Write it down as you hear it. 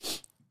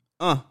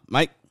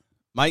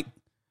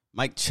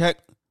Mic check.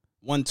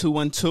 1 2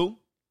 1 2.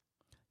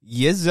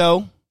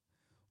 Yizzo.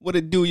 What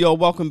it do, y'all?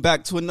 Welcome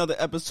back to another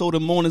episode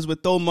of Mornings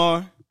with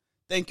Omar.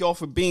 Thank y'all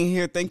for being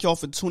here. Thank y'all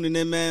for tuning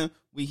in, man.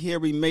 We here.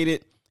 We made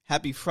it.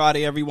 Happy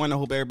Friday, everyone. I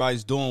hope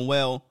everybody's doing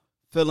well,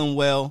 feeling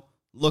well,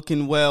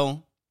 looking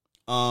well.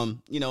 I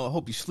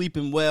hope you're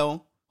sleeping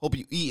well. Hope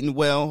you're eating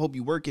well. Hope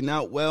you're working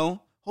out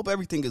well. Hope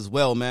everything is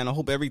well, man. I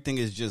hope everything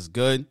is just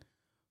good.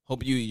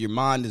 Hope your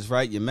mind is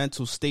right. Your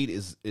mental state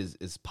is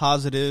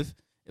positive.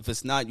 If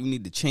it's not, you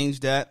need to change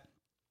that.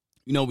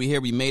 We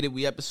here. We made it.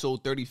 We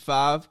episode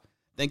 35.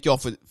 Thank y'all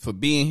for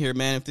being here,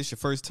 man. If this is your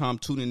first time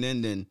tuning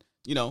in, then,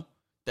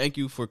 thank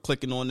you for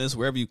clicking on this,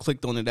 wherever you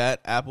clicked on it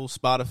at, Apple,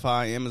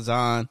 Spotify,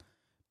 Amazon,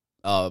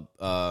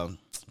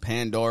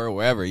 Pandora,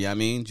 wherever,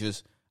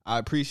 I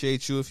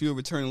appreciate you. If you're a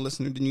returning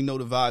listener, then you know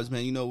the vibes,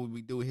 man. You know what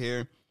we do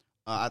here.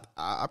 I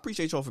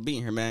appreciate y'all for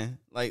being here, man.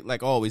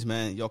 Like always,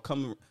 man. Y'all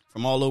come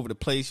from all over the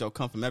place. Y'all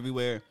come from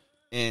everywhere.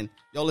 And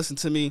y'all listen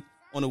to me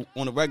on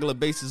a regular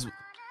basis.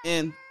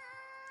 And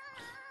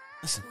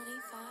listen,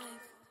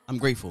 I'm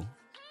grateful.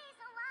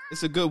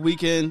 It's a good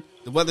weekend.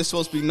 The weather's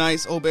supposed to be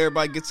nice. Hope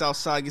everybody gets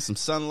outside, get some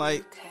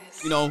sunlight.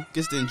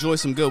 Gets to enjoy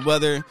some good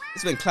weather.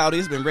 It's been cloudy.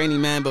 It's been rainy,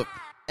 man. But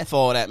F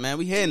all that, man.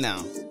 We here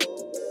now.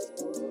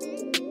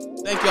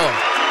 Thank y'all.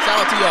 Shout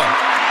out to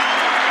y'all.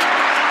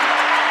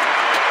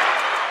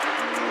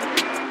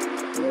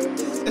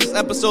 This is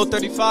episode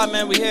 35,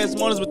 man. We here. It's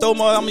Mornings with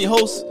Omar. I'm your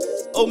host,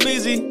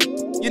 Omeezy.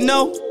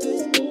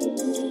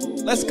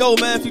 Let's go,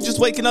 man. If you just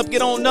waking up,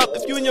 get on up.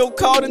 If you in your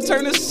car, then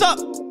turn this up.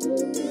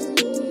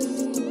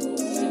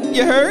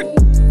 You heard?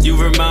 You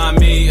remind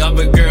me of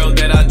a girl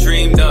that I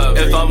dreamed of.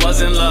 If I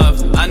was in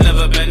love, I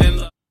never been in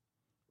love.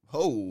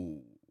 Oh.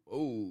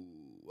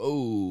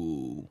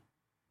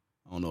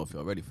 I don't know if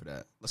y'all ready for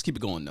that. Let's keep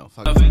it going, though.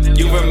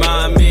 You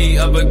remind me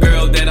of a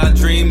girl that I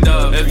dreamed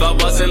of. If I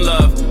was in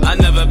love, I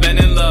never been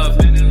in love.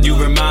 You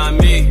remind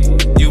me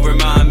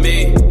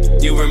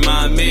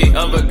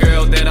of a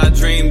girl that I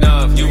dreamed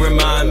of. You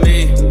remind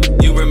me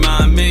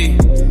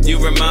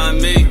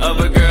of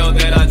a girl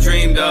that I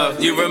dreamed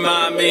of. You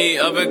remind me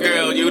of a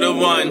girl, you the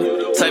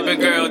one. Type of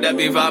girl that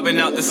be vibing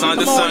out the sun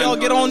to sun. Y'all,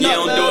 get on you up,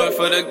 don't man. do it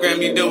for the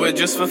gram, you do it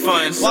just for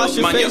fun. Wash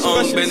your Mind face, your own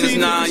brush your business,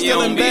 teeth, nah, if you you're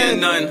don't still be in in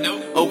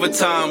none.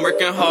 Overtime,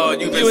 working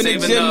hard, you've been you in the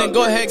saving gym, up. then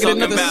go ahead, get Talking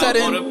another about set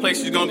in. all the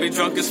places you gonna be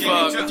drunk as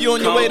fuck. If you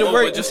on your way to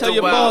work, just tell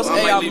your boss,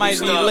 hey, I might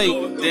be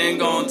late. Then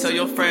go and tell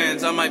your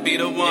friends, I might be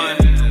the one.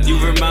 You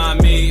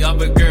remind me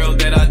of a girl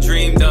that I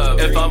dreamed of.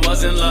 If I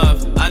was in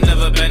love, I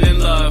never been in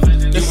love.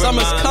 The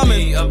summer's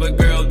coming. Of a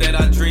girl that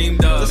I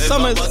dreamed of. The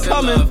summer's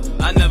coming.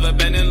 I never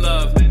been in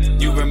love.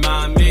 You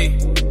remind me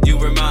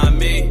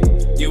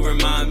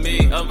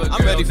of a girl.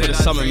 I'm ready for the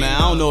summer, man. I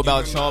don't know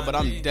about y'all, but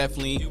I'm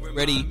definitely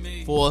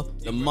ready for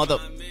the mother.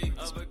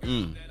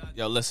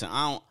 Yo, listen,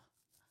 I'm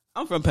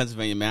from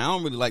Pennsylvania, man. I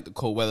don't really like the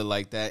cold weather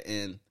like that.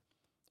 And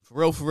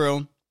for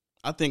real,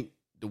 I think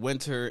the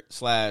winter /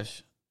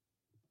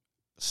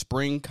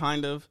 spring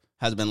kind of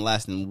has been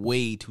lasting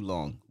way too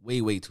long.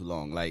 Way too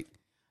long. Like,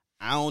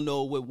 I don't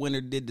know what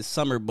winter did to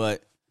summer,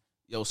 but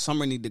yo,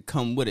 summer need to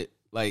come with it.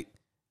 Like,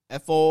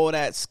 F all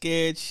that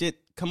scared shit.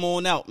 Come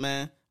on out,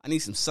 man. I need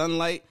some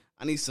sunlight.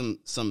 I need some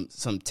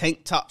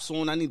tank tops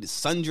on. I need the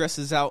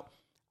sundresses out.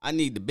 I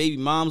need the baby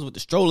moms with the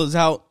strollers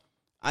out.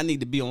 I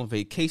need to be on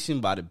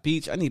vacation by the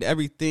beach. I need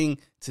everything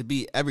to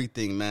be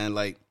everything, man.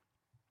 Like,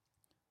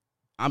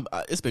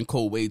 it's been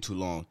cold way too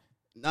long.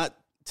 Not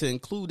to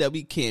include that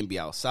we can't be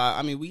outside.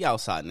 I mean, we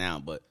outside now,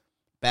 but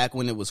back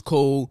when it was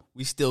cold,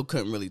 we still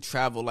couldn't really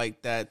travel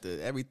like that.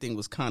 Everything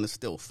was kind of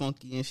still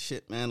funky and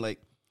shit, man. Like,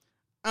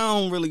 I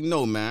don't really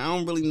know, man. I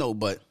don't really know,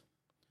 but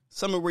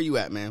summer, where you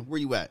at, man? Where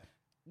you at?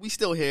 We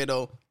still here,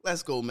 though.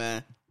 Let's go,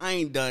 man. I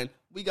ain't done.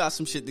 We got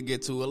some shit to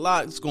get to. A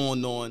lot's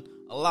going on.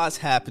 A lot's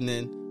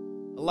happening.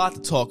 A lot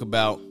to talk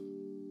about.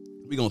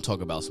 We gonna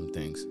talk about some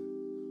things.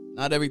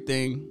 Not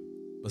everything,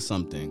 but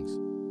some things.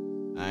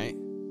 All right?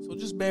 So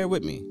just bear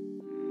with me.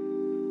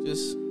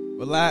 Just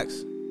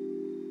relax.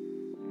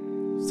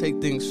 Let's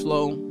take things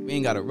slow. We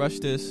ain't gotta rush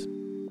this.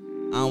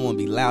 I don't want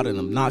to be loud and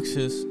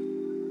obnoxious.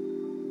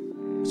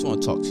 I just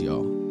want to talk to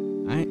y'all.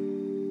 All right?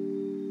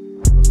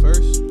 But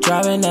first,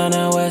 driving down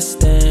that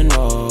Western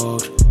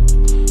Road,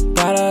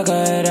 got a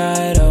good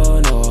I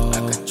don't know.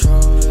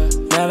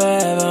 Never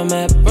ever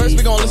met. First,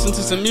 we gonna listen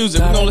to some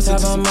music. We gonna listen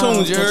to some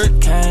tunes. You heard?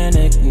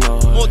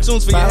 More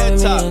tunes for your head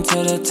top.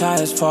 Until the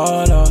tires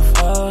fall off.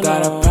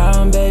 Got a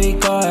problem, baby?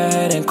 Go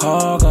ahead and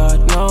call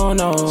God. No.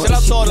 Shout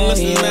out to all the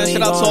listeners, man.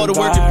 Shout out to all the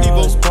working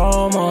people.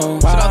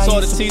 Shout out to all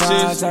the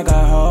teachers. Shout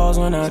out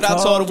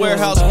to all the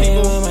warehouse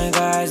people.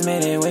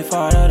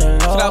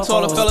 Shout out to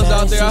all the fellas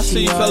out there. I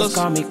see you, fellas.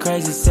 Shout out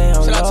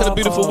to the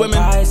beautiful women,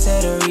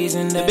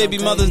 the baby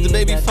mothers, the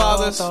baby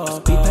fathers.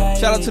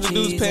 Shout out to the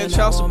dudes paying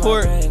child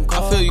support.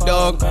 I feel you,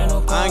 dog.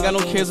 I ain't got no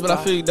kids, but I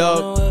feel you,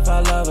 dog.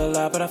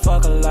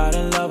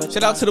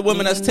 Shout out to the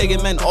women that's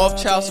taking men off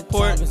child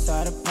support. We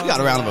got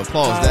a round of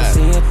applause that.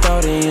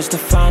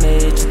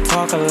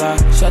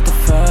 Shut the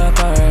fuck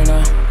up right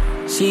now.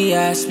 She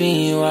asked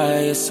me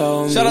why you're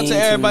so mean. Shout out to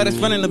everybody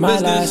that's running the My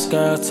business. last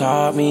girl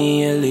taught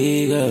me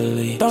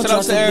illegally. Shout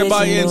out to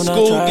everybody in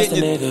school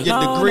getting your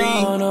degree,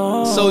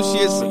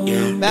 associates,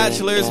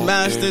 bachelors,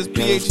 masters,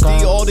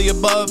 PhD, all the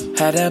above.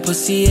 Had that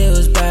pussy, it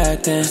was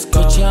back then.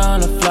 Put you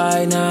on a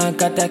flight, now I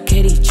got that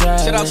kitty track.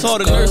 Shout out to all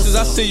the nurses,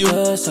 I see you.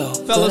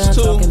 Fellas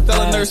too,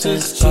 fellow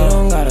nurses. She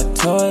don't got her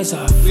toys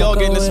off. We all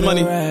getting this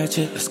money. I'm a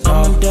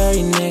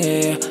dirty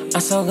nigga, I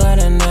so got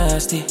a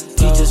nasty.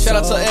 Shout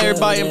out to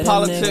everybody in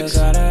politics.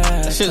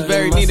 That shit's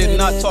very needed,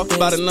 not talked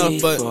about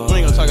enough, but we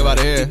ain't gonna talk about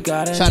it here.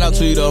 Shout out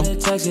to you though. Now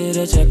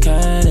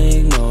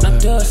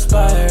do a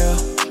spiral.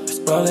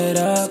 Roll it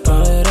up,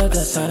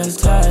 that's how them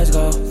ties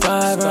go.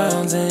 5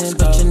 rounds in,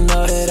 but you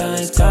know that I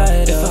ain't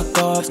tired. If I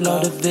go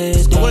upload a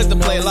vid, I wanted to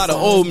play a lot of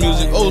old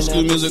music, old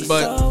school music,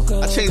 but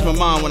I changed my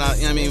mind when I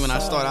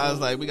started. I was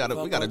like, we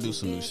gotta do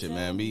some new shit,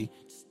 man.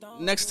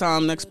 Next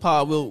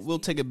pod, we'll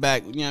take it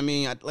back. You know what I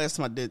mean? Last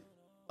time I did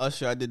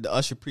Usher, I did the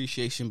Usher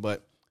appreciation,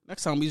 but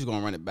next time we just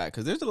gonna run it back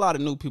because there's a lot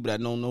of new people that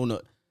don't know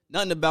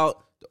nothing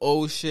about the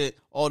old shit,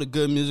 all the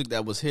good music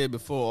that was here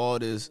before all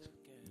this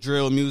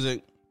drill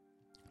music.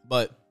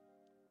 But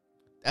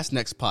that's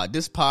next pod.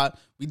 This pod,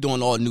 we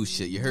doing all new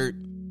shit. You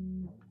heard?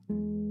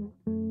 And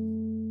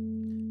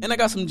I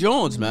got some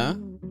Jones,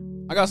 man.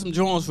 I got some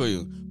Jones for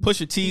you.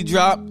 Pusha T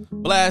drop,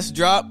 Blast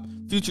drop,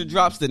 Future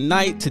drops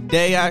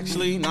today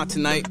actually, not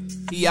tonight.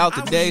 He out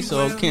today,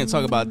 so can't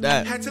talk about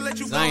that.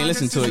 I ain't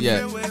listened to it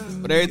yet.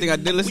 But everything I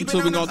did listen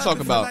to, we gonna talk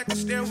about.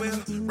 You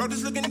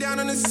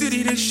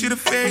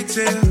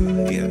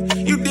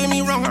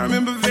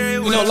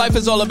know, life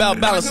is all about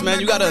balance,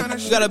 man. You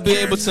gotta be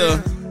able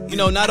to, you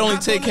know, not only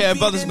take care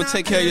of others, but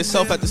take care of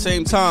yourself at the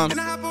same time.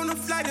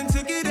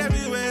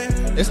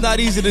 It's not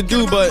easy to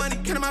do, but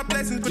you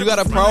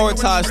gotta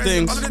prioritize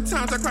things.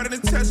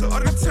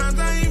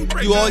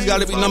 You always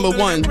gotta be number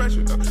one.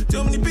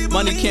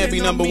 Money can't be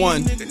number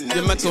one.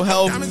 Your mental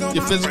health,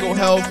 your physical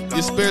health,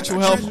 your spiritual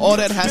health, all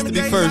that has to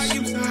be first.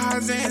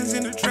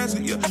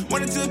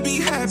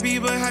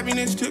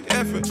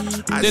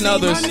 Then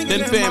others,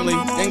 then family,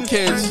 then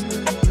kids.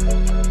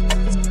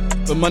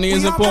 But money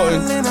is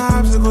important.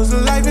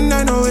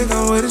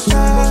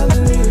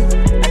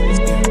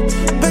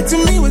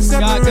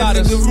 God got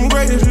us.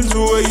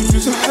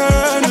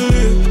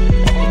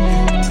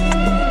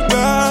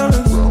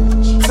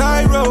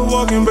 Tightrope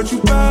walking, but you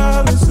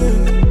balance it.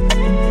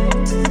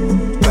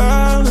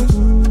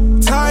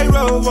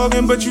 Tightrope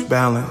walking, but you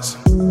balance.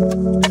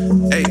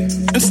 Hey,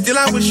 and still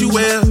I wish you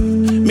well.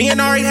 Me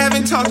and Ari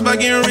haven't talked about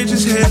getting rich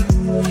as hell.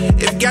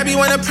 If Gabby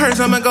want a purse,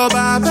 I'ma go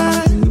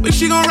bye-bye. But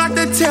she gon' rock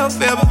that tail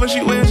fair before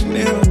she wears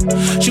Chanel.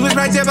 She was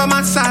right there by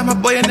my side, my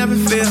boy, I never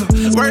failed.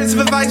 Words of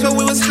advice while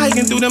we was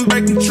hiking through them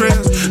breaking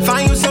trails.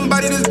 Find you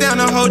somebody that's down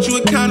to hold you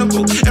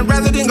accountable. And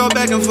rather than go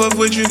back and forth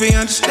with you, be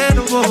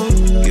understandable.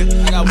 Yeah.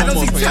 I got one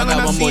more for you. I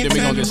got one more, then we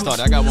gonna get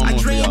started. I got one more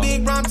for y'all.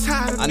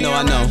 I know.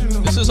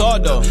 This is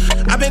hard though.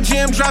 I've been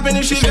jam dropping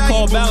this shit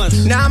called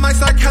balance. Now I might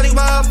start Cali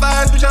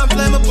wildfires, bitch, I'm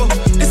flammable.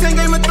 This ain't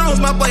Game of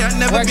Thrones, my boy, I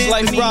never Rex been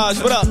Life Raj,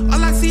 what up?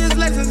 All I see is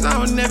lessons, I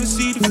don't never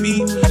see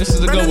defeat. This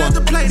is a good one.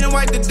 The plate and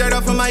wipe the dirt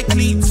off of my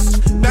cleats.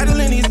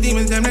 Battling these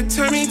demons, damn, they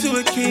turn me to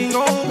a king,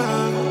 oh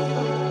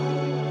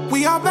God.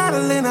 We all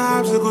battling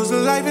obstacles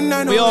of life and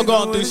I know we all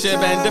going through shit,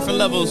 man, different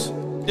levels,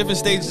 different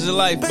stages of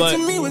life, but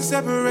we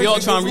all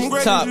trying to reach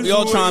the top. We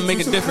all trying to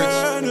make a difference.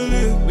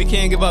 We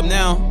can't give up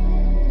now.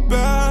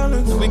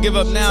 If we give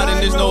up now,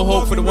 then there's no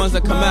hope for the ones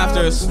that come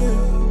after us.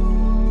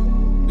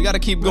 We gotta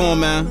keep going,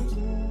 man.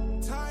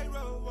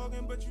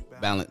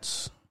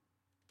 Balance.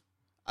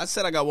 I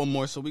said I got one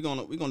more, so we're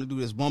gonna do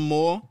this one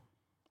more,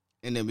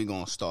 and then we're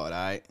gonna start. All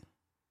right,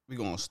 we're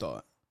gonna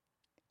start.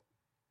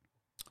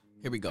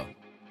 Here we go.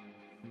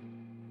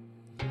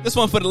 This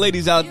one for the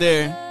ladies out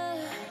there.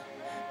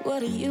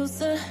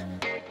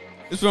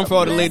 This one for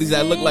all the ladies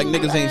that look like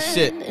niggas ain't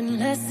shit.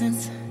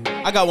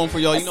 I got one for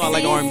y'all. You know I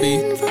like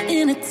R&B.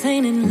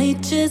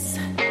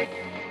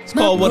 It's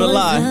called What a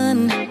Lie.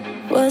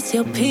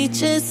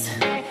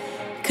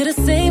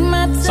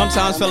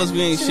 Sometimes fellas,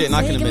 we ain't shit, and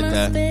I can admit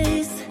that.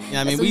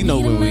 Yeah, I mean, we know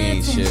when we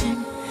ain't shit.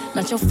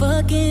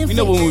 We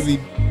know when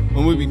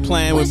we be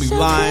playing, when we be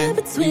lying,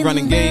 we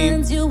running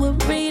game.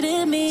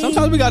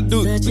 Sometimes we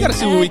gotta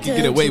see what we can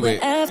get away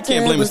with.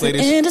 Can't blame us,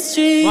 ladies.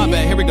 My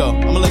bad, here we go.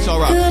 I'm gonna let y'all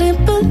rock.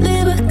 Couldn't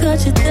believe I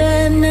caught you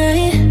that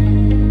night.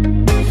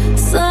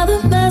 Saw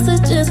the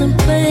messages in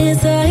plain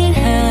sight.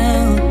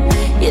 How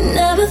you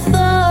never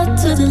thought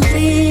to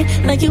delete,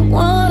 like you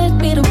wanted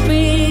me to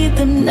read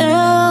them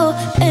now.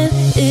 And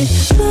it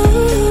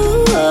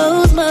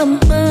blows my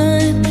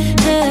mind.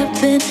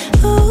 Happened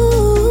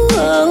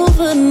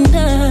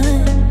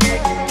overnight.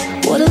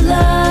 What a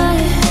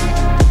lie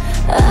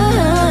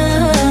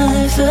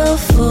I fell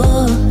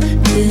for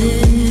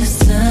this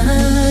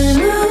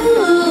time.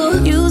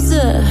 Ooh,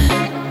 user,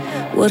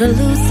 what a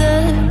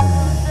loser.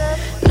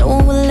 No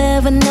one will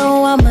ever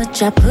know how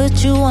much I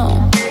put you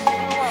on.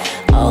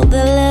 All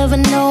they'll ever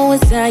know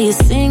is how you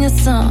sing a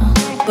song.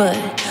 But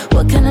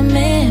what kind of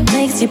man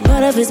makes you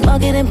part of his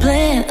marketing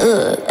plan?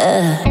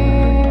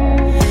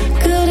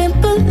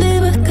 Couldn't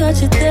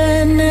got you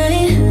that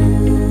night.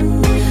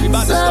 We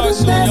about to start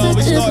soon, y'all.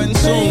 We starting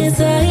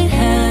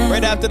soon.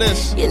 Right after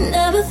this. You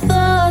never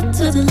thought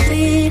to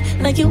delete,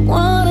 like you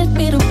wanted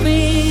me to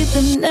read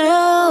them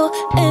now,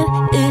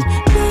 and it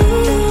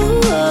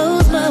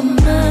blows my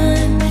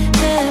mind.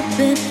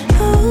 Happened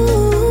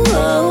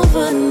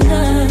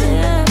overnight.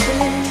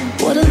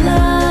 What a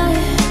lie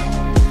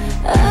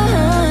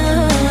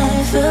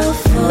I fell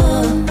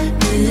for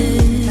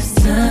this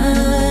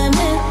time,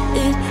 and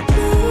it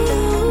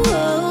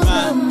blows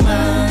my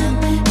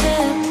mind.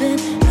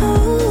 Happened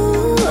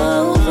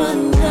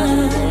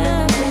overnight.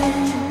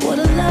 What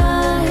a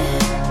lie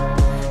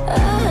I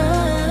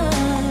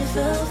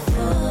fell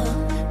for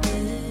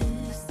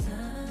this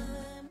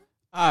time.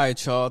 All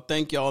right, y'all.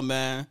 Thank y'all,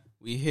 man.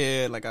 We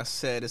here, like I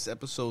said, it's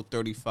episode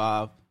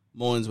 35,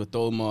 Mornings with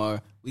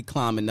Omar. We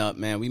climbing up,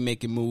 man. We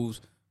making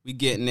moves. We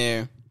getting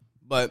there.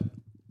 But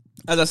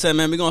as I said,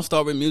 man, we're going to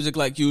start with music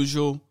like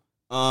usual.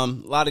 A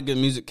lot of good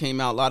music came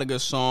out, a lot of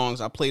good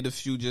songs. I played a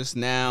few just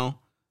now.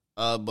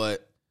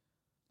 But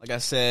like I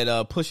said,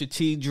 Pusha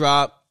T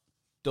dropped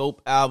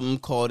dope album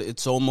called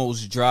It's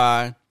Almost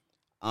Dry.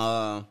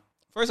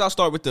 First, I'll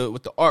start with the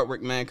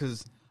artwork, man,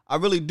 because I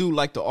really do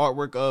like the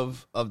artwork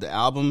of the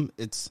album.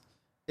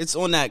 It's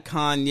on that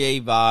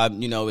Kanye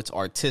vibe, you know, it's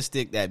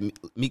artistic, that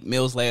Meek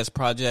Mill's last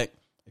project.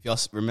 If y'all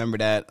remember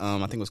that, I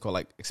think it was called,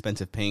 like,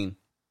 Expensive Pain.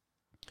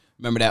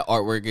 Remember that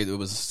artwork? It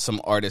was some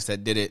artist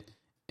that did it.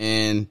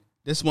 And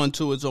this one,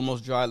 too, It's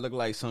Almost Dry. It looked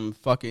like some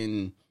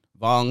fucking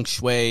feng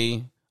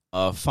shui,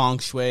 what's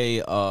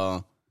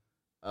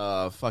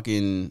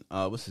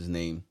his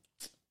name?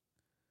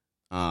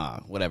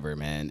 Whatever,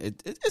 man.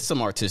 It's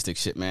some artistic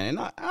shit, man.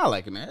 And I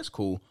like it, man. It's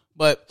cool.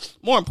 But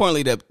more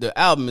importantly, the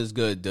album is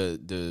good.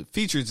 The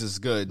features is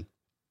good.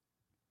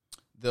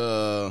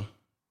 The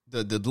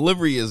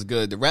delivery is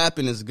good. The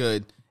rapping is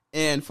good.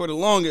 And for the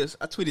longest,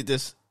 I tweeted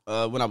this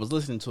when I was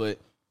listening to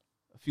it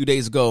a few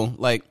days ago.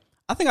 Like,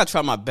 I think I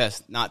tried my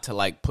best not to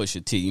like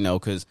Pusha T, you know,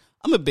 because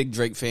I'm a big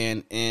Drake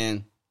fan.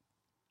 And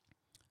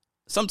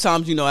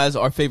sometimes, you know, as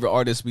our favorite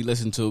artists we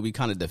listen to, we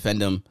kind of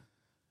defend them.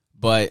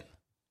 But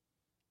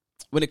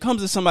when it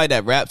comes to somebody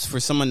that raps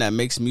for someone that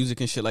makes music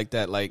and shit like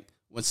that, like,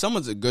 when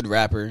someone's a good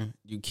rapper,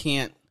 you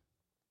can't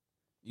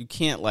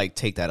like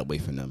take that away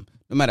from them,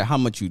 no matter how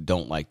much you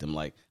don't like them.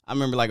 Like, I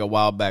remember like a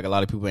while back, a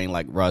lot of people ain't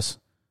like Russ,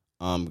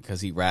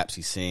 because he raps,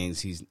 he sings,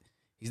 he's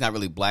not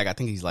really black. I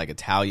think he's like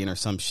Italian or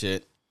some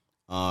shit,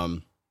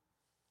 and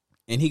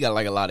he got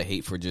like a lot of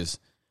hate for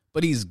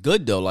but he's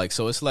good though. Like,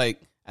 so it's like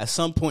at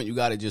some point you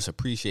got to just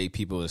appreciate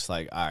people. It's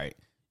like, all right,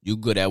 you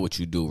good at what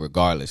you do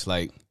regardless.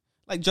 Like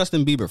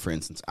Justin Bieber, for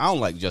instance. I don't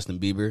like Justin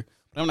Bieber,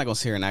 but I'm not gonna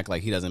sit here and act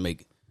like he doesn't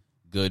make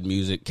good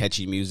music,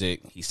 catchy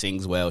music. He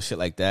sings well, shit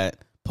like that.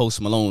 Post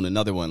Malone,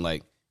 another one.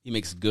 Like, he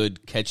makes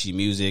good, catchy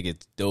music.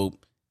 It's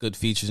dope, good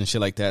features and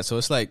shit like that. So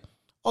it's like,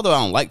 although I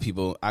don't like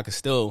people, I can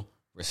still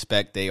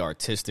respect their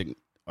artistic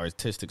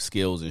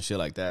skills and shit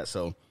like that.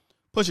 So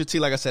Pusha T,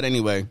 like I said,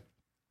 anyway,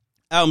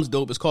 album's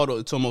dope. It's called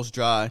It's Almost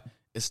Dry.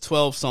 It's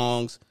 12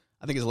 songs.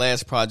 I think his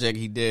last project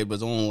he did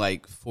was only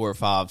like 4 or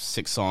 5,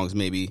 6 songs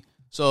maybe.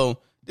 So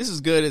this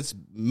is good. It's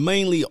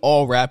mainly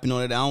all rapping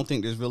on it. I don't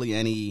think there's really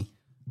any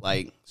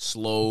like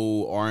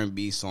slow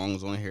R&B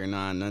songs on here,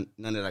 none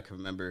that I can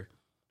remember,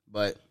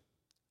 but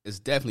it's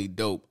definitely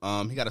dope.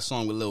 He got a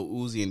song with Lil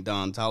Uzi and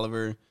Don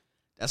Toliver.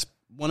 That's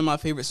one of my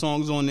favorite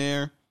songs on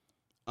there.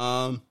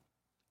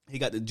 He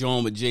got the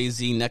joint with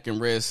Jay-Z, Neck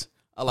and Wrist.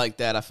 I like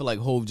that. I feel like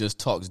Hov just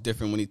talks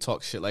different when he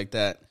talks shit like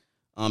that.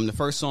 The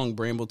first song,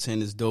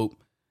 Brambleton, is dope.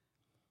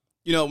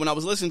 You know, when I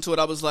was listening to it,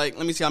 I was like,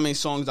 let me see how many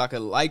songs I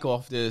could like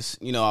off this.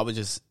 You know, I was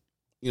just,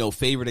 you know,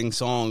 favoriting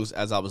songs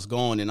as I was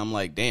going, and I'm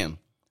like, damn,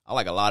 I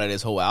like a lot of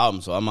this whole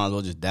album, so I might as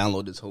well just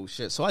download this whole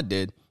shit. So I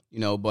did, you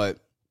know, but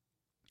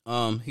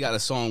he got a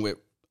song with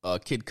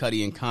Kid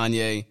Cudi and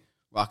Kanye,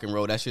 Rock and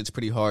Roll. That shit's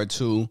pretty hard,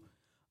 too.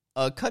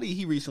 Cudi,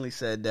 he recently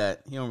said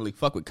that he don't really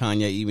fuck with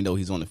Kanye, even though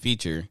he's on the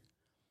feature.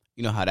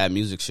 You know how that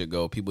music should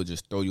go. People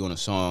just throw you on a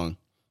song,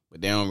 but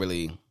they don't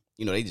really,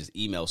 you know, they just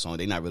email songs.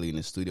 They're not really in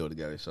the studio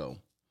together. So,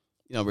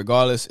 you know,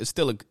 regardless,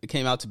 it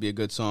came out to be a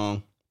good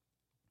song.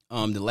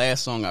 The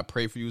last song, I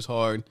Pray For You, is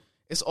hard.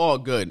 It's all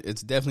good.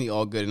 It's definitely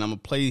all good. And I'm going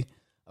to play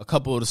a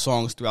couple of the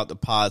songs throughout the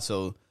pod.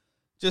 So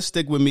just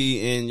stick with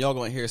me and y'all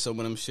going to hear some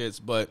of them shits.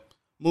 But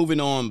moving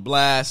on,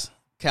 Blast,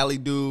 Cali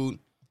Dude,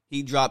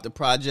 he dropped a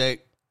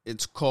project.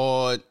 It's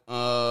called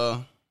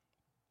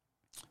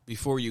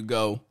Before You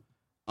Go.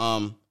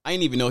 I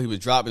didn't even know he was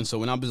dropping. So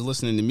when I was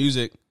listening to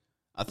music,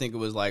 I think it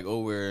was like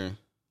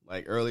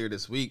earlier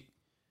this week.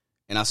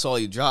 And I saw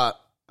he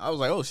drop. I was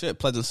like, oh shit,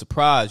 pleasant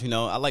surprise. You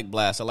know, I like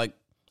Blast. I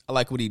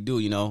like what he do,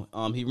 you know.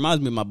 He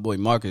reminds me of my boy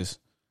Marcus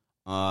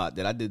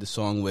that I did the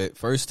song with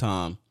first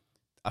time.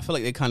 I feel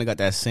like they kind of got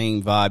that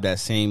same vibe, that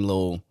same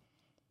little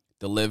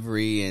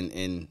delivery,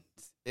 and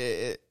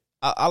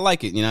I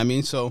like it, you know what I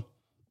mean? So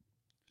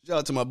shout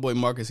out to my boy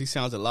Marcus. He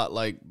sounds a lot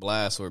like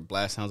Blast, or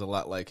Blast sounds a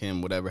lot like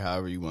him, whatever,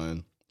 however you want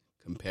to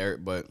compare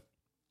it. But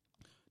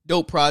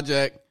dope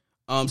project.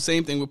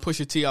 Same thing with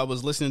Pusha T. I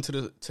was listening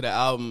to the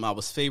album. I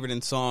was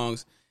favoriting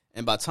songs.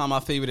 And by the time I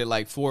favorited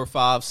like 4 or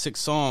 5, 6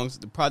 songs,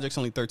 the project's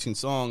only 13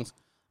 songs.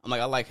 I'm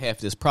like, I like half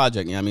this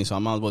project, you know what I mean? So I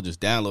might as well just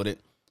download it.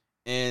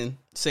 And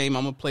same,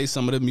 I'm going to play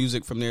some of the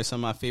music from there, some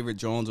of my favorite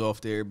Jones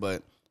off there.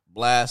 But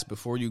Blast,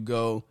 Before You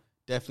Go,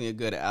 definitely a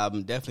good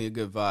album, definitely a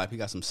good vibe. He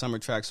got some summer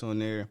tracks on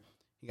there.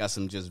 He got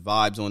some just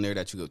vibes on there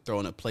that you could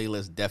throw in a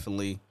playlist,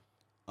 definitely.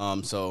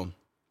 So,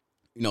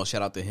 you know,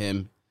 shout out to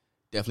him.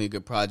 Definitely a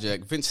good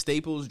project. Vince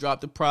Staples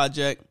dropped a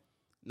project.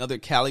 Another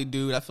Cali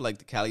dude. I feel like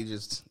the Cali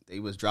they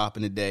was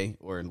dropping today,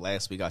 or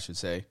last week, I should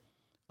say.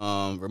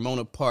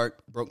 Ramona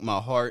Park, Broke My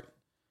Heart.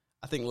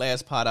 I think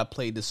last pod I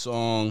played the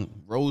song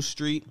Rose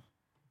Street.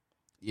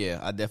 Yeah,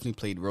 I definitely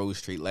played Rose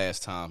Street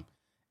last time.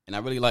 And I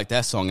really liked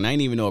that song. And I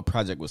didn't even know a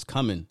project was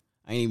coming.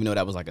 I didn't even know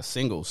that was like a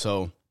single.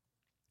 So,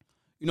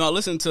 you know, I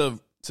listened to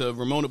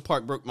Ramona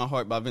Park, Broke My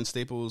Heart by Vince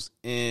Staples.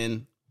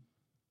 And,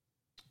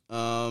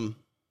 I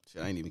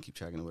didn't even keep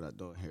tracking of what I'm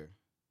doing here.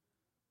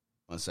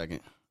 1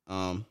 second.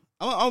 I'm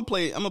gonna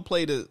play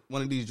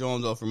one of these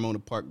Jones off Ramona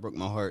Park, Broke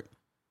My Heart,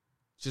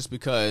 just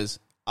because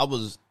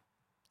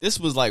this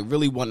was like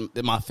really one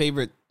of my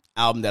favorite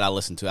album that I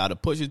listened to out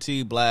of Pusha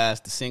T,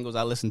 Blast, the singles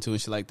I listened to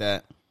and shit like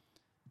that.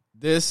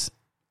 This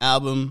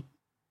album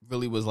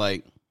really was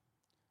like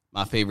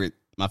my favorite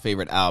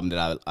album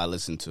that I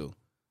listened to.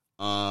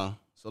 So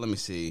let me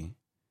see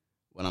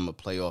what I'm gonna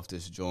play off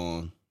this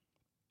Joan.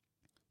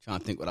 Trying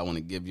to think what I want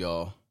to give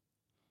y'all,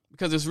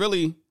 because it's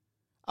really,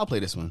 I'll play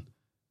this one.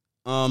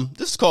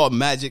 This is called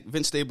Magic,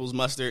 Vince Staples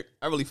Mustard.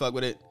 I really fuck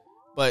with it.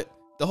 But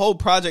the whole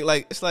project,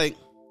 like, it's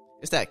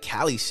that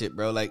Cali shit,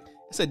 bro. Like,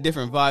 it's a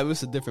different vibe.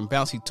 It's a different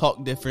bounce. He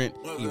talk different.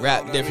 He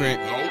rap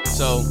different.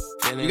 So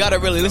you gotta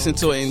really listen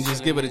to it and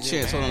just give it a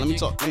chance. Hold on, let me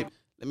talk.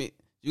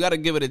 You gotta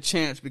give it a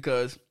chance,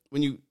 because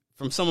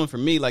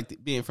from me,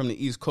 like being from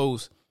the East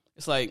Coast,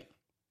 it's like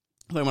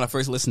when I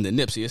first listened to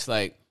Nipsey, it's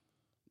like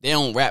they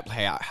don't rap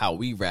how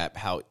we rap,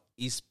 how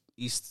East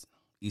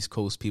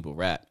Coast people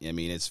rap. I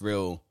mean, it's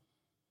real.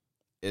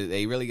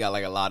 They really got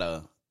like a lot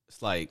of,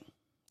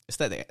 it's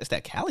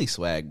that Cali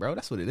swag, bro.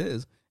 That's what it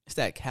is. It's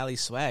that Cali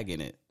swag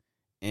in it.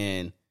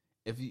 And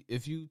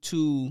if you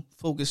too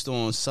focused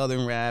on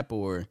Southern rap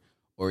or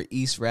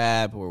East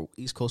rap or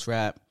East Coast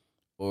rap,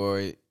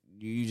 or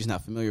you just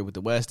not familiar with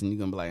the West, and you're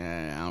gonna be like,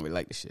 I don't really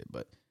like this shit.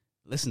 But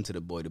listen to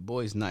the boy. The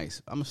boy's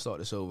nice. I'm gonna start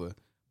this over.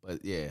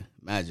 But yeah,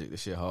 Magic.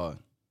 This shit hard.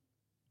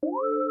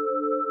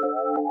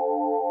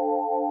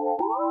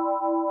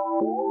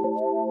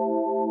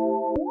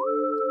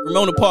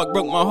 Ramona Park,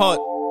 Broke My Heart.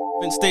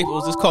 Vince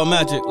Staples, it's called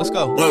Magic. Let's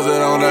go. What's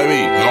that on that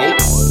beat? Nope.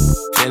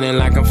 Feeling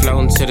like I'm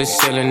floating to the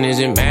ceiling, is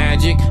it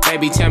magic?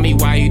 Baby, tell me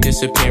why you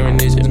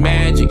disappearing, is it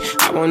magic?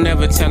 I won't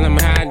never tell him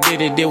how I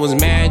did it was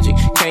magic.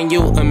 Can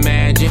you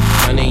imagine?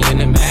 Money in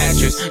the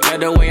mattress, love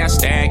the way I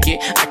stack it.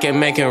 I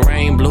can make it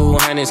rain, blue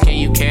hundreds, can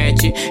you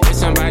catch it? If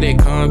somebody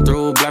come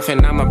through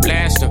bluffing, I'ma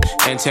blast them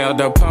and tell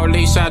the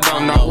police I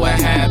don't know what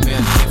happened.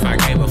 If I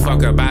gave a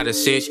fuck about a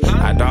sitch,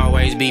 I'd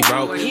always be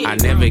broke. I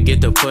never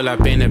get to pull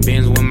up in the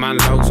Benz with my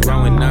locs.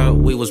 Growing up,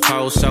 we was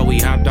post, so we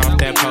hopped off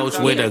that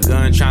post with a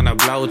gun, tryna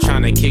blow,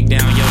 tryna kick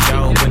down your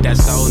door. But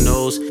that's old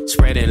news,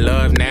 spreading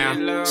love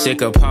now.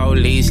 Sick of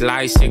police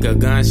lights, sick of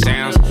gun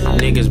sounds.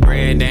 Niggas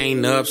bread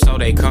ain't up, so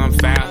they come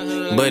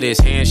foul. But it's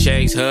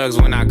handshakes,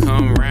 hugs when I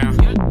come around.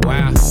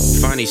 Wow,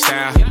 funny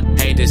style.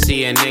 Hate to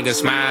see a nigga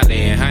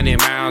smiling, 100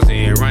 miles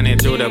in, running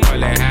through the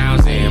bullet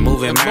housing,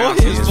 moving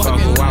mountains. Fuck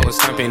who I was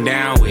thumping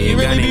down with,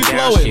 gunning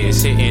down shit,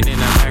 sitting in the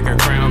back of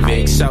Crown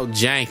Vic, so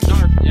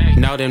janky.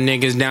 Know them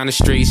niggas down the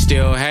street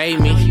still hate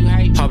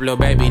me. Hope little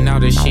baby know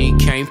that she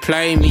can't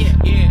play me.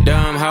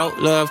 Dumb hoe,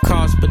 love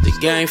cost, but the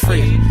game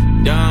free.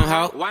 Dumb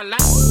hoe.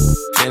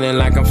 Feeling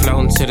like I'm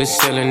floating to the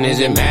ceiling, is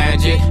it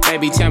magic?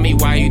 Baby, tell me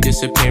why you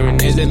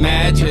disappearing, is it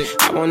magic?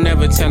 I won't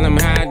never tell him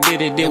how I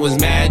did it was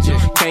magic.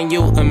 Can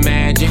you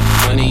imagine?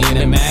 Money in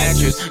the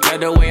mattress, love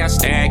the way I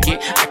stack it.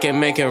 I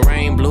can make it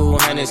rain, blue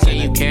hundreds, can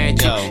you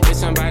catch it? If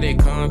somebody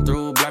come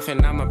through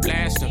bluffing, I'ma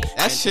blast them.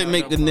 That shit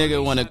make the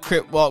nigga wanna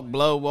crip walk,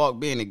 blow walk,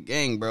 be in a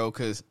gang, bro,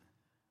 cause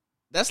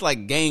that's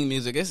like gang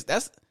music.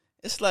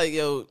 It's like,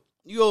 yo,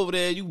 you over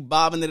there, you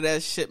bobbing to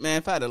that shit, man.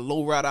 If I had a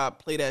low ride, I'd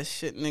play that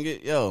shit,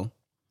 nigga. Yo,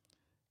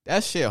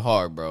 that shit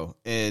hard, bro.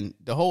 And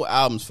the whole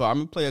album's fire. I'm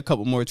gonna play a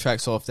couple more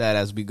tracks off that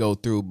as we go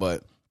through,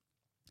 but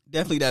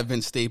definitely that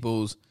Vince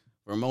Staples,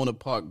 Ramona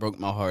Park, Broke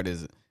My Heart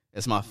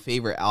it's my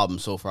favorite album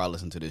so far I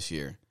listened to this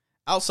year.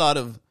 Outside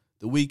of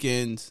The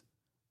Weeknd's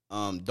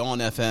Dawn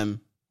FM,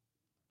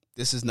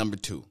 this is number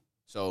 2.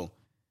 So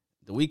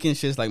The Weeknd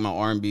shit's like my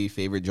R&B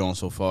favorite joint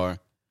so far.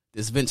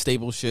 This Vince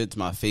Staples shit's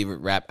my favorite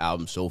rap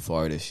album so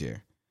far this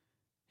year.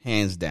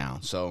 Hands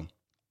down. So,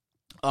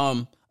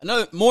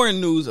 another more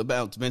news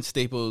about Vince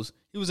Staples.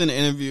 He was in an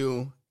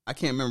interview. I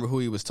can't remember who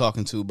he was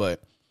talking to,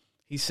 but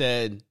he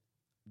said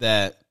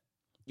that,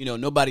 you know,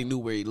 nobody knew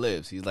where he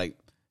lives. He's like,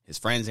 his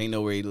friends ain't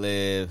know where he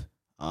live.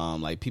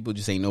 Like, people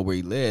just ain't know where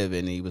he live.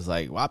 And he was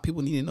like, why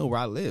people need to know where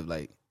I live?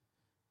 Like,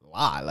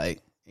 why?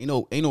 Like, ain't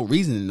no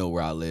reason to know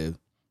where I live.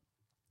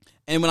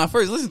 And when I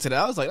first listened to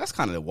that, I was like, that's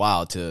kind of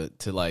wild to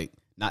like,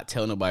 not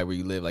tell nobody where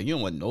you live. Like, you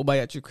don't want nobody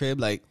at your crib.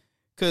 Like,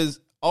 because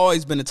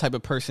always been the type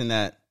of person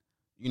that,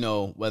 you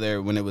know,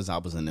 whether when I was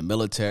in the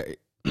military,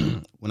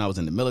 when I was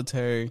in the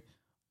military,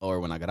 or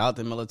when I got out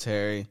the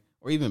military,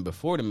 or even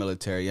before the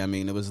military, I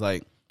mean, it was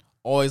like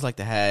always like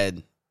to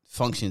had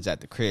functions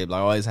at the crib. Like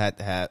I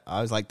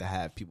always like to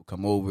have people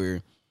come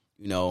over,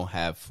 you know,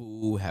 have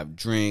food, have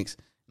drinks,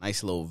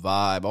 nice little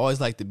vibe. I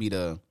always like to be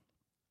the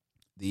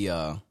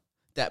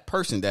that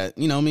person that,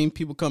 you know what I mean,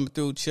 people come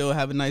through, chill,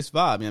 have a nice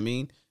vibe. You know what I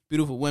mean?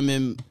 Beautiful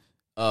women,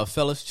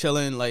 fellas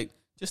chilling, like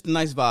just a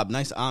nice vibe,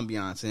 nice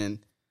ambiance.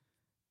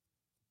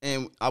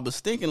 And I was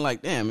thinking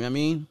like, damn, you know what I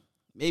mean,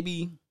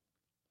 maybe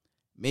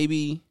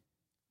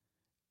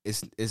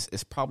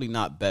it's probably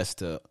not best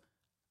to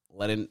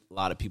let a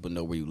lot of people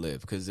know where you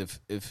live, because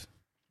if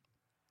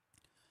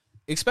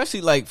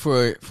especially like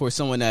for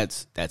someone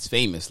that's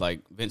famous,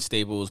 like Vince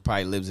Staples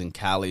probably lives in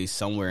Cali,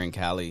 somewhere in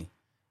Cali.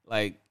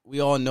 Like we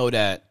all know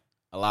that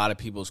a lot of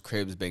people's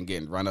cribs been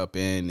getting run up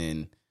in,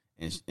 and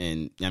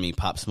I mean,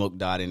 Pop Smoke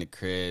died in the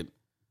crib.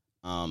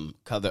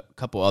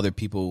 Couple other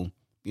people,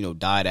 you know,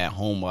 died at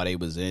home while they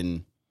was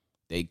in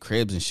they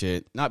cribs and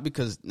shit. Not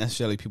because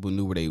necessarily people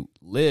knew where they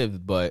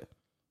lived, but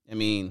I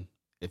mean,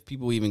 if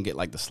people even get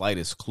like the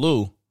slightest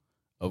clue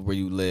of where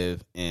you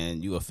live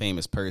and you a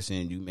famous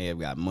person, you may have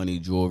got money,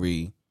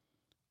 jewelry,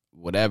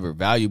 whatever,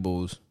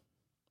 valuables,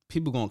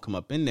 people gonna come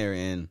up in there.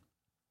 And,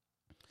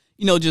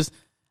 you know, just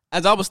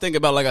as I was thinking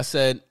about, like I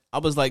said, I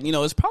was like, you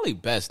know, it's probably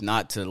best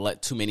not to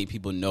let too many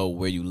people know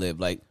where you live.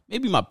 Like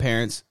maybe my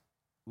parents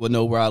will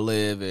know where I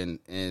live, and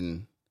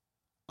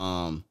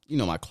you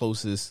know, my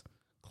closest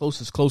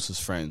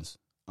friends,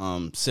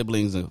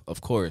 siblings,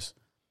 of course.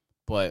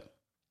 But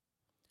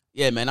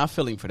yeah, man, I'm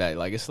feeling for that.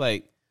 Like, it's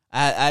like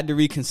I had to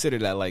reconsider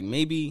that. Like,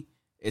 maybe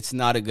it's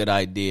not a good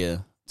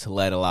idea to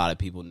let a lot of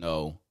people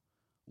know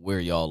where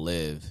y'all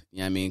live. You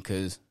know what I mean?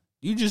 Because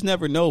you just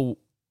never know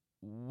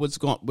what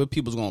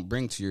people's going to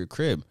bring to your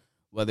crib.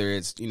 Whether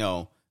it's, you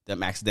know,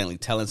 them accidentally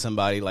telling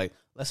somebody, like,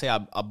 let's say I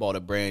bought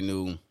a brand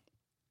new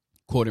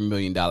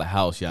 $250,000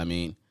 house, you know what I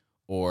mean?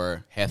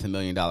 Or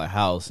 $500,000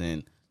 house,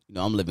 and, you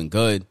know, I'm living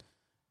good,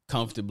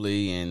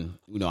 comfortably, and,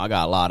 you know, I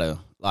got a lot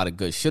of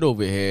good shit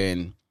over here,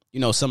 and, you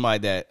know, somebody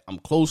that I'm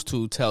close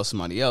to tells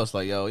somebody else,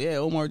 like, yo, yeah,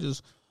 Omar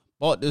just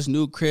bought this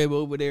new crib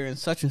over there and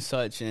such,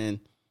 and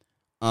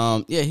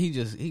yeah,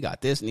 he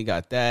got this and he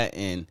got that,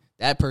 and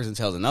that person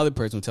tells another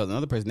person who tells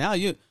another person.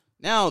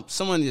 Now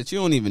someone that you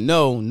don't even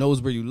know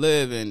knows where you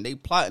live, and they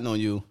plotting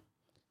on you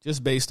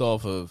just based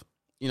off of,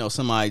 you know,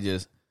 somebody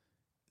just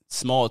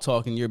small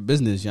talking your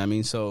business, you know what I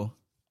mean? So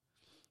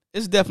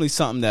it's definitely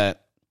something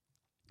that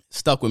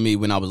stuck with me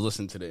when I was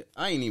listening to it.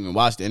 I ain't even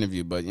watched the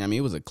interview, but, you know what I mean,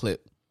 it was a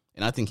clip.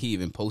 And I think he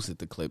even posted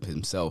the clip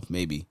himself,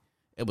 maybe.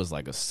 It was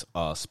like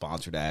a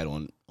sponsored ad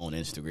on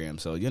Instagram.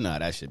 So you know how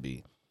that should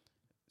be.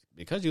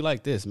 Because you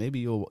like this, maybe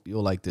you'll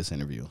like this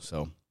interview.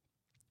 So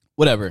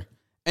whatever.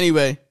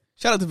 Anyway,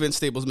 shout out to Vince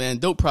Staples, man.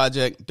 Dope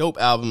project, dope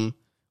album.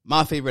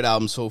 My favorite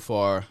album so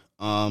far.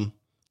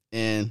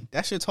 And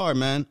that shit's hard,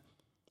 man.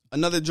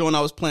 Another joint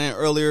I was playing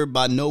earlier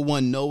by No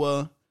One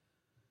Noah.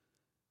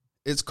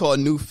 It's called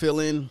New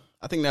Feeling.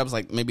 I think that was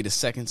like maybe the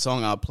second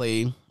song I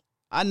played.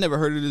 I never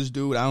heard of this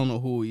dude. I don't know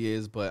who he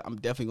is, but I'm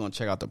definitely going to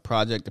check out the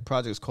project. The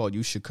project is called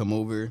You Should Come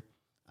Over.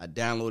 I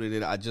downloaded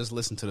it. I just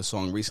listened to the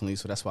song recently,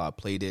 so that's why I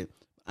played it.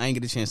 I ain't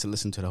get a chance to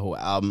listen to the whole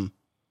album.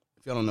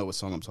 If y'all don't know what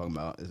song I'm talking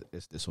about,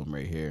 it's this one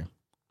right here.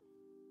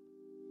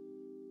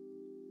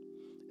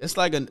 It's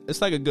like a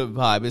good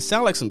vibe. It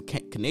sounds like some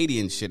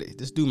Canadian shit.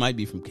 This dude might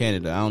be from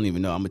Canada. I don't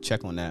even know. I'm going to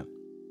check on that.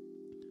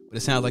 But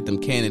it sounds like them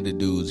Canada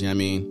dudes, you know what I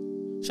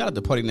mean? Shout out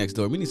to Party Next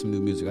Door. We need some new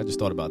music. I just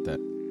thought about that.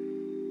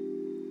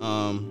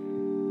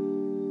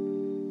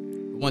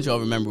 Once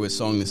y'all remember what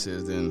song this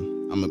is,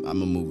 then I'm gonna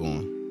move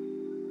on.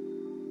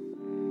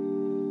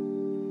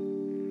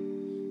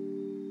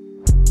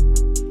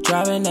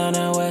 Driving down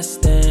a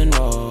Western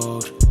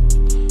Road.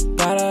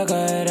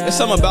 There's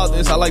something about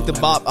this. I like the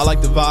bop. I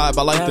like the vibe.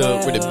 I like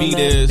where the beat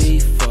is.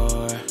 You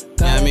know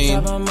what I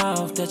mean?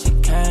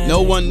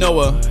 No One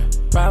Noah.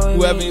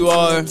 Whoever you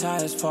are,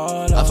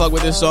 I fuck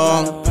with this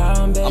song.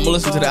 I'm gonna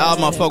listen to the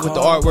album. I fuck with the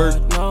artwork.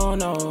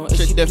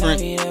 Shit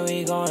different.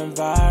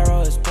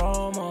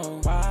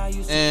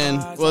 And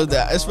what was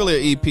that? It's really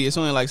an EP. It's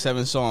only like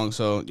 7 songs,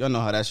 so y'all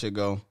know how that shit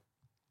go.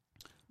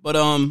 But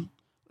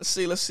let's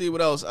see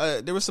what else.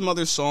 There were some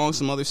other songs,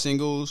 some other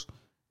singles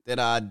that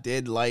I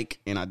did like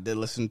and I did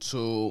listen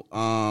to.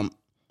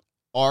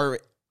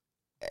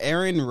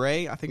 Aaron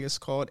Ray, I think it's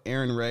called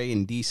Aaron Ray,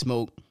 and D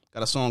Smoke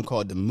got a song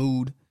called The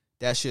Mood.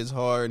 That shit's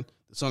hard.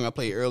 The song I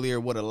played earlier,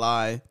 What a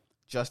Lie,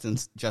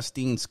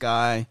 Justine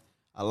Skye.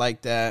 I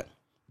like that.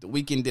 The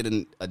Weeknd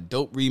did a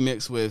dope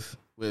remix with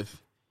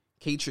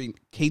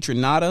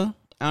Kaytranada.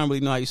 I don't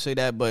really know how you say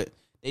that, but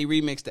they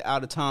remixed the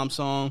Out of Time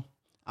song.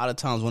 Out of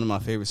Time is one of my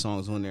favorite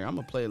songs on there. I'm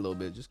gonna play a little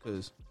bit just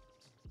because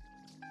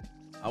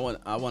I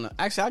want to.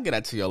 Actually, I'll get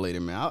that to y'all later,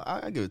 man.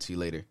 I'll give it to you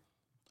later.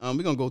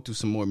 We're gonna go through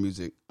some more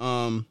music.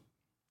 Eric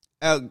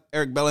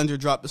Bellinger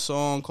dropped a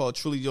song called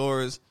Truly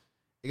Yours.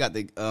 It got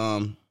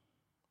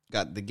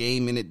the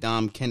Game in it.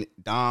 Dom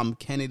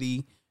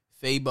Kennedy,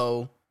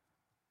 Fabo,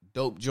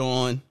 dope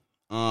joint.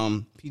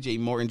 PJ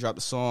Morton dropped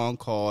a song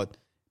called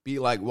Be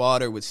Like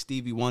Water with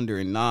Stevie Wonder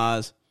and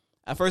Nas.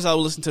 At first I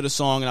would listen to the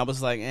song and I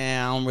was like,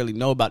 I don't really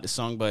know about the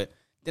song. But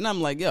then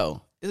I'm like,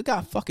 yo, it's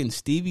got fucking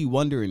Stevie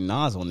Wonder and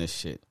Nas on this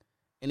shit.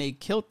 And they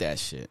killed that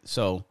shit.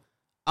 So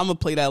I'm going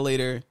to play that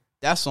later.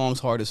 That song's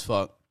hard as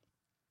fuck.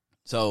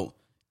 So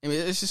I mean,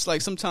 it's just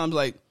like sometimes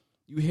like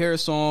you hear a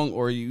song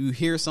or you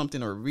hear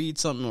something or read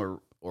something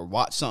or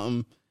watch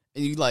something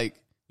and you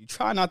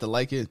try not to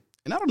like it.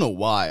 And I don't know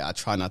why I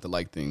try not to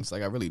like things.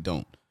 Like, I really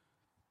don't.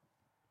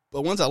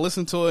 But once I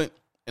listen to it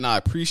and I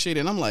appreciate it,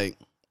 and I'm like,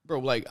 bro,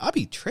 like, I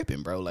be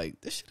tripping, bro. Like,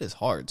 this shit is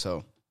hard.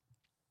 So,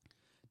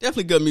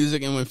 definitely good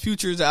music. And when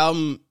Future's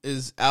album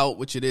is out,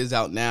 which it is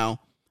out now,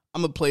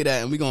 I'm going to play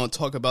that, and we're going to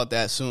talk about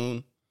that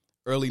soon,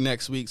 early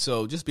next week.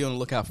 So, just be on the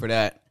lookout for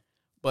that.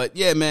 But,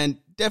 yeah, man,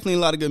 definitely a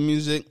lot of good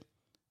music.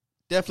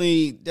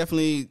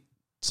 Definitely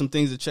some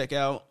things to check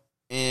out.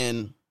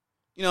 And,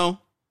 you know,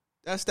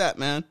 that's that,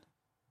 man.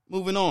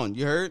 Moving on,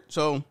 you heard?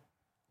 So,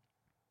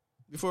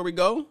 before we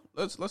go,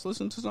 let's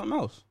listen to something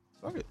else.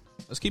 Fuck it.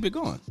 Let's keep it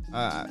going.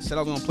 I said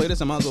I was going to play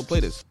this. I might as well play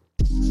this.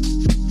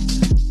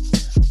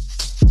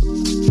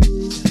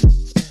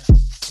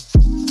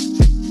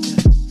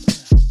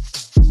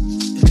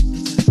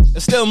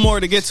 There's still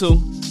more to get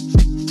to.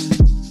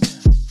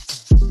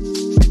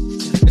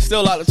 There's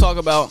still a lot to talk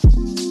about.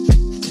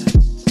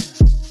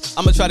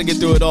 I'm going to try to get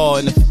through it all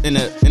in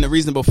a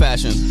reasonable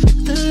fashion.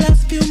 The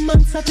last few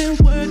months I've been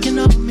working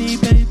on me,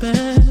 baby.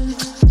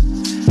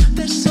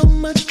 There's so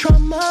much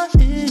trauma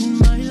in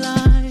my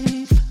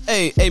life.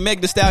 Hey,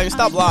 Meg Thee Stallion,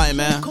 stop lying,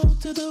 man.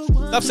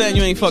 Stop saying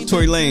you ain't fuck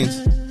Tory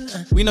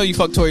Lanez. We know you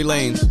fuck Tory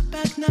Lanez.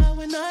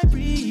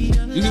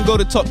 You can go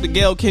to talk to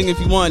Gayle King if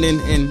you want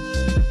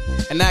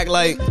and act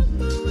like,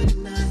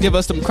 give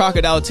us some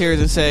crocodile tears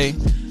and say,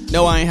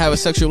 no, I ain't have a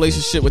sexual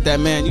relationship with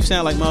that man. You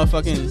sound like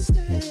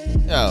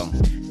motherfucking, yo.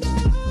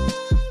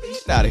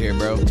 Get out of here,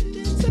 bro.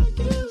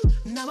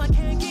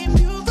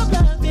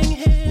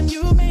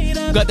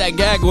 Got that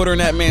gag order in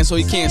that man so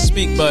he can't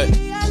speak, but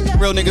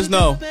real niggas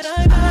know.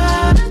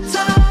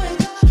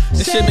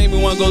 This shit made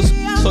me want to go to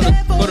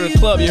the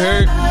club, you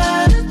heard?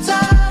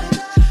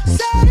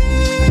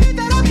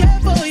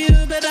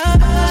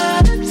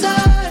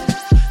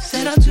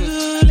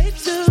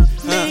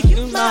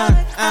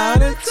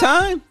 Out of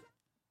time.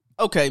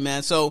 Okay,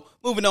 man. So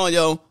moving on,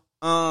 yo.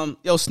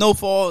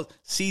 Snowfall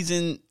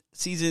season.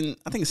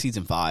 I think it's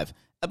season 5,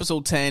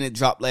 episode 10. It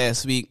dropped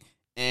last week.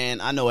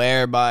 And I know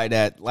everybody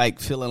that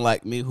feeling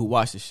like me who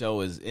watched the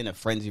show is in a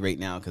frenzy right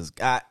now because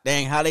god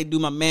dang, how they do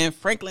my man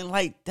Franklin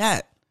like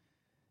that.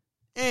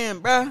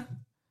 Damn, bruh.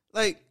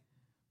 Like,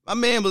 my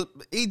man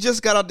he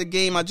just got out the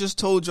game. I just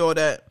told y'all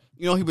that,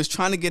 he was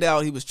trying to get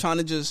out. He was trying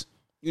to just,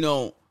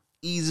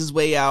 ease his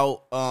way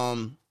out.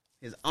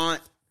 His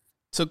aunt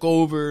took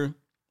over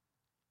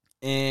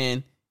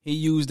and he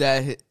used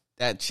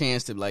that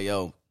chance to be like,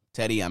 yo,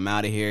 Teddy, I'm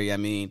out of here. I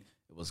mean,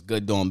 it was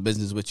good doing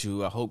business with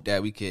you. I hope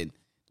that we could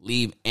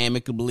leave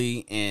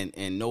amicably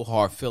and no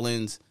hard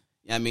feelings.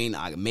 I mean,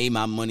 I made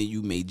my money,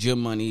 you made your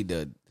money.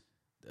 The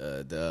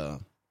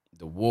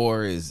war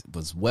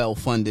was well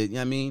funded. You know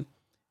what I mean?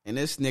 And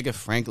this nigga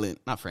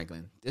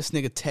this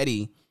nigga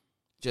Teddy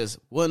just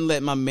wouldn't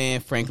let my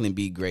man Franklin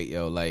be great,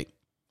 yo. Like,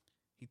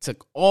 he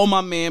took all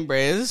my man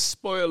bread. This is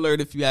spoiler alert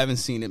if you haven't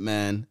seen it,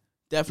 man.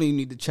 Definitely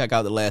need to check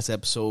out the last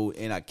episode,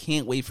 and I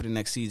can't wait for the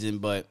next season.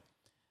 But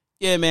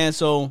yeah, man,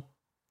 so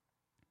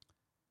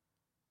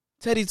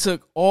Teddy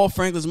took all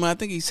Franklin's money. I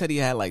think he said he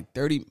had like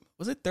 30,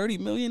 was it 30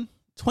 million?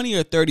 20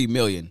 or 30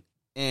 million.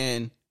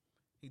 And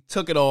he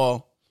took it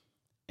all.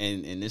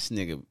 And this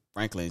nigga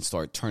Franklin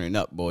started turning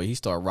up, boy. He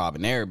started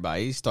robbing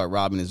everybody. He started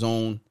robbing his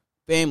own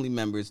family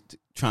members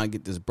trying to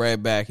get this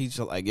bread back. He's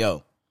just like,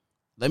 yo,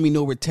 let me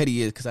know where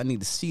Teddy is because I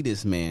need to see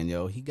this man,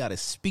 yo. He got to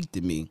speak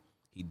to me.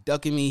 He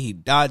ducking me. He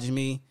dodging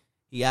me.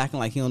 He acting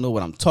like he don't know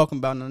what I'm talking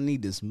about. And I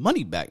need this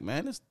money back,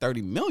 man. It's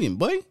 30 million,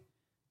 boy.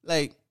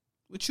 Like,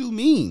 what you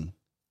mean?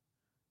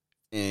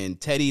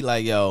 And Teddy,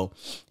 like, yo,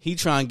 he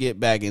trying to get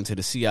back into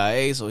the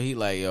CIA. So he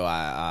like, yo,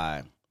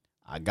 I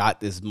got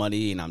this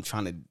money and I'm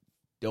trying to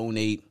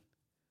donate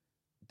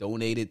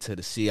it to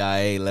the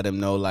CIA. Let him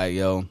know, like,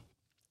 yo,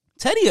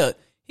 Teddy,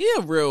 he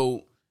a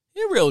real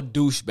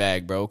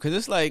douchebag, bro. Cause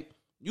it's like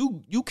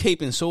you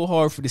caping so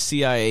hard for the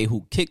CIA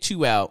who kicked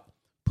you out,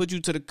 put you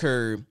to the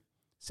curb,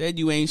 said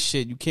you ain't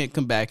shit, you can't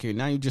come back here.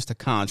 Now you're just a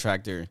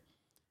contractor,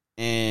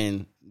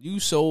 and you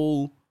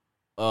so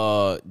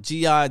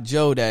G.I.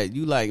 Joe that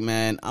you like,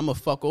 man, I'm gonna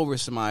fuck over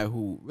somebody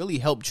who really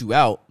helped you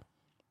out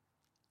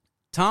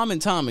time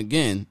and time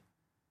again,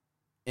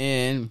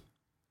 and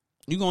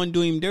you gonna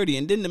do him dirty.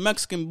 And then the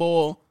Mexican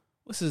boy,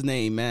 what's his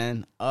name,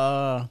 man?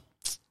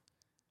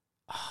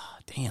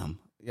 Damn,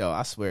 yo,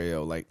 I swear,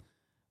 yo, like,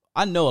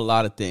 I know a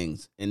lot of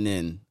things, and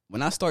then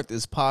when I start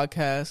this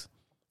podcast,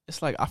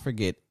 it's like I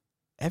forget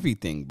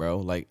everything, bro.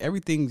 Like,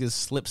 everything just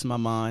slips my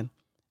mind,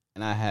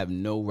 and I have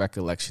no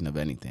recollection of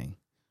anything.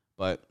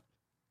 But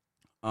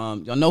y'all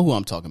know who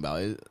I'm talking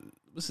about.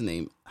 What's his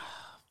name?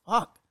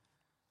 Fuck.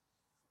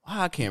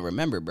 Why I can't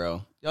remember,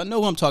 bro. Y'all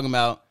know who I'm talking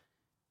about.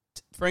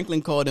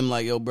 Franklin called him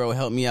like, yo, bro,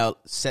 help me out.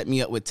 Set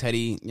me up with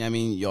Teddy. You know what I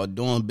mean? Y'all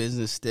doing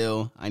business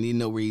still. I need to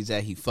know where he's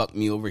at. He fucked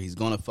me over. He's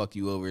going to fuck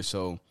you over.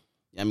 So,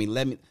 I mean,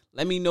 let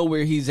me know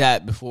where he's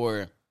at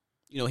before,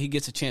 he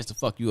gets a chance to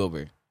fuck you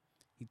over.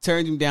 He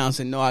turned him down and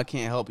said, no, I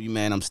can't help you,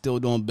 man. I'm still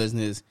doing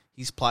business.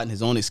 He's plotting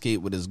his own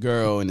escape with his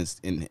girl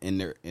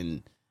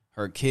and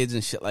her kids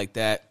and shit like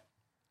that.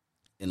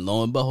 And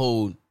lo and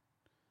behold,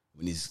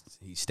 when he's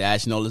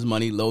stashing all his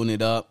money, loading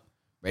it up,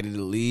 ready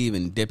to leave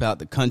and dip out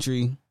the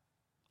country,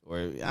 or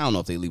I don't know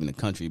if they leaving the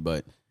country,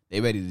 but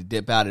they ready to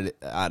dip out of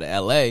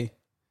L.A.,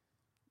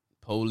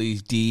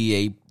 police,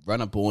 DEA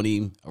run up on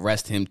him,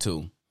 arrest him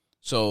too.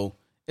 So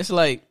it's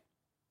like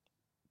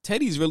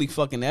Teddy's really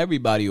fucking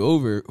everybody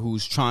over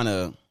who's trying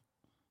to.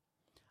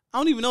 I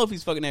don't even know if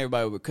he's fucking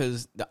everybody over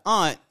because the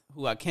aunt,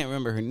 who I can't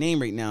remember her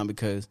name right now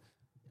because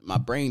my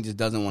brain just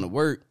doesn't want to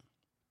work.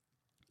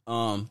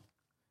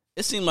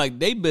 It seemed like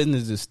their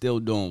business is still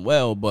doing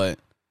well, but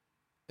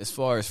as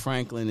far as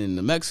Franklin and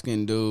the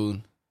Mexican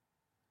dude,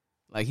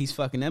 like he's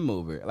fucking them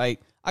over.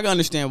 Like I can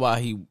understand why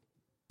he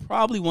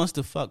probably wants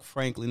to fuck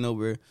Franklin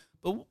over,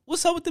 but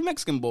what's up with the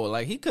Mexican boy?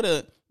 Like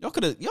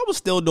y'all was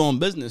still doing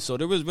business, so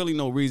there was really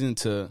no reason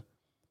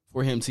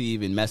for him to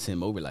even mess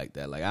him over like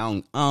that. Like I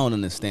don't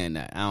understand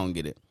that. I don't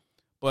get it.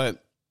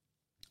 But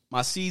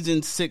my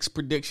season 6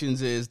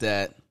 predictions is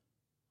that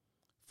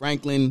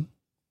Franklin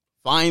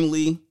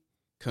finally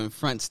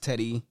confronts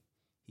Teddy.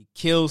 He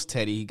kills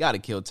Teddy. He got to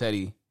kill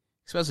Teddy,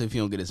 especially if he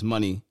don't get his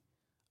money.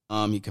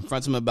 He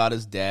confronts him about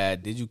his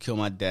dad. Did you kill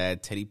my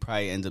dad? Teddy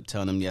probably ends up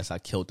telling him, yes, I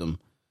killed him.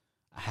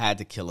 I had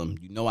to kill him.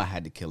 I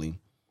had to kill him.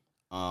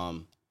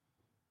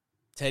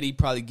 Teddy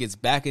probably gets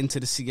back into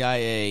the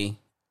CIA.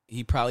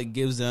 He probably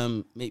gives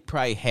them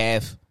probably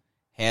half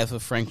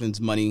of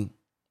Franklin's money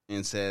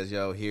and says,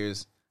 yo,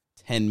 here's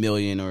 $10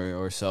 million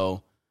or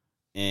so.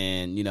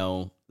 And,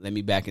 let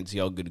me back into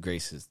your good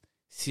graces.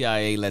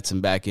 CIA lets him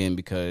back in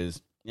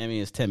because,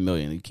 it's $10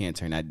 million. You can't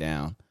turn that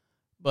down.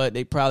 But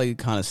they probably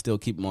kind of still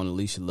keep him on the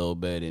leash a little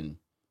bit and,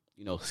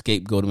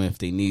 scapegoat him if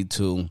they need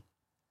to.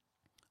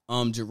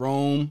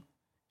 Jerome,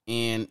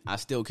 and I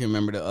still can't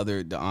remember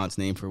the aunt's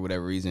name for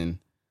whatever reason.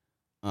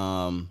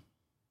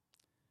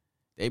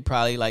 They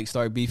probably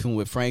start beefing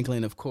with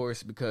Franklin, of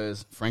course,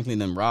 because Franklin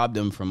then robbed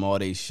them from all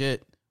their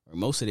shit or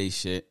most of their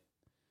shit.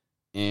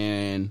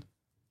 And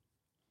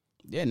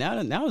yeah,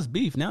 now it's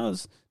beef. Now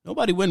it's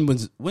nobody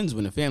wins when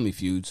the family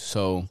feuds.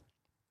 So,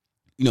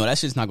 that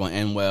shit's not going to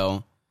end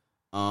well.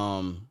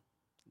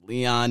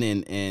 Leon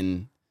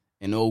and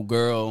old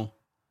girl,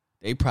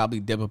 they probably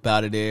dip up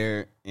out of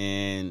there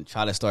and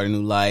try to start a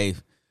new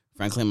life.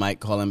 Franklin might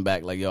call him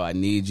back like, yo, I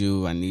need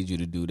you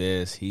to do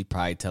this. He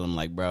probably tell him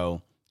like,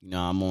 bro,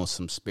 I'm on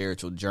some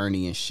spiritual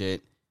journey and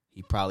shit.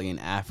 He probably in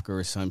Africa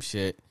or some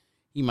shit.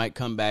 He might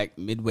come back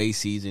midway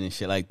season and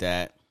shit like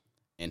that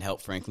and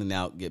help Franklin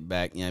out, get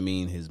back,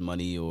 his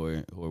money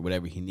or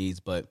whatever he needs.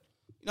 But,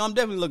 I'm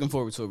definitely looking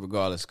forward to it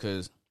regardless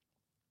because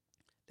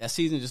that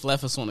season just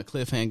left us on a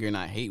cliffhanger, and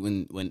I hate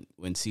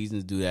when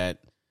seasons do that,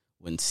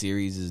 when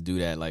series do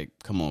that. Like,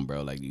 come on,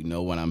 bro. Like,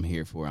 what I'm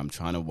here for. I'm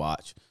trying to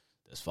watch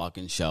this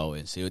fucking show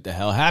and see what the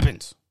hell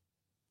happens.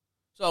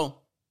 So,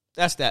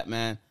 that's that,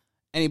 man.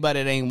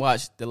 Anybody that ain't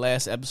watched the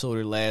last episode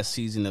or last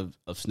season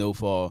of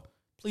Snowfall,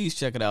 please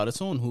check it out.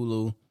 It's on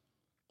Hulu.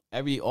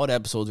 All the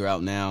episodes are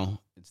out now.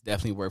 It's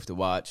definitely worth the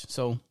watch.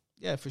 So,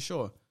 yeah, for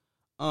sure.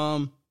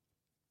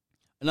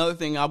 Another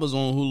thing, I was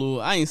on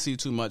Hulu. I ain't see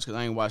too much because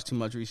I ain't watched too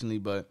much recently,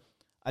 but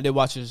I did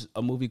watch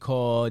a movie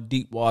called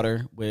Deep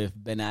Water with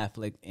Ben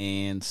Affleck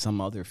and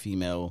some other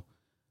female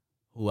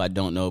who I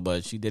don't know,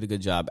 but she did a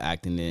good job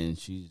acting in.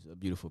 She's a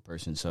beautiful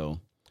person, so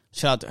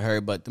shout out to her.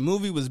 But the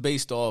movie was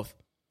based off,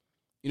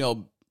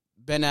 Ben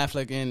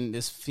Affleck and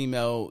this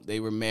female, they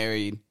were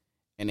married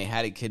and they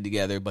had a kid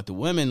together, but the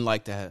women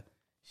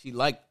she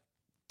liked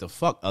to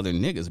fuck other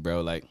niggas,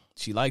 bro. Like,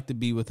 she liked to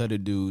be with other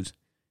dudes.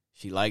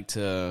 She liked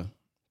to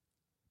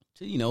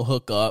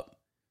hook up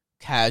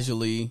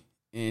casually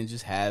and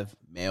just have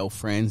male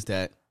friends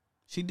that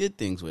she did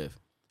things with.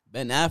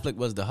 Ben Affleck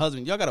was the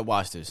husband. Y'all got to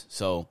watch this.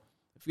 So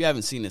if you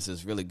haven't seen this,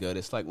 it's really good.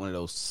 It's like one of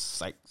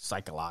those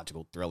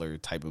psychological thriller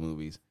type of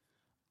movies.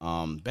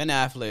 Ben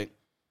Affleck,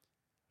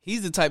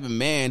 he's the type of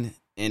man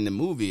in the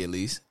movie, at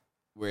least,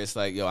 where it's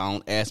like, yo, I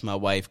don't ask my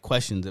wife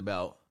questions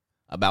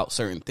about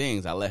certain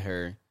things. I let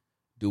her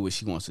do what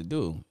she wants to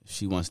do. If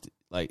she wants to,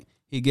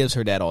 he gives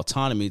her that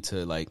autonomy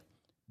to,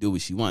 do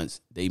what she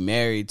wants. They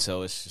married,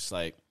 so it's just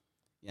like,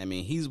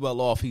 he's well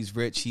off. He's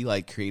rich. He,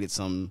 created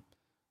something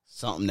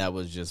that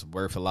was just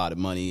worth a lot of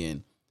money,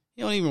 and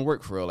he don't even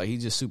work for real. He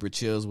just super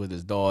chills with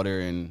his daughter,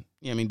 and,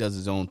 does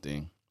his own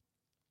thing.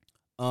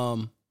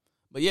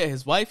 But, yeah,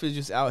 his wife is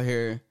just out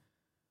here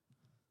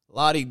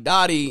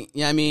lottie-dottie,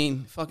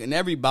 fucking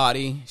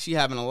everybody. She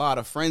having a lot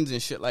of friends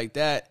and shit like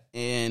that,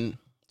 and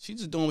she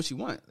just doing what she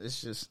want.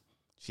 It's just,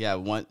 she have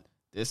one,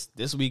 this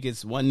week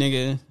it's one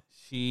nigga,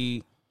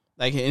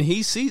 and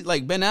he sees,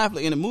 Ben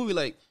Affleck in the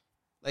movie,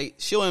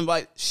 she'll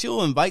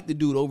invite the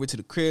dude over to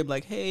the crib,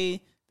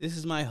 hey, this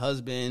is my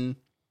husband,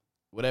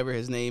 whatever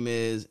his name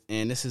is,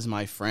 and this is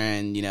my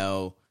friend, you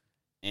know,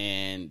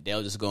 and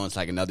they'll just go into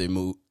like another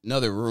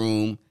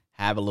room,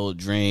 have a little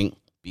drink,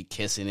 be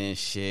kissing and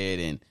shit,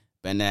 and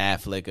Ben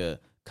Affleck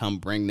come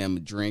bring them a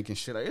drink and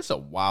shit. Like, it's a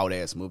wild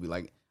ass movie.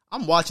 Like,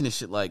 I'm watching this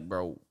shit like,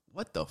 bro,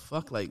 what the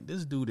fuck? Like,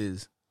 this dude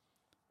is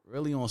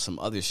really on some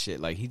other shit.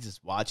 Like, he's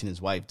just watching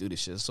his wife do this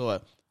shit.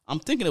 So I'm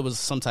thinking it was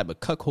some type of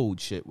cuckold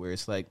shit where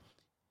it's like,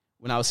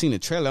 when I was seeing the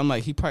trailer, I'm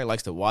like, he probably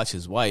likes to watch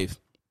his wife,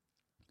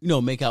 you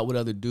know, make out with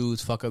other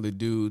dudes, fuck other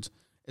dudes.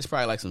 It's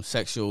probably like some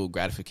sexual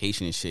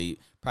gratification and shit.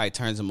 Probably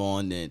turns him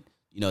on. Then,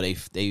 you know,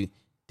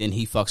 then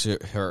he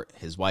fucks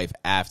his wife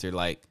after,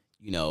 like,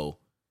 you know,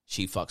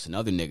 she fucks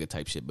another nigga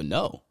type shit. But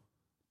no,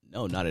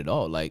 not at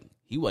all. Like,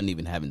 he wasn't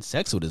even having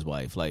sex with his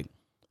wife. Like,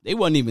 they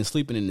wasn't even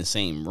sleeping in the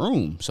same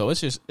room. So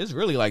it's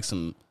really like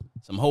some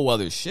whole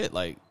other shit.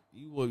 Like,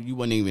 you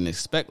wouldn't even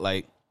expect,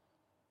 like,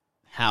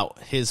 how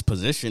his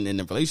position in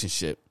the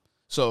relationship.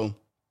 So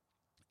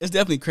it's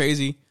definitely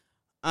crazy.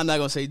 I'm not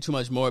going to say too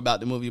much more about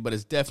the movie, but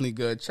it's definitely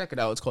good. Check it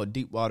out. It's called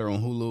Deep Water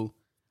on Hulu.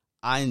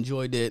 I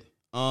enjoyed it.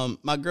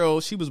 My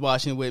girl, she was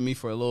watching it with me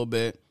for a little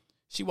bit.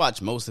 She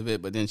watched most of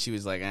it, but then she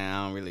was like,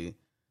 I don't really.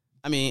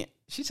 I mean,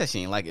 she said she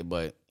didn't like it,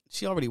 but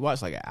she already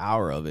watched like an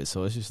hour of it.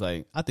 So it's just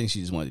like, I think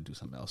she just wanted to do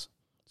something else.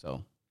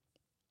 So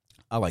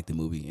I like the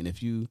movie. And if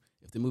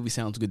the movie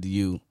sounds good to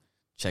you,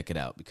 check it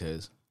out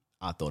because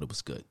I thought it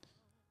was good.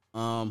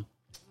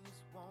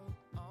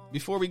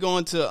 Before we go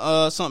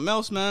into something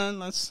else, man,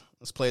 let's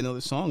play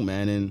another song,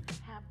 man. And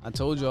I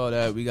told y'all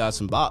that we got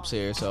some bops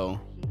here, so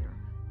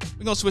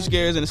we're gonna switch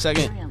gears in a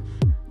second.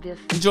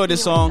 Enjoy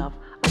this song.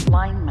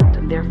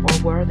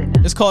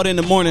 It's called In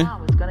the Morning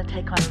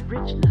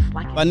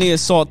by Nia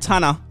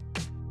Sultana.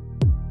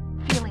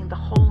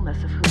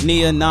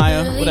 Nia,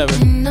 Naya, whatever.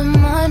 In the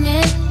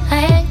morning,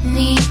 I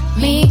need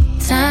me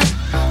time.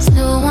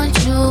 Still want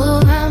you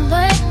around,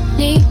 but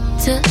need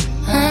to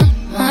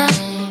unwind.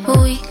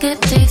 We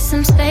could take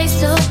some space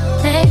to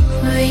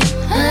realign.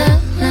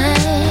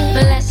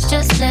 But let's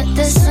just let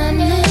the sun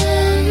in.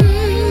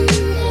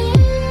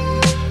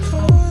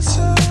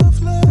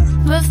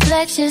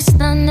 Reflection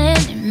stunning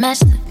and match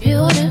the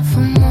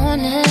beautiful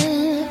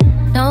morning.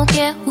 Don't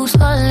care who's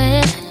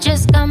calling,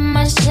 just got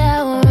my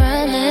shower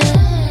running.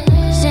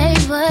 Say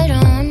what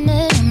on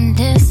it, I'm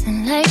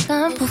dancing like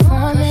I'm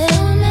performing.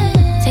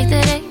 Take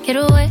the day, get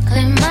away,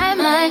 clear my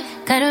mind.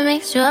 Gotta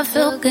make sure I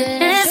feel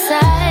good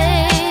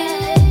inside.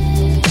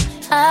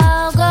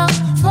 I'll go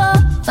for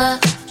a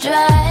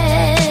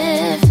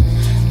drive.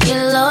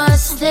 Get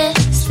lost in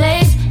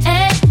space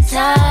and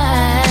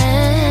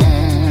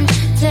time.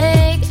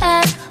 Take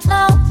as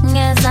long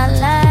as I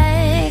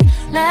like.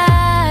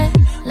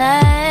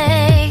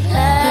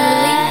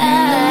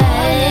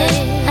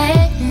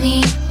 I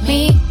need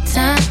me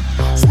time.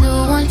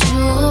 Still want you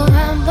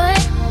around, but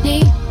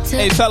need to.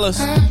 Hey, fellas.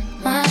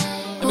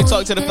 Let me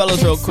talk to the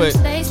fellas real quick.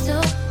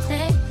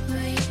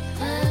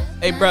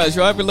 Hey, bros,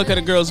 y'all ever look at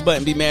a girl's butt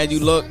and be mad you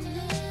look?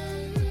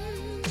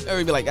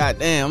 Ever be like, God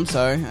damn, I'm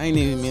sorry. I ain't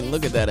even mean to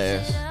look at that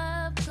ass.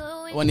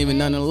 It wasn't even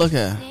nothing to look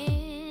at.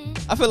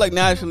 I feel like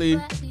naturally,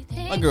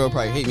 my girl would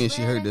probably hate me if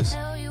she heard this.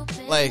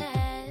 Like,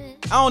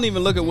 I don't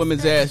even look at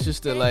women's ass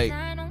just to, like,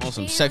 on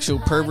some sexual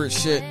pervert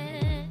shit.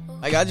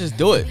 Like, I just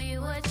do it.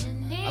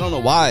 I don't know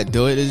why I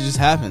do it. It just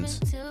happens.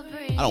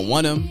 I don't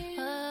want them.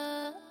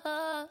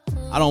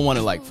 I don't want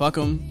to, like, fuck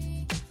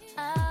them.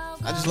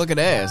 I just look at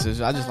ass.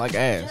 I just like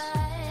ass.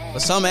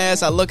 But some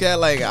ass I look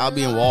at, like, I'll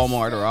be in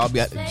Walmart or I'll be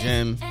at the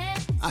gym.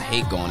 I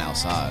hate going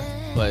outside,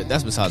 but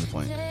that's besides the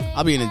point.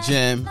 I'll be in the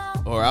gym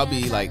or I'll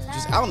be, like,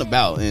 just out and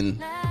about,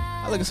 and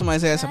I look at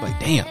somebody's ass, I'm like,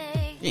 damn,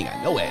 you ain't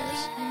got no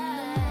ass.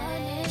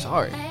 I'm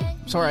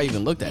sorry I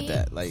even looked at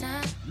that. Like,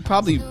 you're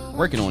probably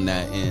working on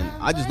that, and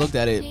I just looked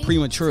at it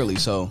prematurely,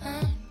 so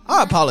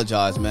I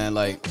apologize, man.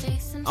 Like,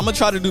 I'm going to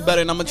try to do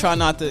better, and I'm going to try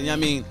not to, you know what I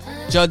mean,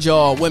 judge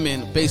y'all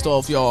women based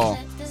off y'all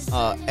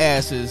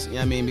asses, you know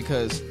what I mean,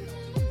 because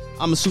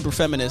I'm a super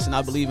feminist and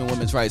I believe in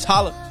women's rights.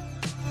 Holla.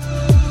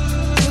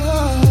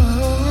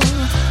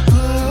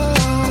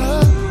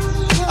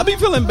 I be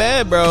feeling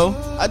bad, bro.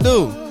 I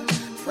do.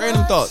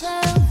 Random thoughts.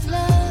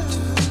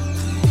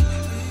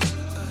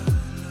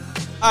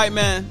 Alright,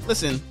 man.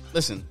 Listen.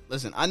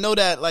 I know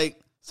that, like,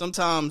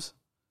 sometimes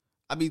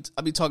I be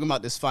talking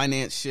about this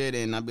finance shit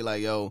and I be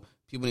like, yo,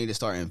 people need to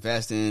start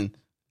investing.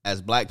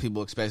 As black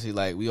people, especially,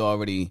 like, we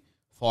already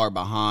far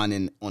behind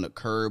and on the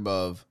curb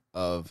of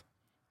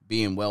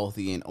being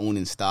wealthy and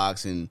owning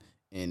stocks and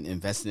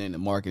investing in the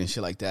market and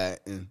shit like that.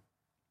 And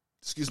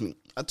excuse me,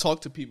 I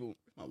talk to people.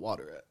 Where's my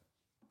water at?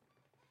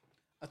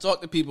 I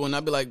talk to people and I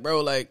be like, bro,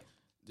 like,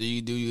 do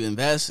you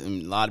invest?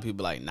 And a lot of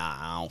people like, nah,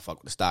 I don't fuck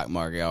with the stock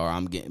market, or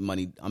I'm getting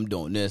money, I'm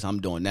doing this, I'm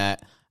doing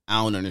that.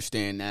 I don't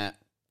understand that.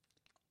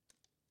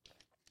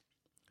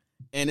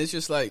 And it's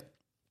just like,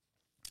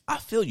 I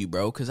feel you,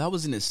 bro, because I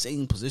was in the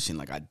same position.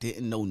 Like, I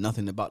didn't know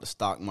nothing about the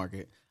stock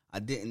market. I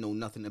didn't know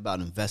nothing about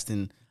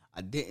investing.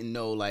 I didn't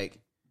know, like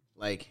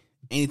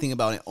anything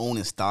about it,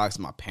 owning stocks.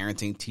 My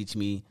parents ain't teach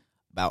me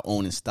about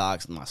owning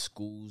stocks. My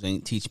schools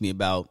ain't teach me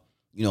about,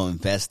 you know,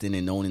 investing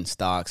and owning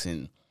stocks.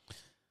 And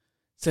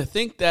to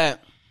think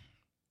that,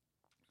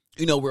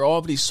 you know, we're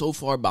already so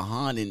far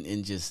behind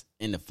in just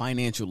in the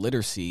financial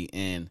literacy,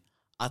 and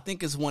I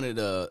think it's one of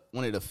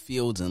the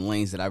fields and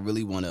lanes that I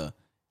really want to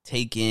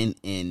take in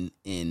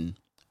and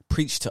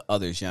preach to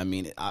others. You know what I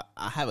mean?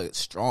 I have a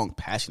strong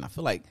passion. I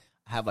feel like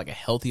I have like a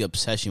healthy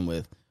obsession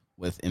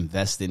with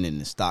investing in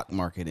the stock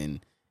market and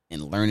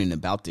learning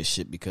about this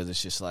shit, because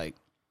it's just like,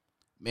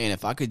 man,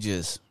 if I could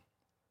just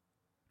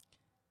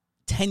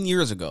 10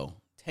 years ago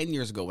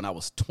when I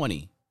was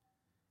 20,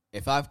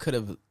 if I could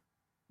have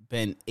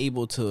been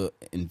able to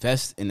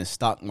invest in the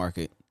stock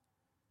market,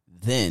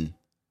 then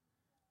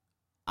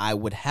I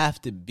would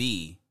have to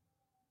be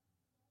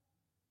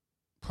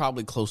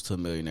probably close to a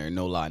millionaire.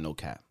 No lie, no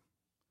cap.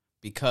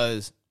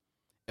 Because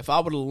if I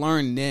would have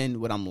learned then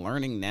what I'm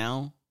learning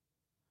now,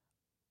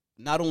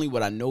 not only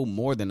would I know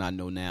more than I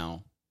know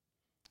now,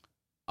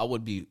 I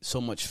would be so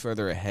much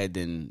further ahead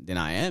than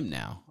I am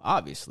now,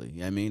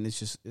 obviously. I mean,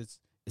 it's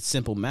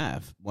simple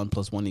math. 1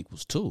 + 1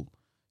 = 2.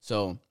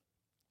 So,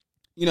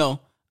 you know,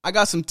 I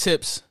got some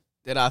tips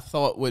that I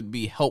thought would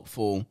be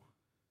helpful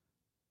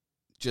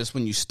just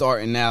when you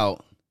starting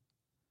out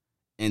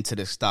into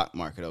the stock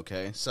market,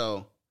 okay?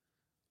 So,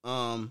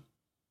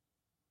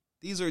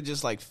 these are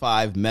just like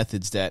 5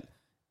 methods that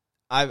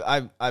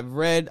I've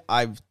read,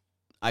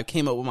 I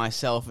came up with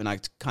myself, and I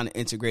kind of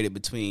integrated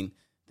between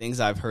things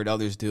I've heard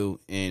others do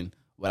and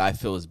what I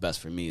feel is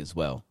best for me as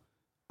well.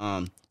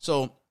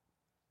 So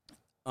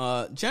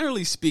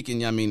generally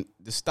speaking, I mean,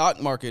 the stock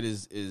market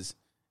is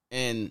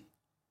and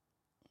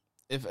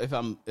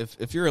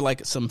if you're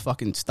like some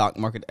fucking stock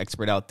market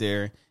expert out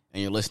there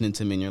and you're listening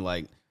to me and you're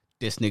like,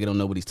 this nigga don't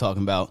know what he's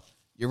talking about,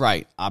 you're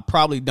right. I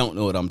probably don't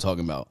know what I'm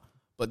talking about,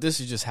 but this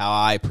is just how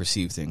I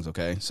perceive things,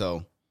 okay?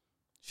 So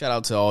shout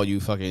out to all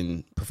you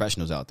fucking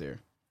professionals out there.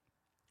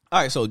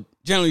 All right, so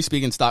generally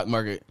speaking, stock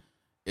market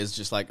is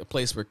just like a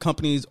place where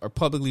companies are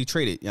publicly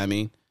traded, you know what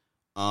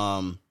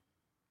I mean?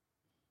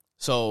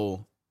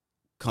 So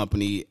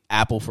company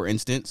Apple, for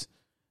instance,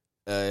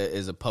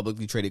 is a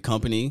publicly traded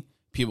company.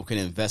 People can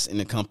invest in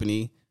the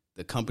company.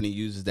 The company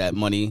uses that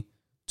money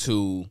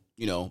to,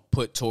 you know,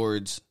 put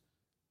towards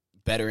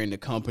bettering the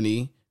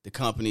company. The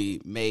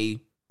company may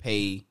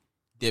pay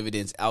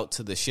dividends out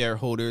to the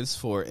shareholders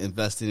for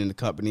investing in the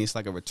company. It's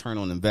like a return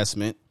on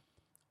investment.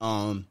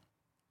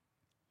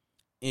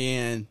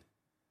 And,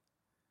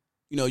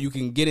 you know, you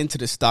can get into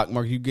the stock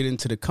market. You get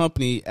into the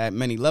company at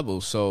many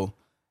levels. So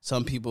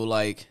some people,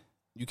 like,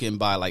 you can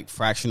buy like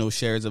fractional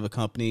shares of a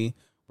company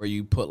where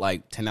you put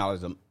like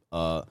 $10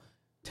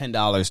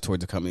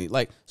 towards the company.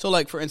 Like, so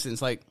like, for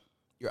instance, like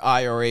your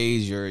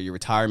IRAs, your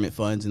retirement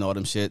funds and all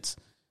them shits,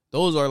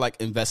 those are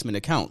like investment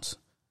accounts.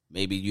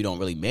 Maybe you don't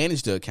really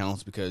manage the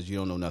accounts because you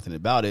don't know nothing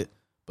about it,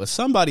 but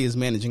somebody is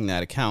managing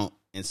that account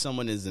and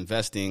someone is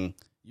investing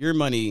your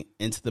money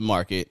into the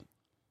market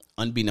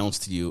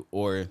unbeknownst to you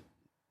or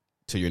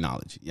to your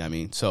knowledge. You know what I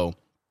mean? So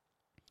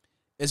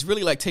it's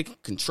really like taking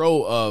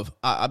control of,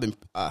 I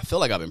feel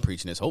like I've been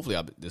preaching this. Hopefully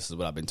this is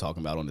what I've been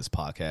talking about on this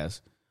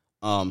podcast.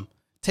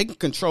 Taking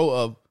control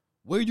of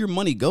where your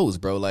money goes,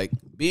 bro. Like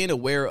being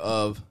aware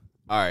of,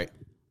 all right,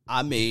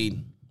 I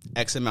made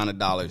X amount of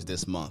dollars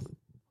this month,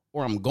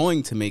 or I'm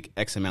going to make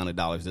X amount of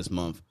dollars this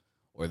month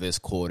or this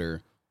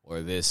quarter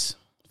or this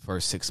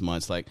first 6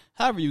 months. Like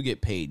however you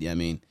get paid. I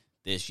mean,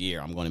 this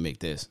year I'm going to make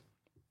this.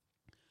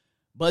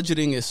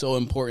 Budgeting is so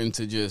important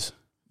to just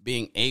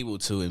being able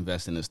to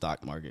invest in the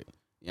stock market.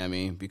 You know what I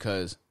mean?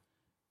 Because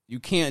you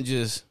can't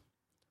just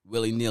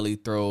willy-nilly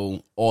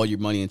throw all your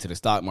money into the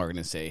stock market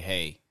and say,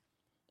 hey,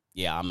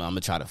 yeah, I'm going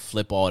to try to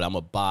flip all it. I'm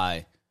going to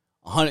buy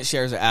 100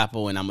 shares of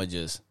Apple and I'm going to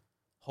just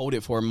hold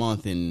it for a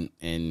month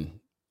and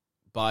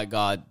by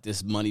God,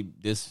 this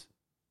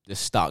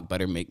stock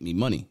better make me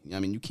money. You know what I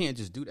mean? You can't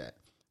just do that.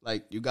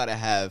 Like, you got to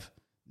have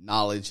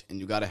knowledge and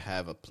you got to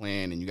have a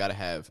plan and you got to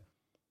have,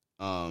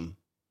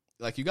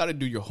 you got to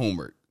do your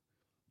homework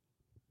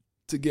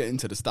to get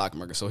into the stock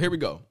market. So here we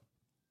go.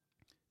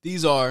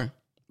 These are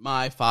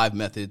my 5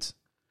 methods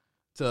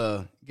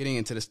to getting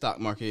into the stock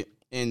market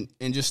and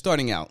just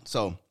starting out.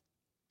 So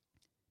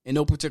in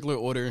no particular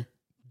order,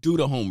 do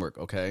the homework,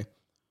 okay?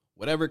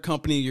 Whatever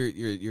company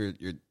you're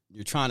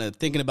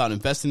thinking about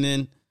investing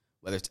in,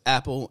 whether it's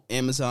Apple,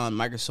 Amazon,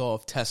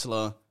 Microsoft,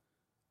 Tesla,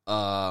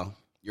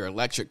 your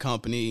electric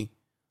company,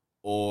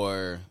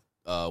 or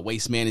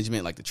waste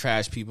management like the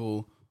trash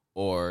people,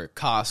 or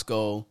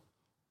Costco,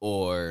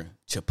 or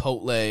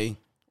Chipotle,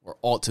 or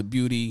Ulta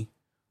Beauty,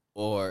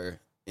 or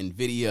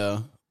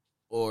Nvidia,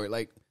 or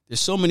like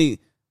there's so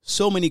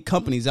many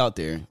companies out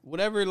there.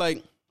 Whatever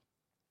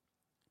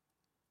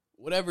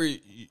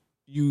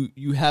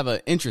you have an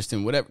interest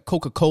in, whatever,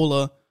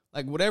 Coca-Cola,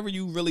 like whatever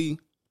you really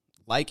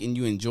like and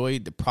you enjoy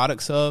the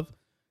products of,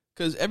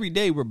 because every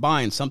day we're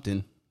buying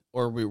something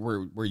or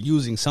we're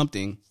using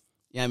something.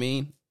 You know what I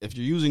mean? If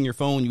you're using your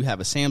phone, you have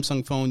a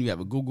Samsung phone, you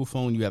have a Google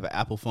phone, you have an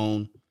Apple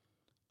phone.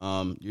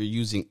 You're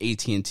using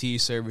AT&T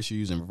service, you're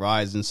using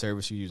Verizon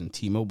service, you're using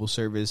T-Mobile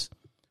service,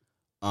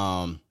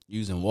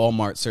 using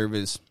Walmart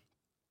service.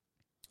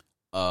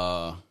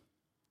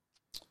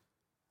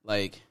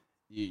 Like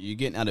you're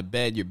getting out of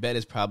bed. Your bed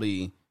is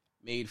probably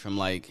made from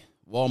like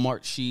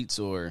Walmart sheets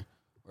or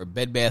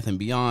Bed Bath and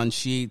Beyond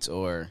sheets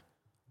or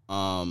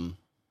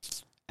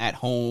At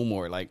Home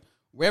or like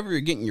wherever you're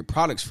getting your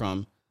products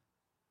from.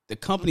 The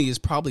company is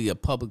probably a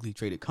publicly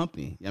traded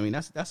company. I mean,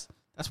 that's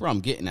where I'm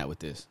getting at with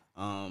this.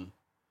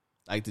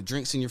 Like the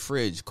drinks in your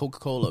fridge,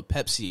 Coca-Cola,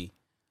 Pepsi,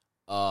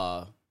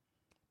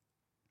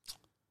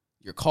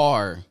 your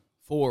car,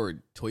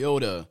 Ford,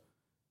 Toyota,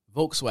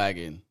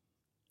 Volkswagen,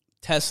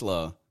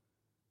 Tesla.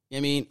 I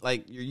mean,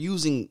 like you're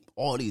using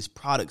all these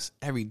products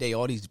every day,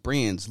 all these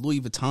brands,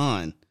 Louis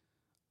Vuitton,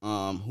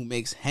 who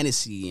makes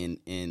Hennessy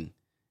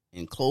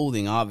and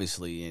clothing,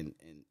 obviously, and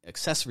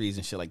accessories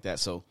and shit like that.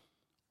 So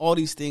all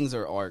these things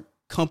are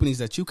companies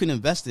that you can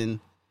invest in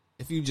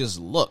if you just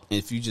look,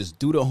 if you just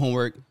do the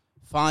homework,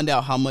 find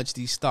out how much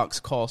these stocks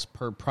cost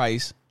per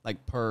price,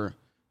 like per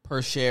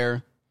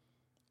share.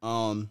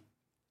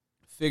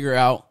 Figure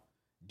out,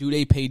 do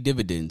they pay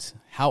dividends?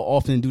 How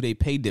often do they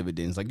pay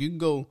dividends? Like you can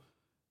go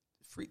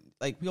free,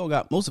 like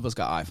most of us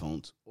got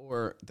iPhones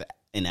or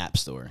an app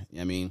store. You know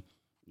what I mean,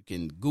 you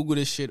can Google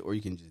this shit or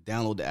you can just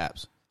download the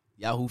apps.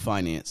 Yahoo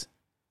Finance.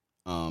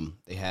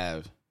 They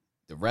have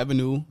the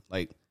revenue,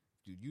 like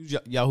you use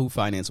Yahoo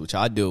Finance, which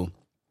I do.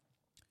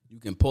 You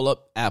can pull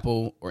up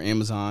Apple or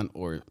Amazon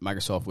or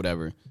Microsoft,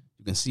 whatever.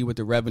 You can see what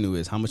the revenue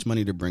is, how much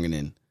money they're bringing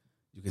in.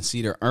 You can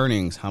see their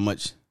earnings, how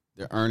much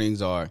their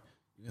earnings are.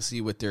 You can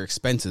see what their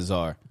expenses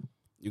are.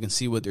 You can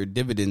see what their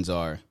dividends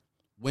are,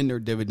 when their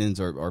dividends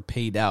are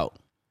paid out.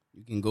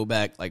 You can go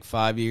back like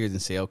 5 years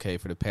and say, okay,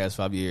 for the past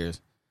 5 years,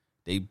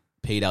 they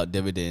paid out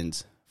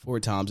dividends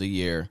 4 times a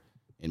year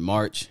in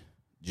March,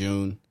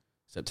 June,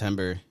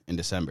 September, and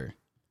December.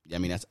 I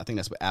mean, I think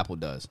that's what Apple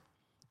does.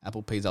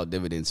 Apple pays out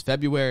dividends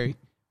February,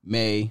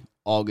 May,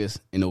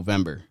 August, and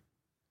November.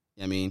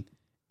 I mean,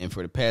 and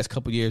for the past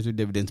couple years, their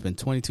dividends been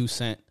 22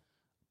 cents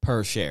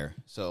per share.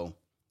 So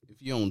if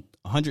you own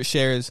 100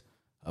 shares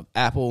of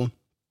Apple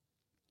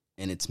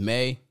and it's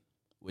May,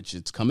 which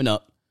it's coming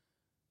up,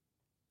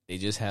 they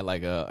just had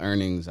like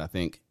earnings, I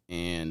think,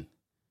 and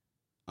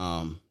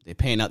they're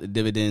paying out the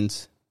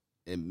dividends.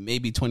 It may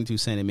be 22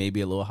 cents. It may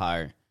be a little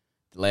higher.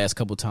 The last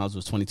couple times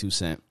was 22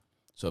 cents.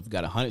 So if you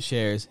got 100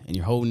 shares and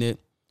you're holding it,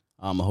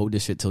 I'm going to hold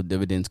this shit till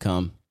dividends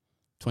come.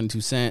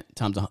 22 cents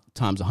times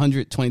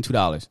 100,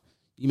 $22.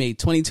 You made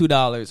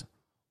 $22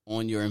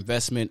 on your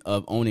investment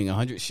of owning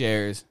 100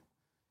 shares,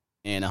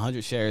 and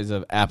 100 shares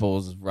of Apple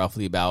is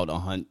roughly about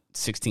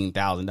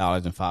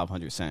 $16,000 and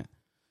 500 cents.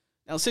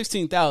 Now,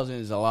 $16,000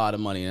 is a lot of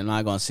money, and I'm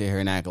not going to sit here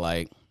and act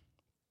like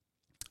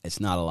it's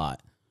not a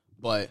lot.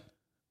 But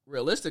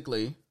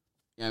realistically,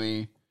 I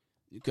mean,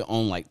 you could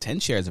own like 10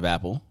 shares of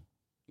Apple.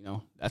 You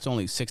know, that's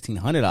only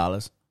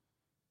 $1,600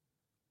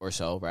 or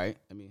so, right?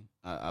 I mean,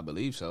 I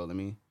believe so. Let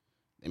me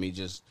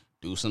just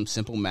do some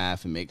simple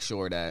math and make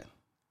sure that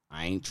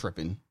I ain't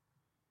tripping.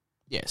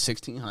 Yeah,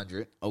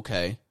 $1,600.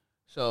 Okay.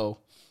 So,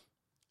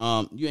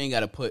 you ain't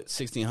got to put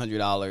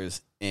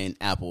 $1,600 in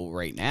Apple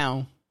right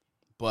now,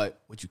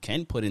 but what you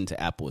can put into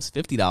Apple is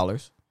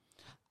 $50.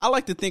 I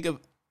like to think of,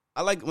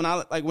 when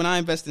I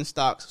invest in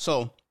stocks.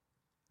 So,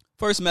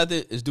 first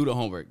method is do the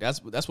homework.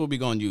 That's what we're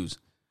going to use.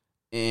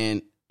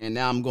 And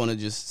now I'm going to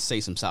just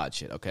say some side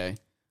shit, okay?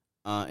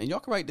 And y'all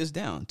can write this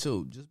down,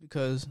 too, just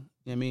because,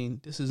 I mean,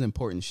 this is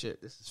important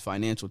shit. This is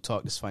financial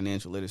talk. This is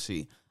financial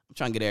literacy. I'm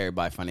trying to get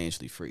everybody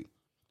financially free.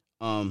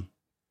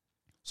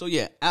 So,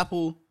 yeah,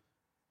 Apple,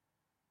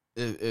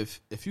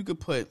 if you could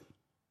put,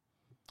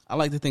 I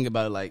like to think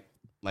about it like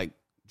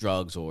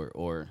drugs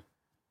or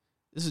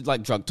this is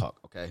like drug talk,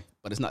 okay?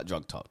 But it's not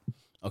drug talk,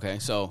 okay?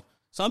 So,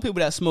 some people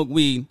that smoke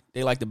weed,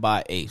 they like to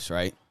buy eighths,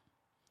 right?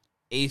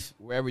 Eighth,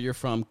 wherever you're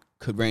from,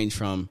 could range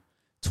from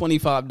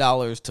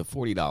 $25 to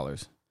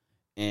 $40.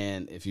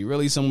 And if you're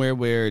really somewhere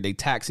where they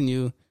taxing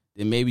you,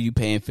 then maybe you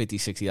paying $50,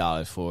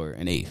 $60 for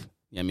an eighth.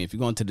 You know what I mean? If you're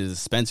going to the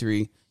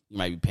dispensary, you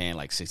might be paying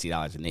like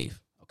 $60 an eighth,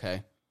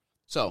 okay?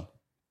 So,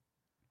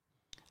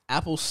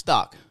 Apple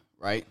stock,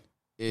 right,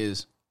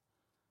 is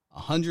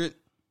 100.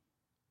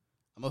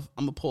 I'm going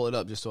to pull it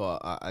up just so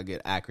I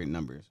get accurate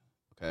numbers,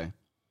 okay?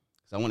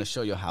 Because I want to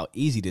show you how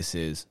easy this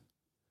is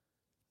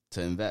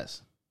to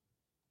invest.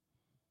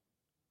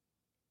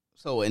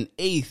 So, an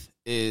eighth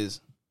is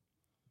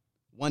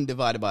 1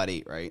 divided by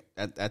 8, right?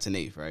 That's an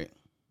eighth, right?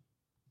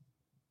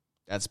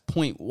 That's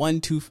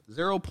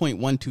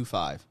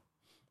 0.125.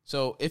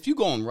 So if you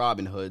go on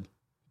Robinhood,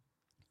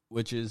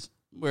 which is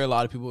where a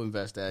lot of people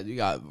invest at, you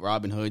got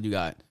Robinhood, you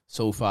got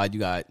SoFi, you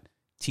got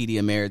TD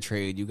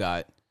Ameritrade, you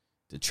got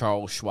the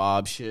Charles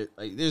Schwab shit.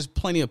 Like, there's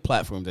plenty of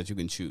platforms that you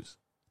can choose.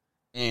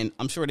 And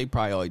I'm sure they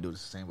probably all do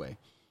this the same way.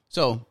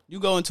 So you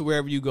go into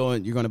wherever you go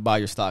and you're going to buy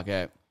your stock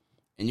at,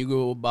 and you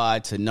go buy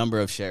to number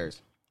of shares.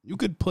 You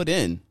could put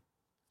in,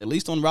 at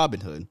least on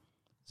Robinhood,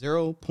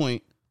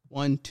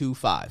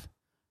 0.125.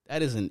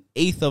 That is an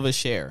eighth of a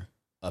share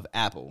of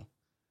Apple.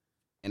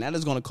 And that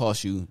is going to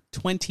cost you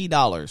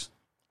 $20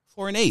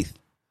 for an eighth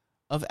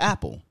of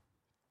Apple.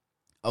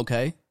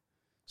 Okay?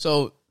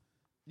 So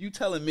you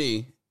telling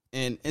me,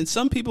 and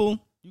some people,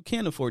 you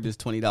can't afford this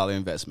 $20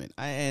 investment.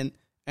 And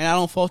And I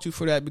don't fault you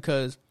for that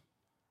because,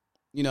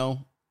 you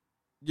know,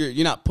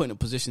 you're not put in a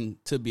position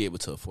to be able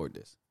to afford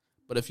this.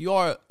 But if you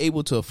are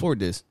able to afford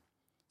this,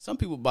 some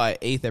people buy an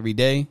eighth every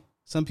day.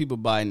 Some people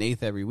buy an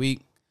eighth every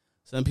week.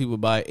 Some people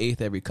buy an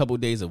eighth every couple of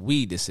days of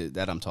weed.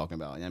 That I'm talking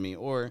about. I mean,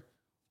 or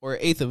an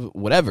eighth of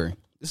whatever.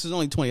 This is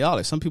only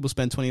 $20. Some people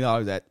spend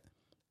 $20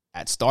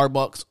 at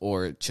Starbucks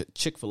or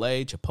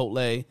Chick-fil-A,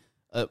 Chipotle.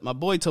 My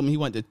boy told me he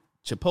went to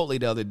Chipotle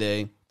the other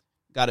day.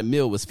 Got a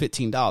meal was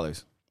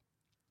 $15.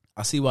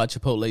 I see why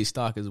Chipotle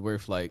stock is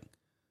worth like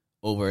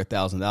over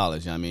 $1,000. You know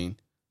what I mean?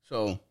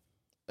 So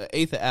an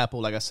eighth of Apple,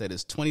 like I said,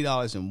 is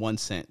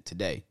 $20.01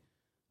 today.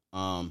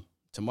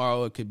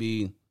 Tomorrow it could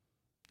be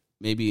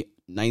maybe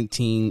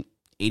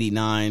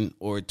 $19.89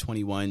 or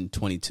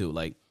 $21.22.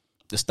 Like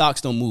the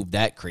stocks don't move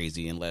that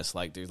crazy unless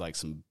like there's like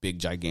some big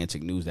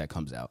gigantic news that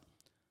comes out.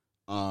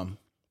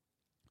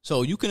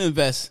 So you can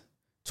invest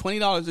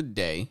 $20 a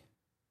day.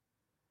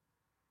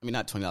 I mean,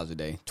 not $20 a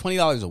day,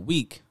 $20 a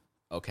week.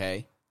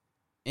 Okay.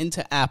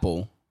 Into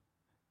Apple,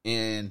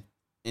 and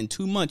in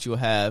 2 months you'll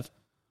have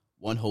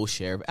one whole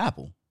share of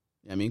Apple. You know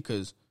what I mean?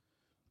 Because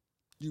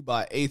you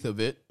buy an eighth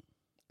of it,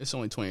 it's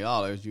only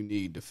 $20. You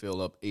need to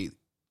fill up eight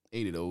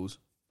of those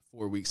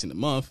 4 weeks in the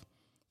month.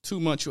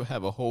 2 months you'll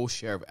have a whole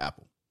share of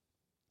Apple.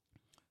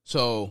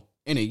 So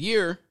in a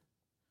year,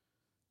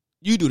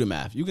 you do the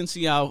math. You can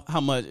see how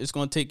much it's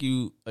going to take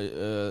you.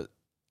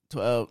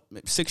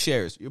 6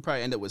 shares. You'll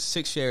probably end up with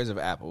 6 shares of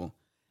Apple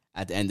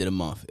at the end of the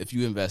month if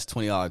you invest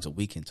 $20 a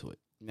week into it.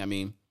 You know what I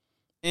mean?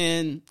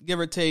 And give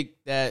or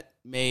take, that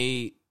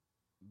may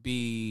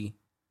be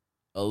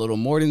a little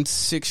more than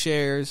 6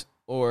 shares,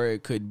 or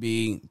it could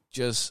be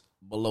just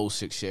below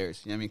 6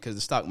 shares. You know what I mean? Because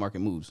the stock market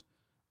moves.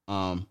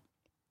 So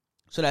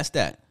that's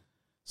that.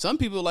 Some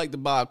people like to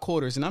buy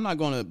quarters, and I'm not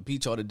going to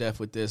beat y'all to death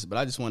with this, but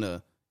I just want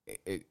to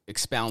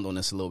expound on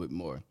this a little bit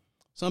more.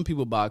 Some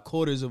people buy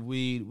quarters of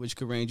weed, which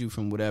could range you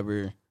from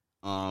whatever,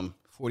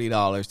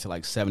 $40 to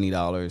like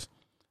 $70,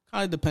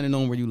 kind of depending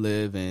on where you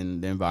live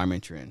and the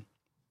environment you're in.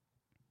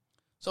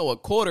 So a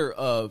quarter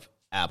of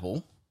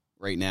Apple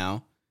right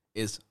now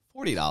is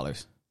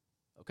 $40,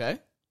 okay?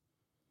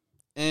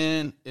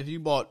 And if you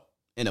bought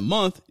in a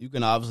month, you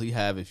can obviously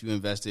have, if you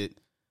invested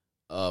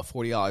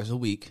 $40 a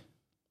week,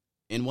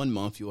 in 1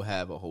 month, you'll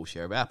have a whole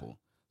share of Apple.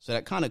 So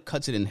that kind of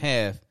cuts it in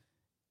half,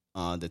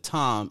 the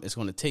time it's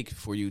going to take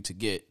for you to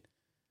get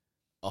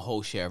a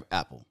whole share of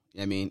Apple. You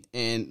know what I mean?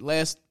 And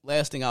last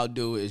thing I'll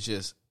do is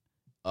just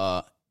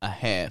a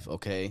half,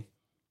 okay?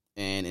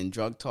 And in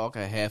drug talk,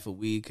 a half a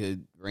week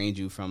could range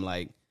you from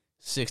like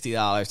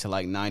 $60 to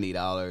like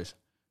 $90,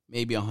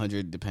 maybe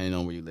 $100, depending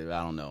on where you live.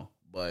 I don't know,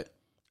 but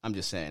I'm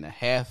just saying a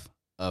half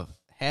of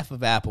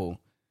Apple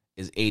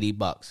is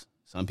 $80.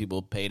 Some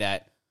people pay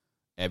that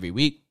every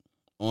week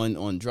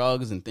on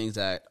drugs and things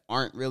that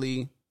aren't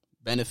really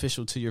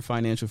beneficial to your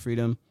financial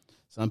freedom.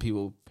 Some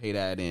people pay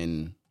that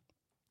in,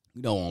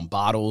 on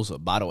bottles. A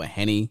bottle of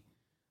Henny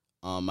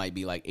might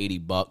be like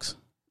 $80.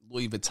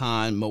 Louis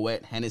Vuitton,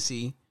 Moet,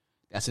 Hennessy.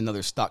 That's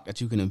another stock that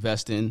you can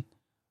invest in.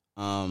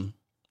 You know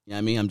what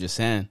I mean? I'm just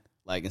saying,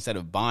 like, instead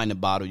of buying the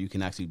bottle, you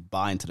can actually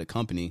buy into the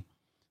company.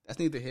 That's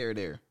neither here or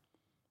there.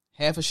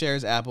 Half a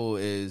share's Apple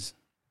is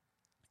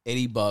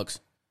 $80.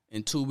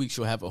 In 2 weeks,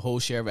 you'll have a whole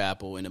share of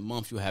Apple. In a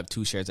month, you'll have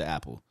 2 shares of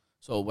Apple.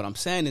 So what I'm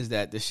saying is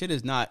that this shit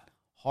is not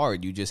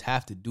hard. You just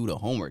have to do the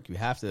homework. You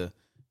have to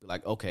be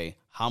like, okay,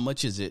 how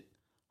much is it?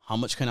 How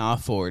much can I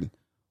afford?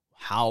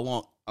 How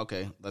long?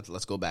 Okay,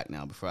 let's go back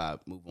now before I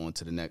move on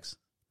to the next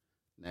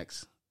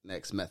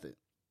method.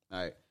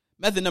 All right.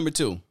 Method number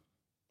 2.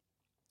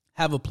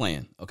 Have a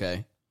plan,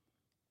 okay?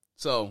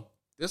 So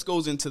this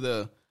goes into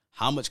the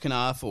how much can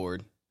I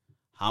afford?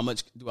 How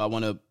much do I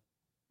want to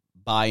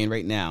buy in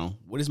right now?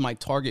 What is my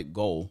target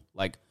goal?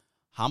 Like,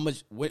 how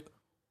much, what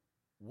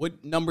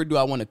number do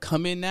I want to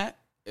come in at?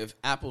 If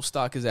Apple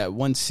stock is at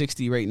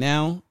 160 right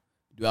now,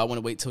 do I want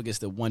to wait till it gets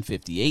to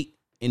 158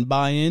 and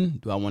buy in?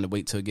 Do I want to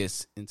wait till it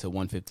gets into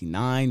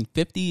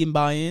 159.50 and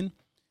buy in?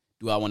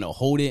 Do I want to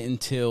hold it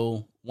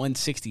until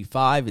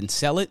 165 and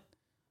sell it?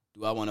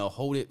 Do I want to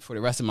hold it for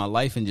the rest of my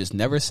life and just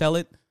never sell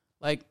it?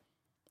 Like,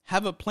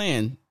 have a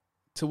plan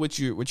to what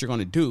you're going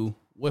to do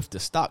with the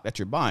stock that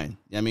you're buying. You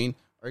know what I mean?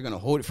 Are you going to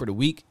hold it for the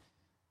week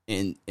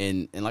and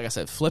like I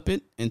said, flip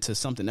it into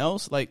something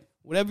else? Like,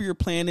 whatever your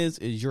plan is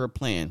your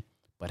plan.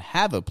 But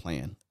have a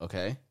plan,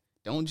 okay?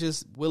 Don't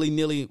just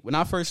willy-nilly. When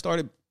I first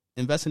started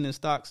investing in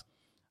stocks,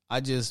 I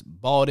just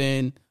bought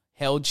in,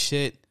 held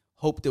shit,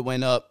 hoped it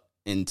went up,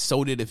 and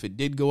sold it if it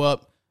did go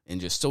up, and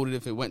just sold it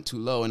if it went too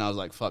low. And I was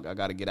like, fuck, I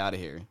got to get out of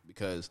here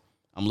because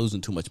I'm losing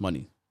too much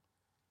money.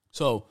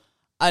 So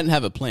I didn't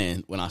have a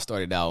plan when I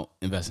started out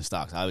investing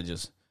stocks. I would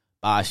just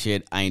buy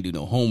shit. I ain't do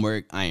no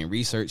homework. I ain't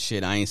research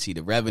shit. I ain't see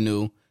the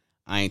revenue.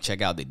 I ain't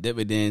check out the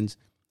dividends.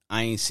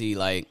 I ain't see,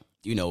 like,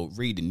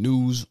 read the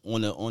news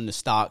on the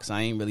stocks.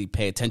 I ain't really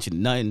pay attention to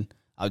nothing.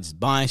 I was just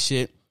buying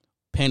shit,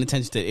 paying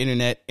attention to the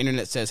internet.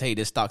 Internet says, hey,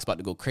 this stock's about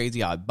to go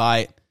crazy. I'd buy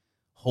it,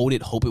 hold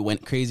it, hope it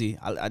went crazy.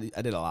 I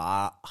did a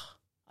lot.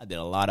 I did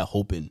a lot of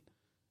hoping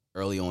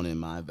early on in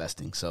my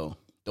investing. So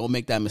don't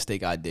make that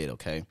mistake I did,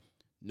 okay?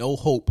 No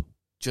hope,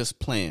 just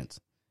plans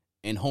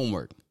and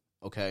homework,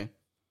 okay?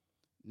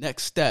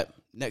 Next step,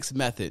 next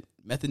method.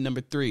 Method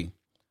number 3,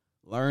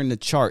 learn the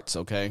charts,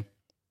 okay?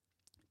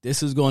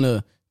 This is going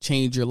to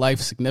change your life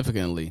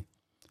significantly.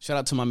 Shout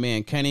out to my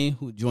man Kenny,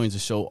 who joins the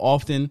show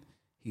often.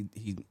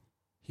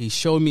 He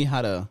showed me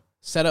how to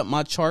set up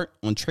my chart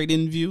on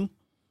TradingView,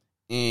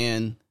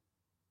 and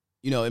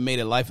it made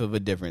a life of a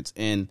difference.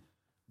 And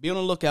be on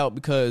the lookout,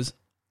 because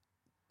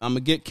I'm gonna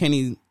get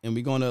Kenny and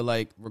we're gonna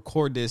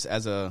record this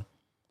as a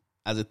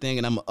thing,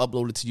 and I'm gonna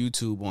upload it to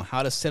YouTube on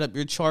how to set up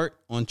your chart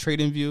on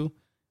TradingView,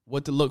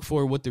 what to look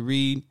for, what to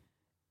read,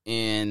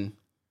 and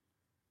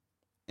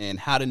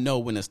how to know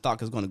when a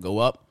stock is gonna go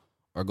up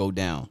or go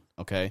down.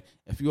 Okay,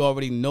 if you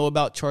already know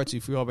about charts,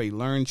 if you already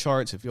learned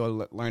charts, if you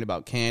already learned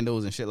about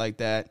candles and shit like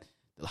that,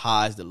 the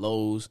highs, the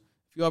lows,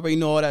 if you already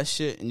know all that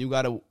shit and you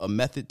got a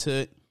method to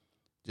it,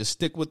 just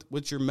stick with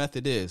what your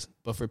method is.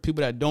 But for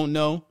people that don't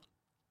know,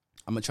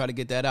 I'm going to try to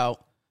get that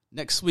out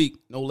next week,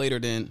 no later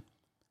than,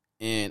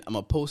 and I'm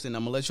going to post it, and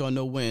I'm going to let y'all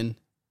know when,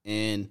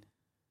 and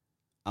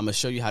I'm going to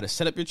show you how to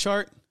set up your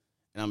chart,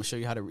 and I'm going to show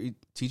you how to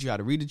teach you how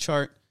to read the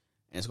chart,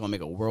 and it's going to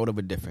make a world of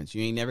a difference.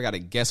 You ain't never got to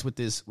guess with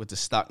the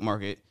stock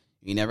market.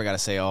 You never got to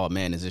say, oh,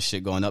 man, is this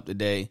shit going up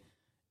today?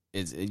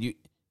 You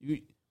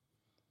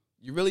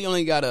really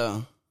only got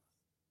to,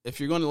 if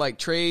you're going to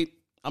trade,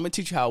 I'm going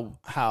to teach you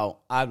how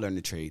I've learned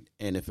to trade.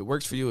 And if it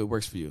works for you, it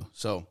works for you.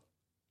 So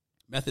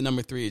method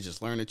number 3 is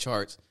just learn the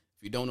charts.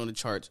 If you don't know the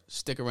charts,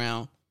 stick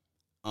around.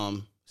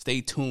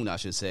 Stay tuned, I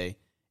should say.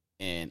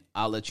 And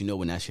I'll let you know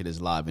when that shit is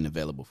live and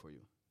available for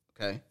you.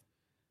 Okay?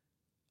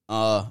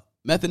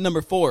 Method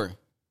number 4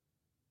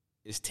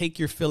 is take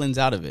your feelings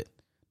out of it.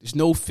 There's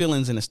no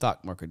feelings in the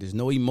stock market. There's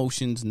no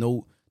emotions,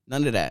 none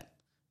of that.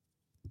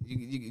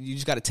 You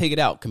just got to take it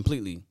out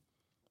completely.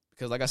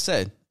 Because like I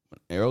said,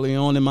 early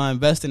on in my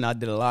investing, I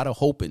did a lot of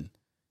hoping.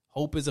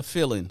 Hope is a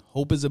feeling.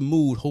 Hope is a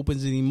mood. Hope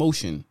is an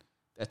emotion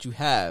that you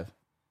have.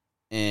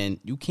 And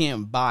you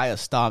can't buy a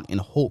stock and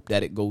hope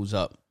that it goes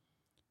up.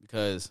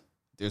 Because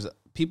there's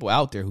people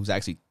out there who's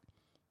actually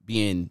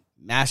being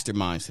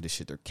masterminds to this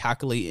shit. They're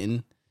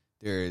calculating.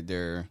 They're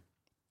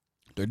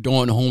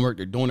doing the homework.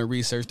 They're doing the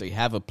research. They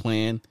have a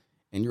plan.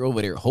 And you're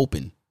over there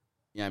hoping.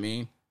 You know what I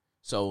mean?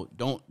 So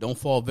don't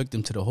fall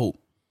victim to the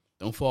hope.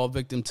 Don't fall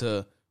victim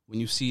to when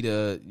you see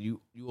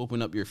you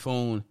open up your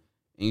phone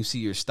and you see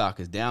your stock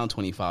is down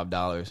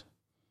 $25,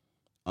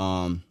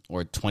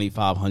 or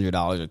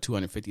 $2,500 or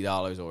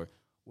 $250 or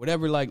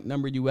whatever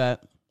number you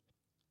at.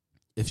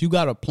 If you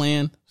got a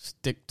plan,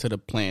 stick to the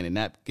plan, and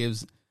that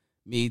gives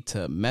me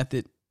to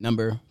method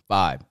number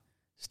 5.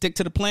 Stick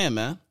to the plan,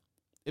 man.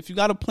 If you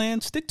got a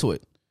plan, stick to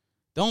it.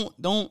 Don't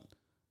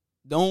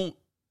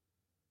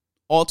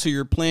alter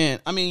your plan.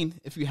 I mean,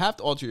 if you have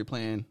to alter your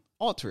plan,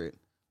 alter it,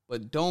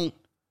 but don't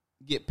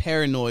get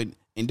paranoid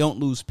and don't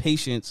lose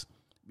patience,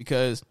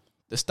 because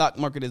the stock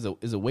market is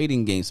a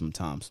waiting game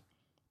sometimes.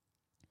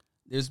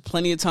 There's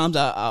plenty of times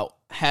I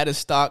had a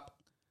stock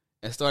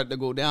and started to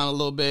go down a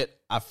little bit.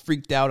 I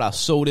freaked out. I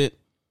sold it.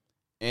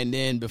 And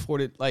then before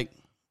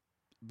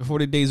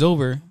the day's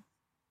over,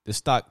 the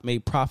stock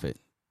made profit.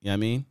 You know what I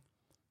mean?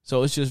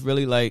 So it's just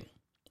really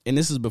and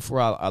this is before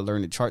I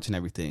learned the charts and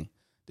everything.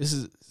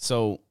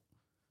 So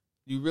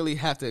you really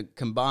have to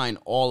combine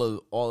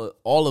all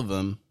of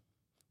them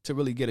to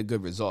really get a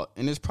good result.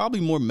 And there's probably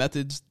more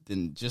methods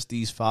than just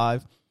these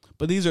 5,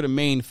 but these are the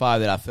main 5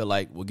 that I feel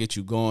like will get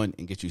you going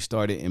and get you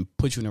started and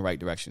put you in the right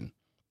direction.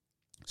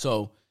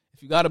 So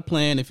if you got a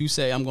plan, if you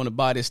say, I'm going to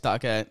buy this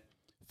stock at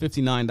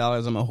 $59, I'm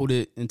going to hold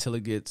it until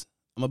it gets,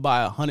 I'm going to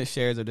buy 100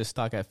 shares of this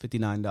stock at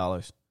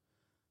 $59.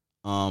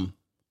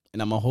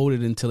 And I'm going to hold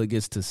it until it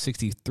gets to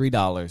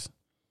 $63.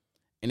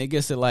 And it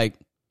gets to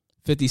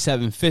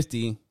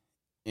 $57.50,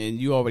 and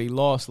you already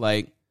lost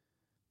 $40,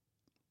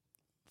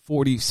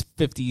 $50,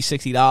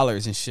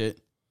 $60 and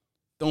shit.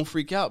 Don't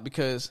freak out,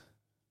 because,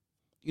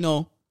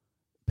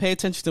 pay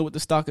attention to what the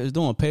stock is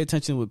doing. Pay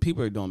attention to what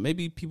people are doing.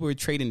 Maybe people are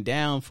trading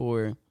down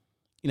for,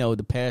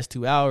 the past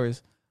 2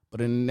 hours, but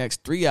in the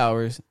next 3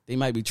 hours, they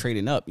might be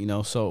trading up,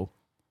 So,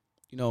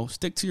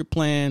 stick to your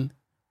plan,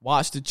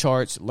 watch the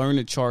charts, learn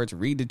the charts,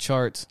 read the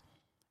charts,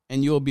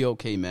 and you'll be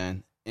okay,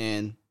 man.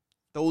 And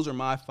those are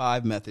my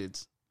 5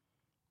 methods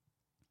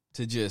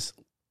to just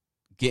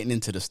getting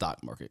into the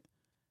stock market.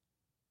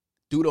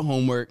 Do the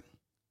homework,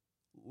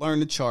 learn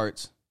the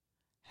charts,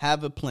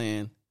 have a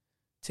plan,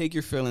 take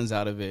your feelings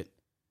out of it,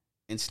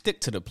 and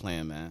stick to the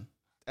plan, man.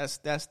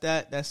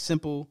 That's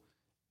simple,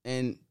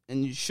 and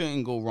you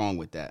shouldn't go wrong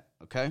with that,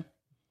 okay?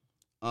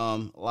 A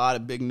lot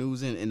of big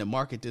news in the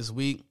market this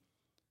week.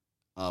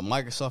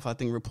 Microsoft, I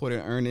think,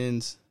 reported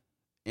earnings.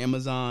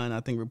 Amazon, I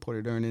think,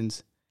 reported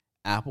earnings.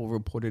 Apple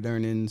reported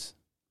earnings.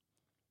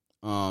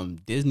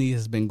 Disney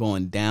has been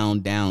going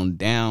down,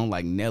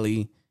 like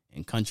Nelly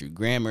and Country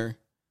Grammar.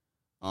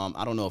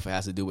 I don't know if it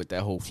has to do with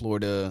that whole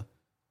Florida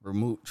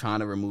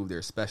trying to remove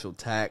their special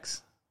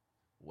tax,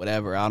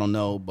 whatever. I don't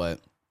know, but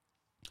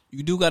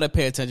you do got to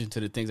pay attention to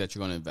the things that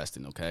you're going to invest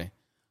in, okay?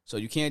 So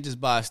you can't just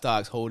buy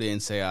stocks, hold it,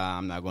 and say,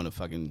 I'm not going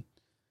to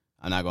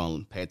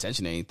pay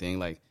attention to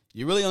anything.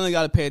 You really only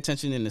got to pay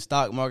attention in the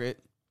stock market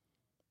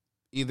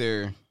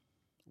either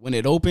when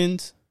it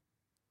opens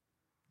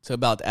to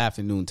about the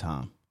afternoon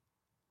time.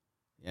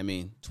 You know what I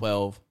mean?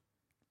 12,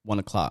 1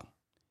 o'clock.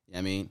 You know what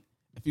I mean?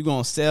 If you're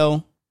going to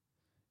sell,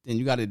 then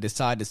you got to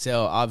decide to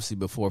sell, obviously,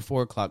 before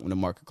 4 o'clock when the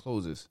market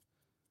closes.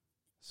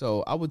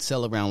 So I would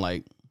sell around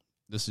like,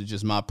 this is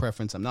just my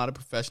preference. I'm not a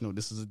professional.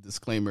 This is a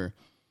disclaimer.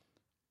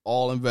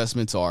 All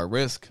investments are a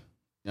risk.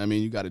 You know what I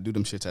mean? You got to do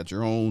them shits at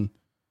your own.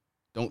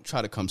 Don't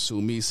try to come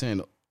sue me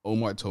saying,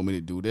 Omar told me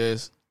to do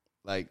this.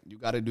 Like, you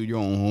got to do your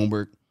own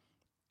homework.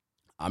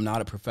 I'm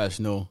not a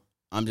professional.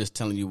 I'm just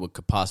telling you what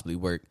could possibly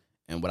work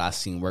and what I've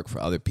seen work for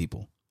other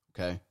people.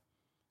 Okay?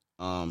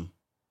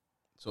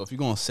 So if you're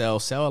going to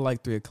sell at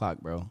like 3 o'clock,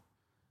 bro.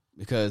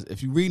 Because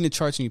if you're reading the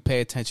charts and you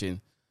pay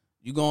attention,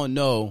 you're going to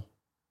know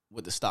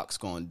what the stock's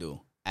going to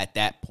do at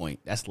that point.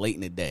 That's late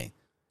in the day.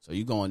 So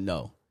you're going to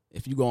know.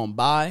 If you're going to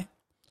buy,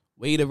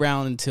 wait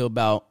around until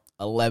about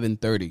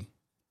 11:30.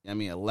 I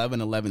mean,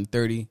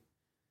 11:30.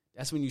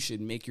 That's when you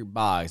should make your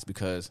buys,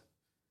 because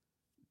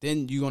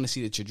then you're going to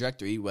see the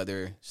trajectory,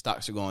 whether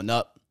stocks are going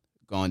up,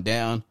 going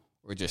down,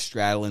 or just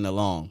straddling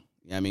along.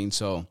 You know what I mean?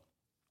 So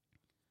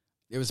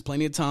there was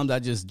plenty of times I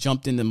just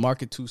jumped in the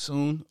market too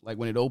soon. Like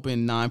when it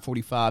opened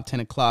 9:45, 10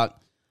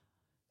 o'clock,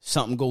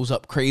 something goes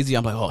up crazy.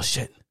 I'm like, oh,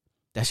 shit,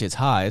 that shit's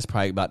high. It's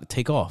probably about to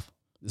take off.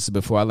 This is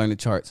before I learned the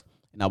charts.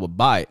 And I would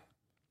buy it.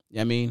 You know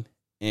what I mean?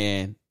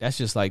 And that's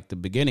just like the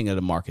beginning of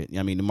the market. You know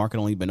what I mean? The market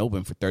only been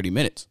open for 30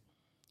 minutes.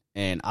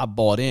 And I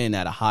bought in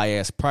at a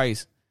high-ass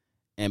price.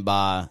 And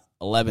by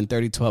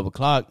 11:30, 12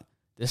 o'clock,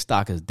 this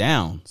stock is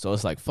down. So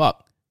it's like,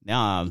 fuck.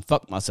 Now I'm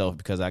fucked myself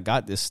because I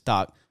got this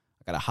stock.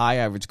 I got a high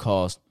average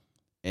cost.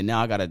 And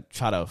now I got to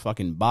try to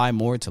fucking buy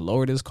more to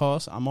lower this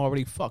cost. I'm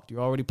already fucked.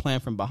 You're already playing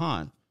from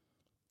behind.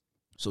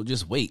 So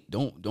just wait.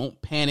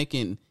 Don't panic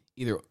and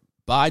either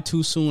buy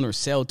too soon or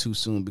sell too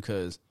soon,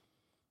 because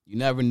you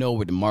never know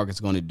what the market's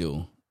going to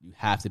do. You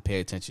have to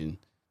pay attention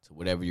to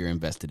whatever you're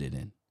invested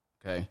in.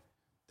 Okay?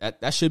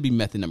 That should be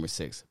method number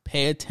 6.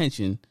 Pay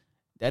attention.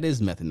 That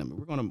is method number.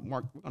 We're going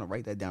to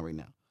write that down right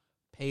now.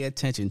 Pay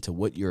attention to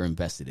what you're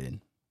invested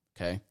in.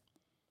 Okay?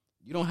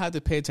 You don't have to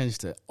pay attention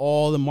to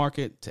all the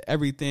market, to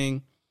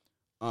everything.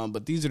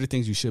 But these are the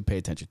things you should pay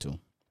attention to.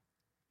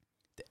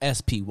 The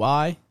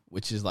SPY,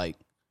 which is like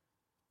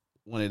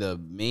one of the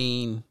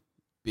main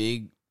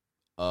big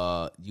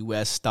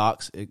U.S.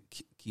 stocks. It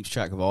keeps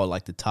track of all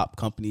like the top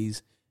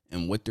companies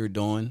and what they're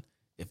doing.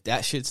 If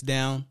that shit's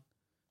down,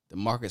 the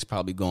market's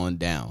probably going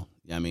down.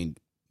 I mean,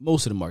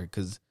 most of the market,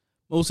 because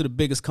most of the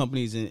biggest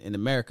companies in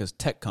America is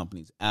tech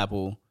companies.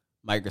 Apple,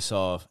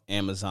 Microsoft,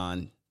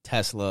 Amazon,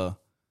 Tesla,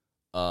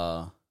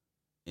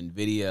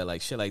 NVIDIA,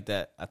 like shit like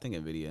that. I think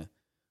NVIDIA.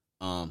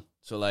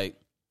 So like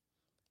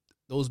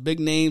those big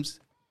names,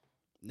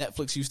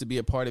 Netflix used to be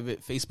a part of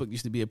it. Facebook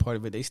used to be a part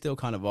of it. They still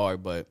kind of are,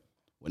 but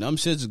when them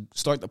shits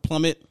start to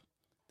plummet,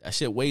 that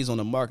shit weighs on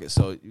the market.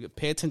 So you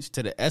pay attention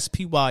to the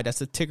SPY. That's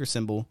the ticker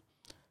symbol.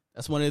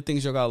 That's one of the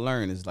things you gotta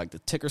learn is like the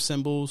ticker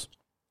symbols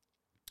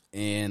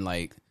and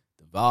like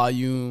the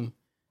volume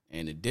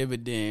and the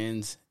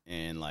dividends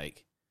and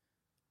like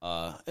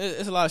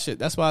it's a lot of shit.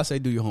 That's why I say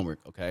do your homework.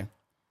 Okay.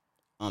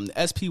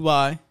 The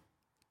SPY,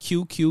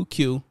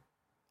 QQQ.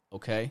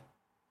 Okay.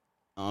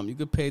 You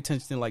could pay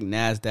attention to like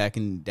NASDAQ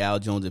and Dow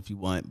Jones if you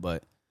want,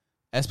 but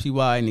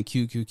SPY and the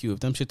QQQ, if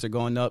them shits are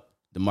going up,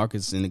 the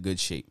market's in a good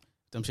shape.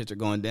 If them shits are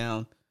going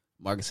down,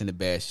 market's in a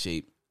bad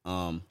shape.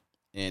 And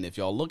if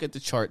y'all look at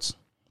the charts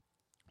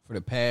for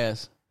the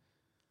past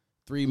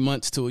 3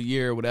 months to a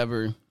year or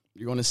whatever,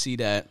 you're going to see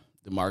that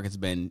the market's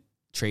been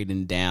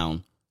trading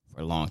down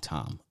for a long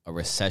time. A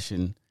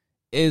recession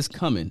is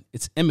coming.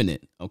 It's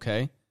imminent,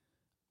 okay?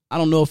 I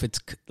don't know if it's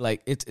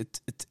like it's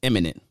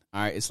imminent.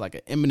 All right, it's like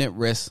an imminent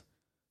risk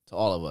to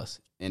all of us.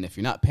 And if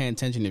you're not paying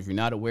attention, if you're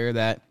not aware of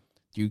that,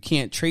 you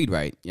can't trade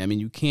right. I mean,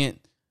 you can't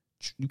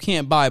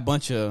buy a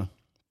bunch of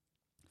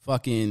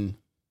fucking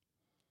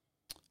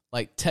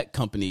like tech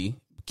company.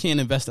 You can't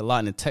invest a lot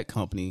in a tech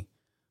company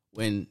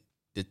when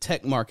the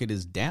tech market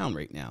is down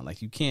right now.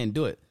 Like you can't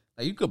do it.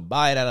 Like you could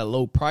buy it at a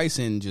low price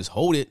and just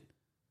hold it,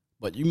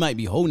 but you might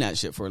be holding that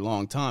shit for a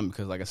long time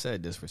because, like I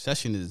said, this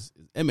recession is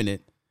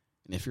imminent.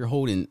 And if you're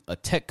holding a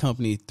tech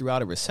company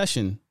throughout a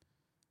recession,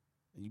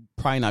 you're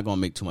probably not going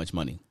to make too much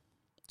money.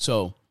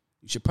 So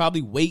you should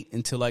probably wait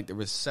until like the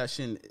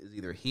recession is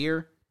either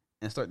here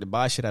and start to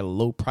buy shit at a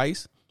low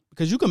price,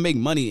 because you can make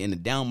money in the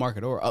down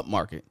market or up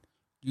market.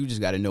 You just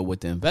got to know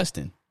what to invest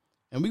in.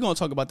 And we're going to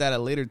talk about that at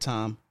a later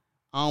time.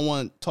 I don't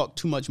want to talk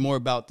too much more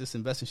about this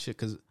investing shit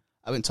because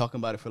I've been talking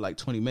about it for like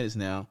 20 minutes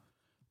now.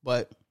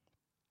 But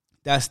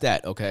that's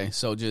that, okay?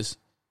 So just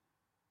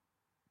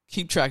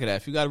keep track of that.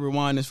 If you got to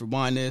rewind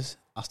this.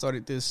 I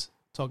started this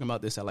talking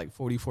about this at like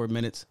 44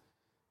 minutes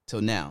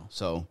till now.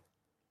 So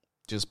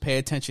just pay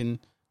attention,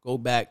 go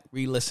back,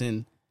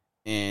 re-listen,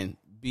 and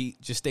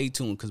just stay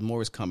tuned because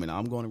more is coming.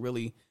 I'm going to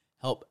really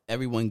help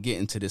everyone get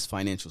into this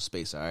financial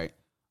space, all right?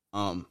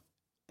 And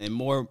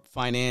more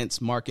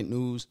finance, market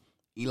news.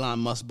 Elon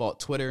Musk bought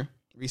Twitter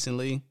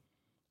recently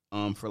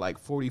for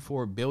like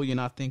 $44 billion,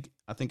 I think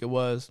I think it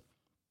was.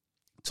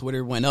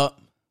 Twitter went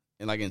up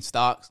and like in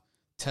stocks.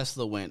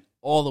 Tesla went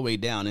all the way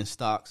down in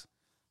stocks.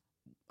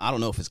 I don't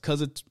know if it's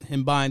because of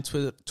him buying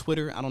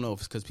Twitter. I don't know if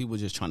it's because people were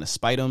just trying to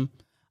spite him.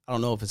 I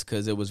don't know if it's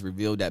because it was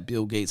revealed that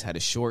Bill Gates had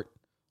a short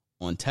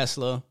on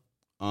Tesla.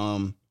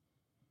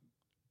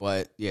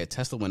 But yeah,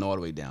 Tesla went all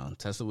the way down.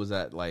 Tesla was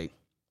at like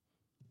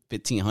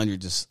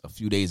 1,500 just a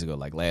few days ago,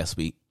 like last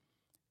week.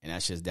 And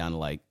that's just down to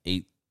like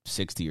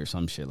 860 or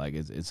some shit. Like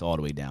it's all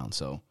the way down.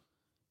 So,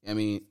 I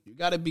mean, you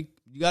gotta be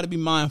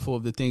mindful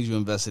of the things you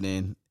invested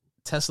in.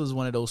 Tesla's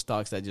one of those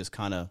stocks that just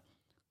kind of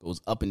goes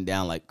up and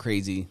down like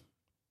crazy.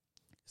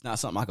 It's not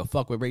something I can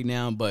fuck with right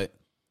now, but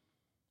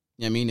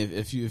I mean,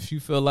 if you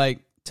feel like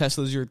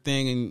Tesla's your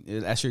thing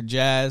and that's your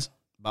jazz,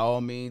 by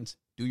all means,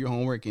 do your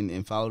homework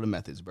and follow the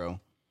methods, bro.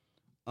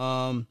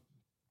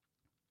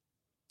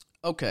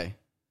 Okay,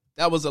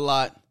 that was a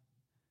lot,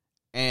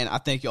 and I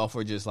thank y'all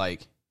for just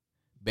like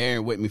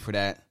bearing with me for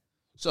that.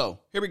 So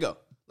here we go.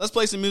 Let's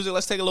play some music.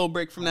 Let's take a little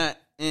break from that.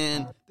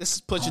 And this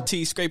is Pusha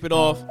T, Scrape It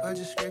Off.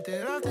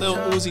 Lil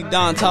Uzi,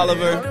 Don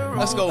Toliver.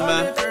 Let's go,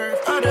 man.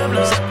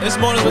 This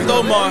morning with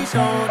Omar.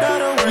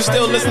 You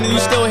still listening, you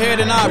still here,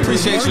 then I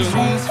appreciate you.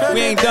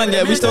 We ain't done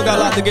yet. We still got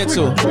a lot to get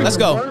to. Let's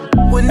go.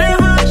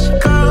 Whenever she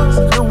calls,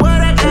 know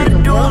what I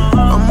gotta do.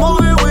 I'm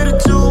moving with a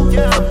two.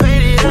 I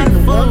paid it out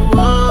of full.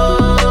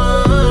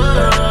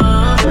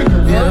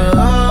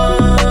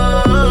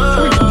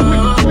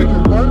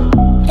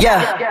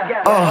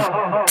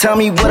 Yeah, tell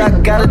me what I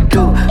gotta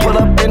do. Pull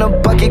up in a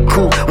bucket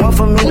crew, one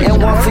for me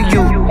and one for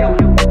you.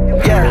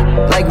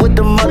 Yeah, like what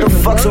the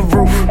motherfuck's a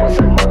roof.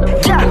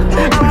 Yeah,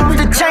 I'm off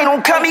the chain,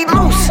 don't cut me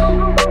loose.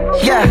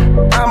 Yeah,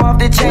 I'm off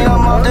the chain,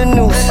 I'm off the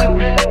noose.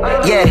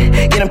 Yeah,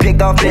 getting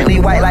picked off Bentley,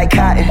 white like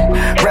cotton.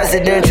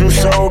 Residential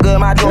so good,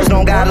 my doors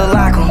don't gotta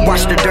lock 'em.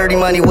 Watch the dirty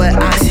money with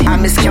Oxy. I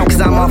miscount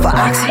cause I'm off of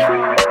Oxy.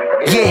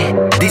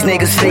 Yeah, these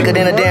niggas faker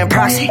than a damn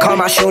proxy. Call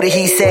my shooter,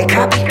 he said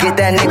copy. Get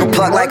that nigga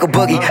plucked like a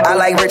boogie. I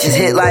like riches,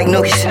 hit like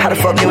nookies. How the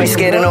fuck you ain't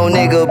scared of no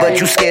nigga, but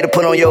you scared to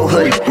put on your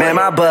hoodie? Man,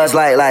 my buzz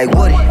like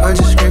Woody. I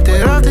just scraped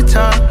it off the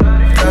top,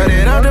 cut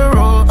it off the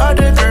road, off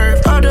the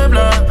curve, off the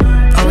block.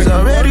 I was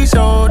already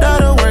sold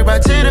out of work by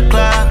 10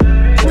 o'clock.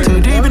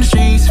 Too deep in the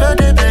streets, felt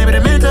that baby,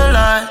 the mental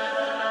lie.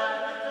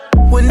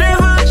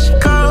 Whenever she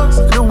calls,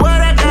 know what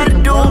I gotta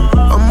do.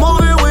 I'm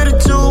moving with a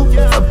two,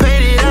 I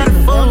paid it out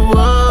of full.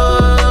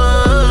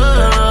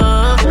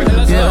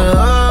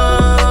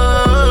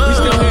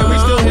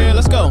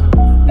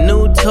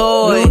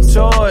 Toys,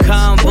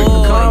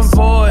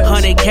 convoy,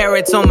 100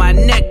 carats on my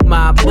neck,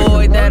 my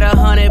boy. That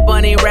 100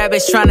 bunny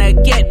rabbits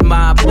tryna get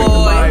my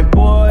boy.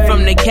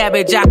 From the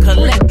cabbage I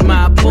collect,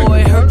 my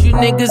boy. Heard you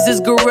niggas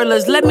is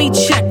gorillas, let me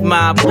check,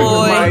 my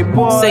boy.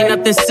 Say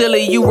nothing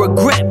silly, you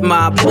regret,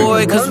 my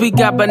boy. Cause we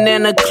got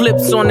banana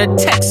clips on the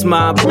text,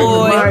 my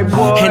boy.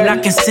 And I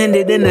can send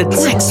it in a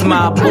text,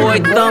 my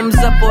boy. Thumbs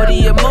up or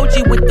the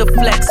emoji with the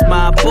flex,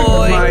 my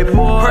boy.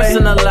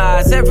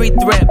 Personalize every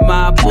threat,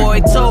 my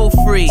boy. Toll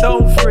free.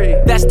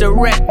 That's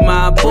direct,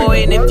 my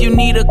boy. And if you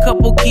need a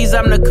couple keys,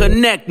 I'm the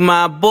connect,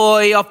 my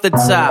boy. Off the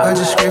top, I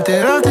just scraped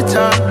it off the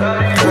top,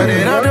 cut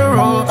it off the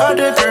road, off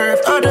the curve,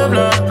 off the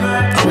block.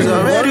 I was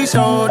already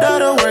sold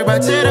out of work by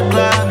 10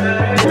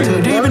 o'clock.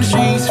 Too deep in the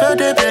streets, felt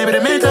that baby,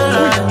 the mental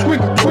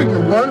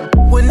lie.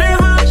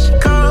 Whenever she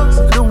calls,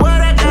 know what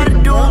I gotta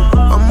do.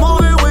 I'm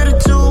moving with a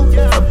two,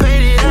 I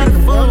paid it out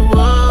of full.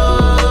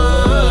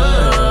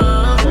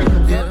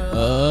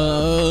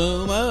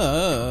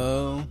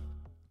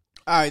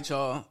 All right,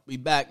 y'all. We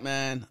back,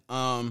 man.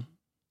 I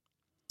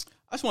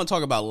just want to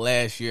talk about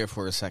last year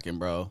for a second,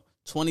 bro.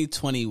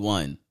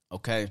 2021,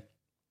 okay?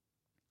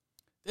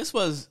 This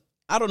was,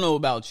 I don't know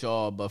about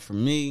y'all, but for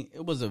me,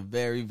 it was a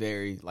very,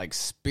 very, like,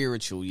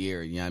 spiritual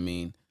year, you know what I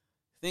mean?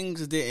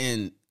 Things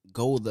didn't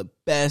go the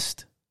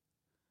best.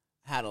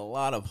 Had a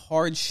lot of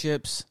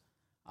hardships.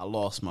 I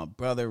lost my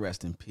brother.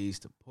 Rest in peace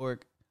to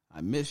Pork.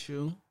 I miss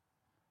you.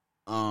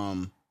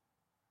 I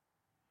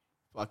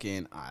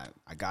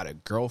got a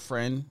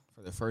girlfriend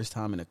for the first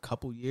time in a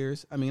couple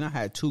years. I mean, I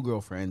had 2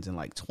 girlfriends in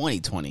like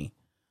 2020.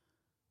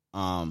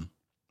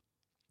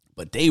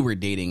 But they were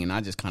dating and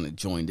I just kind of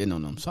joined in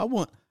on them. So I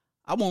won't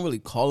really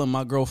call them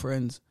my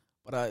girlfriends,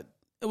 but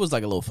it was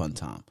like a little fun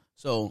time.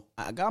 So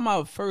I got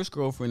my first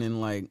girlfriend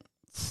in like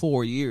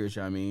 4 years,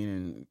 you know what I mean,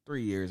 in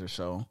 3 years or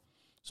so.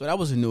 So that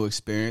was a new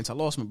experience. I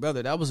lost my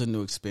brother. That was a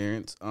new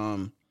experience.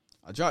 I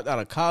dropped out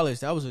of college.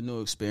 That was a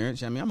new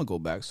experience. I mean, I'm going to go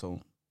back,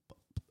 so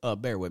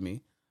bear with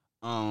me.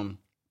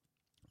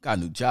 Got a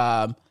new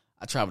job.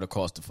 I traveled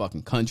across the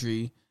fucking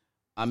country.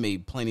 I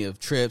made plenty of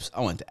trips.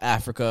 I went to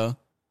Africa.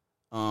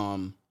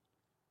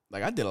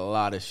 I did a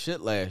lot of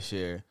shit last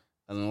year,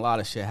 and a lot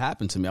of shit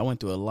happened to me. I went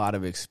through a lot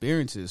of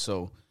experiences.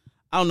 So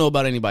I don't know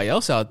about anybody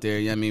else out there.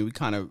 You know what I mean? We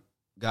kind of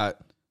got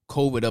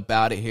COVID up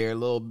out of here a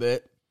little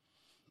bit.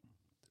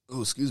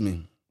 Oh, excuse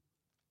me.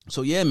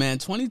 So, yeah, man,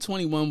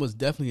 2021 was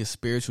definitely a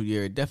spiritual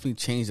year. It definitely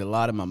changed a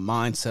lot of my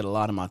mindset, a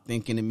lot of my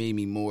thinking. It made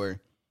me more,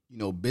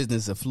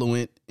 business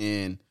affluent,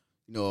 and,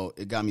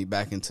 it got me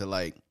back into,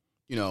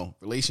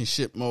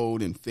 relationship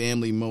mode and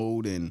family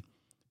mode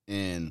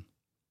and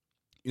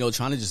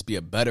trying to just be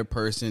a better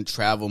person,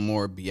 travel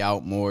more, be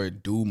out more,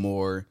 do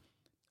more,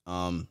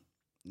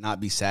 not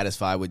be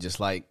satisfied with just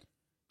like,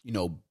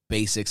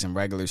 basics and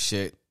regular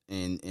shit,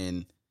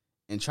 and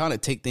trying to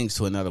take things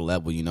to another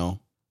level,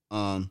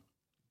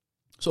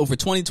 So for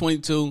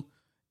 2022,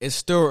 it's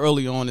still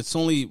early on.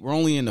 We're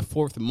only in the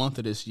 4th month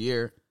of this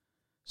year.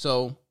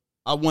 So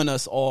I want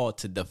us all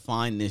to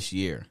define this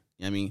year.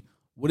 I mean,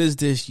 what is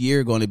this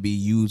year going to be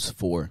used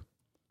for?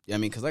 I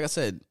mean, because like I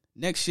said,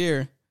 next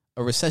year,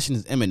 a recession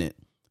is imminent.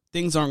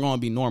 Things aren't going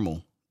to be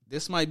normal.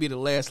 This might be the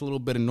last little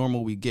bit of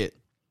normal we get,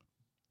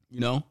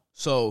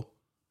 So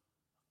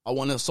I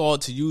want us all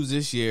to use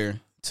this year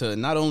to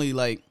not only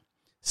like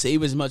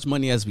save as much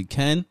money as we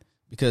can,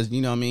 because,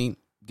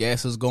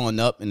 gas is going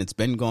up and it's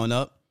been going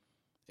up.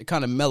 It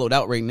kind of mellowed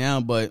out right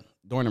now, but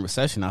during the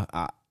recession,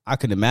 I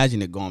could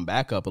imagine it going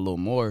back up a little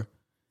more.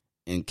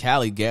 In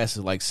Cali, gas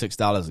is like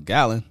 $6 a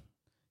gallon.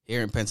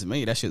 Here in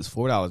Pennsylvania, that shit is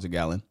 $4 a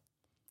gallon.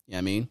 You know what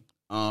I mean?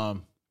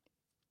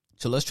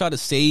 So let's try to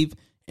save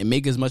and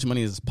make as much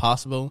money as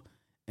possible.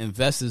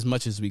 Invest as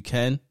much as we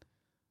can.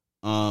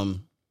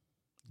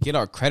 Get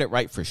our credit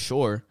right for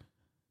sure.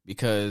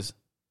 Because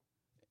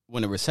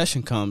when a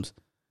recession comes,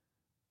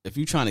 if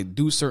you're trying to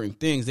do certain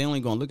things, they only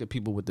going to look at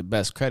people with the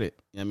best credit.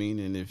 You know what I mean?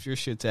 And if your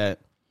shit's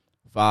at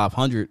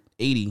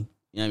 580, you know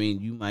what I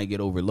mean, you might get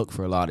overlooked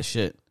for a lot of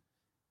shit.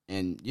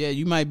 And yeah,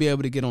 you might be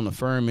able to get on a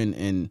firm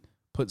and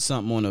put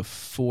something on a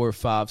 4,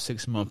 5,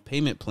 6 month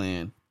payment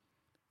plan.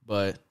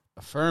 But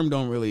a firm I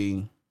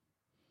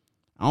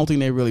don't think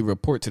they really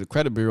report to the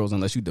credit bureaus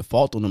unless you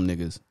default on them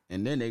niggas.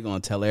 And then they're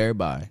going to tell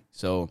everybody.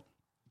 So,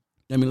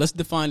 I mean, let's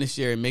define this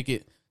year and make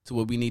it to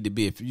what we need to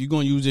be. If you're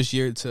going to use this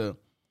year to,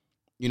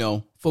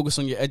 focus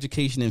on your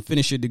education and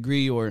finish your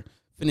degree or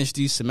finish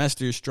these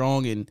semesters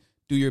strong and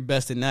do your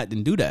best in that,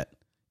 then do that.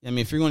 I mean,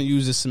 if you're going to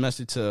use this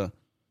semester to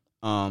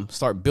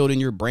start building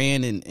your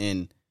brand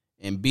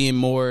and being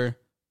more,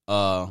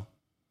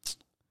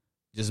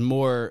 just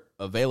more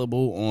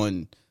available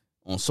on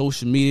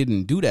social media,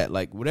 then do that.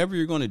 Like, whatever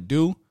you're going to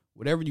do,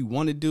 whatever you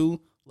want to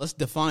do, let's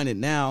define it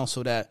now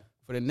so that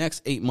for the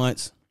next 8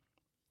 months,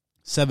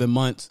 7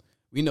 months,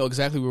 we know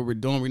exactly what we're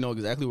doing. We know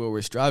exactly what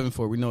we're striving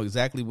for. We know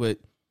exactly what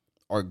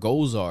our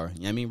goals are. You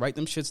know what I mean? Write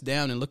them shits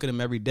down and look at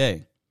them every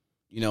day.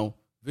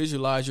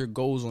 Visualize your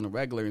goals on a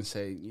regular and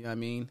say, you know what I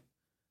mean?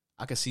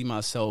 I can see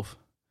myself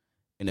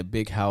in a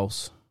big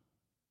house.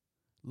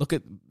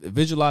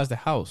 Visualize the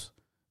house.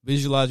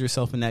 Visualize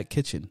yourself in that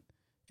kitchen,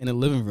 in the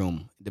living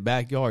room, the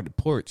backyard, the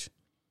porch.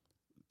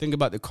 Think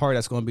about the car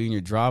that's going to be in your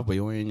driveway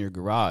or in your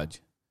garage.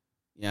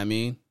 You know what I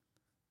mean?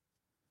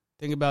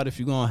 Think about if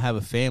you're going to have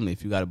a family,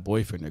 if you got a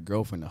boyfriend, a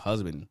girlfriend, a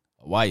husband,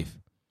 a wife,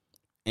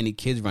 any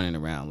kids running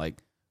around.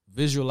 Like,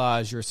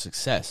 visualize your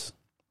success.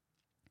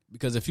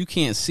 Because if you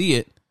can't see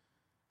it,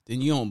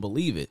 then you don't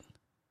believe it.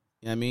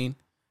 You know what I mean?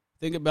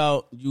 Think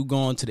about you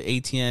going to the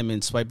ATM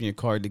and swiping your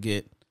card to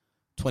get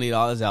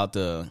 $20 out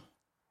to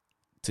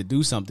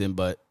do something,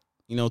 but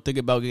think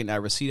about getting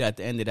that receipt at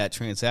the end of that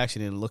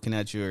transaction and looking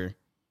at your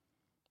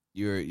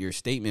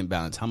statement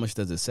balance. How much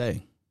does it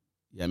say?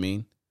 You know what I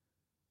mean?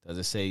 Does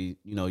it say,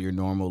 your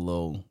normal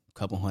little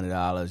couple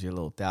 $100, your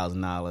little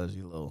 $1,000,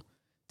 your little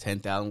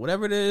 10,000,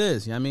 whatever it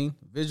is, you know what I mean?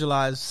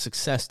 Visualize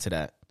success to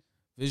that.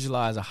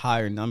 Visualize a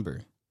higher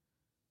number.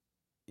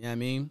 You know what I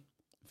mean?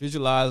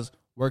 Visualize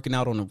working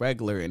out on a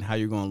regular and how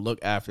you're going to look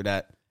after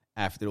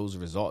those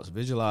results.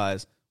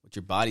 Visualize what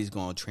your body's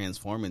going to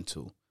transform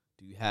into.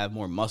 Do you have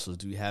more muscles?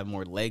 Do you have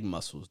more leg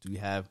muscles? Do you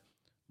have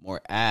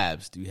more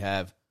abs? Do you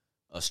have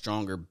a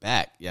stronger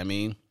back? You know what I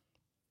mean?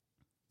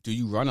 Do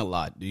you run a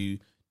lot? Do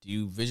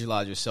you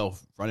visualize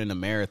yourself running a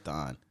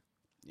marathon?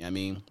 You know what I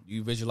mean? Do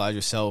you visualize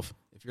yourself,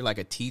 if you're like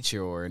a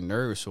teacher or a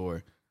nurse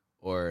or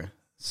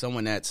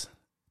someone that's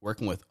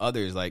working with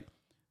others, like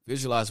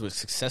visualize what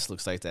success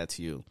looks like that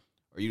to you.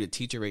 Are you the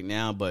teacher right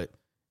now, but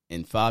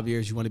in 5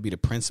 years you want to be the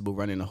principal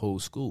running the whole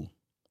school?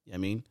 You know what I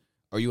mean?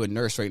 Are you a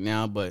nurse right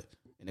now, but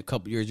in a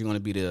couple years you're going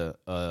to be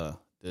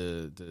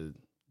the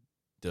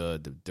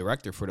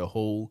director for the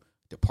whole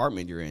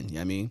department you're in? You know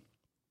what I mean?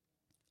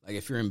 Like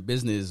if you're in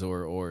business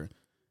or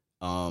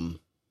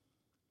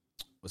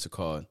what's it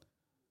called?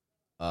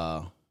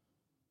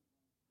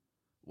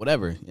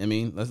 Whatever. I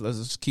mean, let's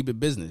just keep it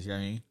business. You know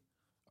what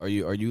I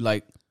mean? Are you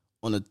like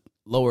on the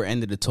lower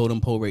end of the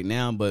totem pole right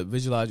now, but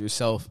visualize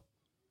yourself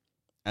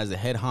as a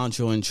head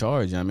honcho in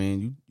charge? I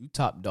mean, you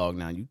top dog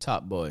now, you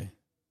top boy.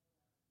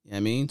 You know what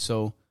I mean?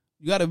 So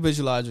you got to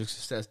visualize your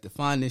success,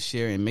 define this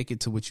year, and make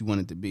it to what you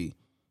want it to be.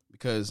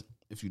 Because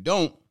if you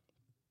don't,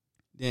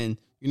 then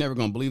you're never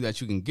going to believe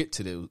that you can get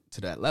to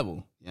that level.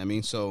 You know what I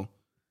mean? So,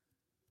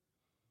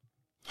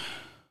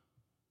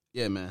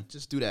 yeah, man,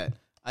 just do that.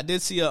 I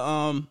did see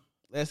last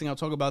thing I'll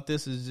talk about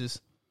this is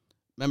just,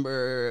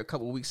 remember a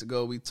couple of weeks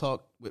ago we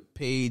talked with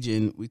Paige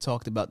and we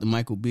talked about the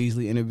Michael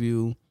Beasley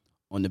interview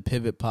on the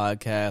Pivot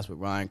podcast with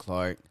Ryan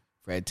Clark,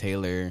 Fred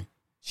Taylor,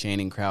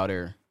 Shannon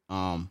Crowder.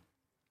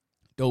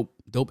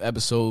 Dope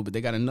episode, but they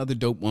got another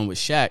dope one with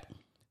Shaq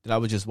that I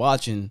was just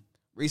watching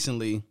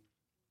recently.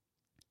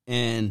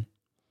 And,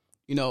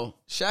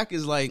 Shaq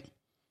is like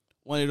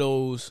one of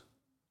those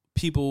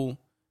people,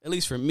 at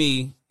least for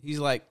me, he's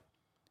like,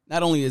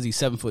 not only is he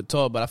 7 foot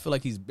tall, but I feel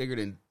like he's bigger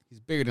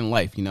than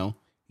life, you know?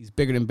 He's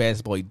bigger than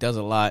basketball. He does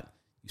a lot.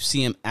 You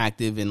see him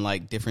active in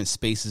like different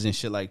spaces and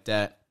shit like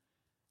that.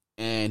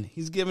 And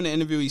he's giving an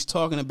interview. He's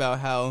talking about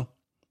how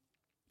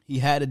he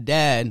had a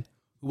dad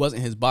who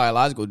wasn't his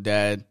biological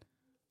dad,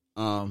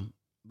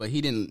 but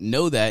he didn't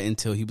know that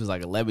until he was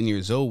like 11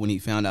 years old when he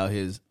found out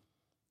his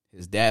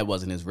dad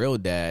wasn't his real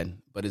dad.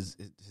 But his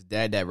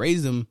dad that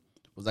raised him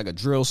was like a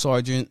drill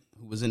sergeant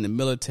who was in the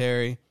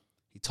military.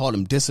 He taught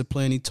him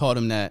discipline. He taught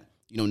him that,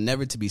 you know,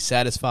 never to be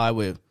satisfied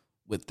with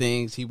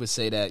things. He would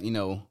say that, you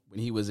know, when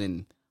he was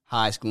in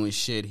high school and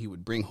shit, he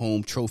would bring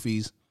home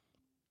trophies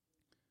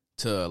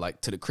to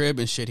the crib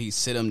and shit. He'd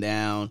sit him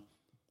down,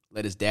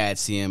 let his dad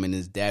see him, and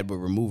his dad would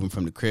remove him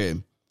from the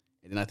crib.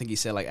 And then I think he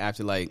said, like,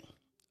 after like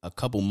a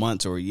couple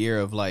months or a year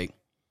of like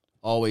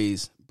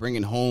always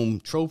bringing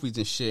home trophies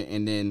and shit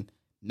and then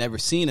never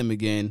seeing him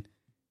again,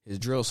 his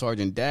drill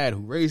sergeant dad who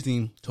raised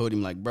him told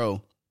him, like,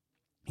 bro,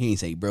 he didn't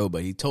say bro,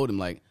 but he told him,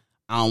 like,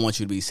 I don't want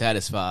you to be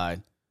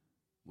satisfied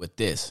with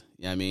this.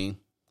 You know what I mean?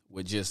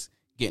 With just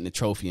getting the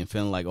trophy and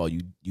feeling like, oh,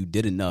 you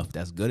did enough.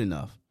 That's good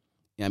enough.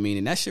 You know what I mean?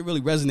 And that shit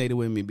really resonated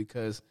with me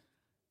because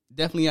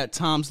definitely at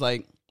times,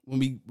 like, when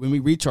we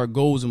reach our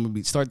goals and when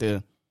we start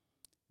to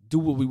do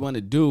what we want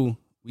to do,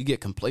 we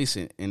get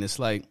complacent. And it's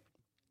like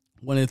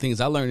one of the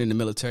things I learned in the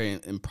military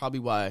and probably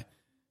why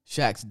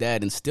Shaq's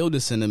dad instilled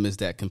this in him is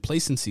that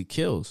complacency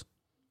kills.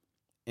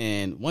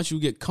 And once you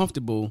get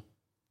comfortable,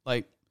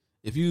 like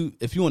if you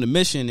on a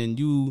mission and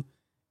you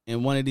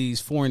in one of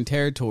these foreign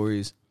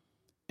territories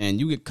and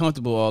you get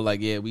comfortable, all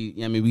like, yeah,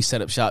 we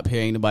set up shop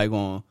here, ain't nobody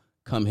gonna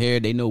come here,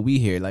 they know we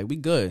here, like we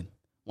good.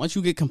 Once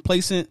you get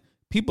complacent,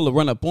 people will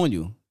run up on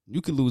you.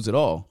 You could lose it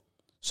all.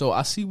 So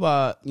I see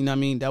why, you know what I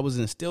mean, that was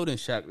instilled in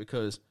Shaq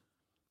because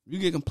you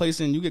get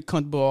complacent, you get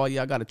comfortable, oh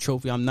yeah, I got a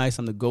trophy, I'm nice,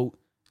 I'm the GOAT.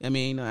 I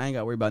mean, I ain't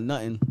gotta worry about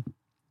nothing.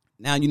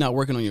 Now you're not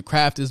working on your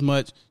craft as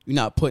much, you're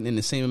not putting in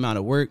the same amount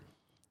of work.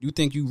 You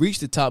think you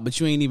reached the top, but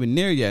you ain't even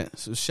there yet.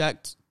 So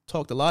Shaq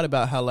talked a lot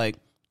about how, like,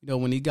 you know,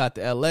 when he got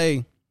to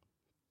LA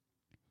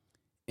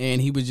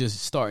and he was just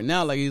starting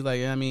out, like, he's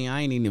like, I mean, I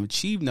ain't even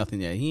achieved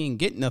nothing yet. He ain't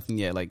getting nothing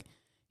yet. Like,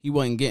 he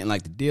wasn't getting,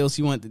 like, the deals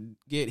he wanted to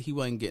get. He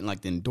wasn't getting,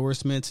 like, the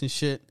endorsements and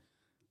shit.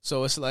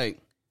 So it's like,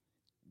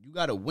 you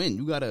got to win.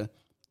 You got to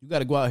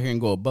go out here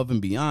and go above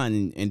and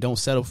beyond and don't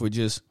settle for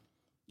just,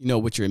 you know,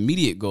 what your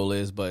immediate goal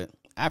is. But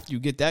after you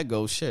get that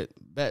goal, shit,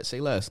 bet,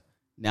 say less.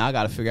 Now I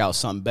got to figure out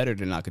something better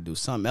than I could do,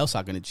 something else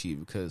I can achieve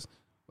because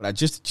what I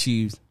just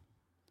achieved,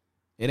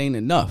 it ain't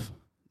enough.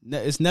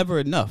 It's never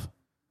enough.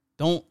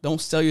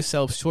 Don't sell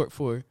yourself short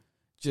for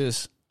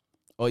just,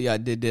 oh yeah, I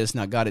did this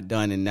and I got it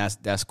done and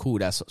that's cool,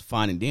 that's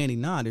fine and dandy.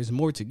 Nah, there's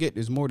more to get,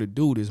 there's more to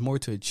do, there's more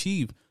to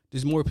achieve,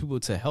 there's more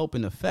people to help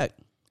and affect.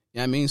 You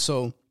know what I mean?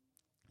 So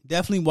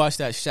definitely watch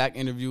that Shaq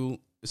interview.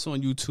 It's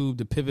on YouTube,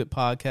 the Pivot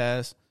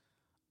Podcast.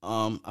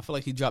 I feel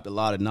like he dropped a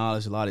lot of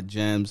knowledge, a lot of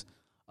gems.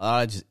 A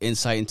lot of just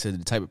insight into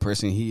the type of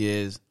person he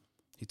is.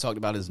 He talked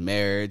about his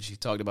marriage. He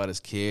talked about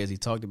his kids. He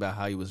talked about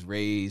how he was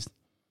raised.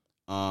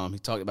 He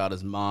talked about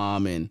his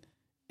mom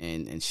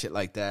and shit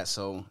like that.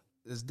 So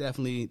it's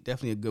definitely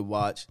a good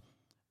watch.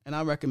 And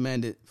I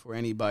recommend it for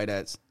anybody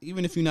that's,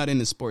 even if you're not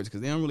into sports,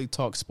 because they don't really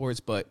talk sports,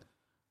 but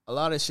a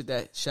lot of shit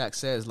that Shaq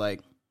says,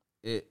 like,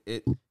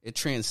 it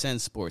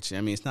transcends sports.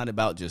 I mean, it's not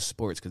about just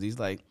sports, because he's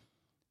like,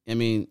 I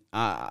mean,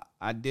 I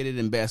did it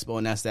in basketball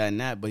and that's that and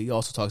that, but he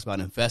also talks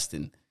about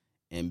investing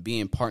and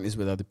being partners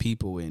with other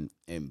people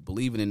and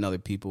believing in other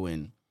people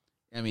and,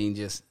 I mean,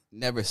 just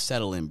never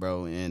settling,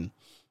 bro. And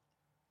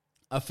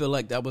I feel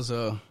like that was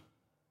a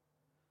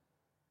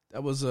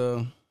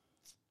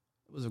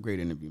great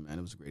interview, man.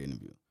 It was a great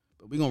interview.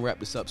 But we're going to wrap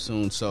this up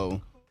soon. So,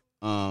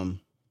 yeah,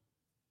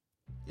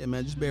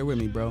 man, just bear with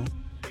me, bro.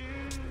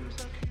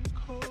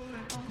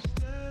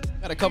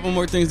 Got a couple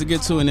more things to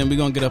get to, and then we're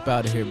going to get up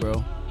out of here,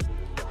 bro.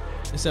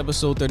 It's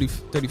episode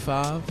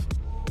 35.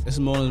 It's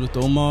Mornings with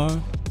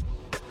Omar.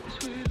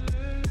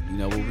 You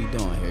know what we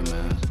doing here,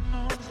 man.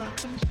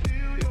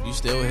 If you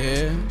still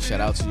here, shout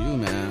out to you,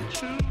 man.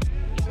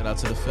 Shout out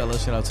to the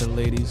fellas, shout out to the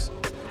ladies,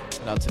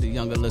 shout out to the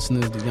younger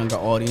listeners, the younger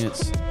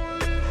audience.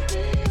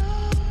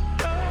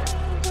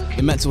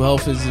 The mental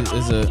health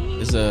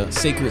is a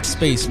sacred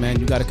space, man.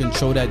 You gotta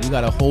control that, you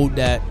gotta hold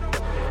that,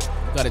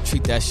 you gotta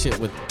treat that shit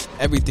with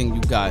everything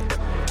you got.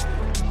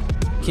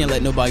 Can't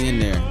let nobody in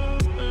there.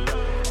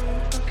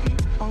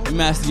 You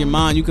master your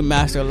mind, you can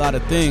master a lot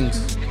of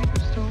things.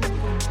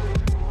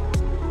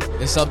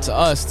 It's up to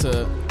us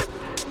to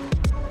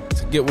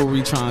get where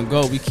we trying to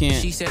go. We can't.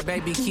 She said,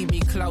 baby, keep me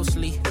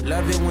closely.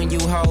 Love it when you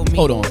hold me.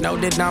 Hold on. Know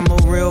that I'm a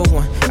real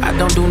one. I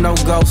don't do no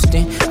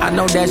ghosting. I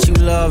know that you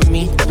love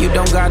me. You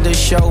don't got to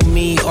show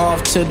me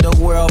off to the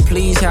world.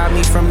 Please hide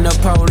me from the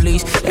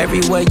police.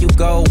 Everywhere you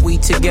go, we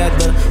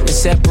together,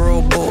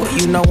 inseparable.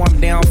 You know I'm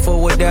down for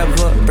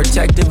whatever.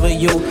 Protective of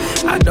you.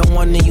 I don't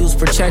want to use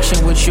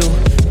protection with you,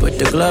 but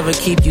the glove will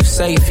keep you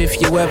safe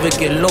if you ever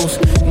get loose.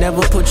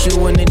 Never put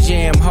you in the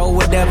jam. Hold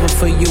whatever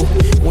for you.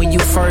 When you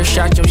first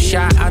shot your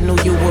shot, I knew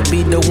you will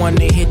be the one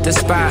to hit the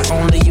spot.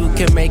 Only you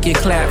can make it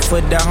clap.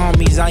 For the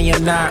homies, I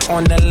am not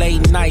on the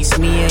late nights.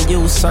 Me and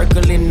you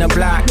circling the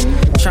block,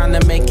 trying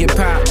to make it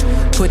pop.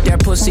 Put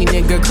that pussy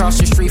nigga across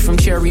the street from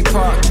Cherry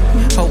Park.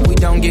 Hope we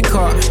don't get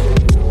caught.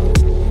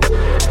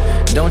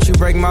 Don't you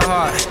break my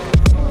heart.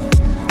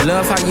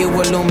 Love how you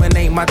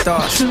illuminate my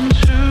thoughts.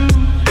 Since 2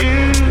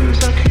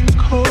 years, I keep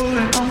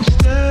calling, I'm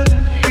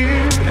standing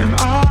here, and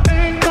I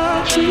ain't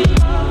got you.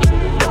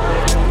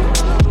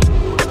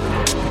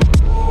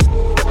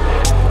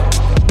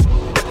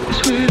 As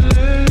we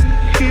lay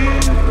here,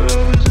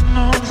 love is an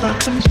arms, I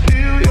can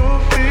feel your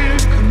fear,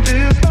 can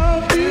live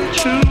out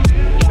with you.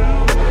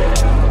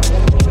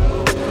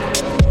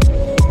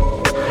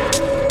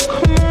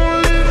 Come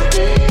on, lift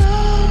me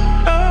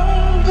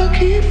up, I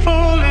keep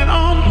falling,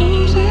 I'm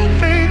losing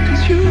faith,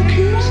 'cause you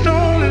keep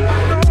stalling.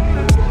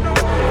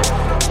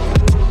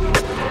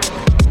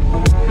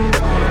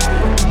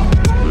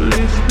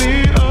 Lift me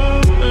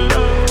up,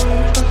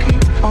 I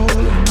keep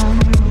falling, I'm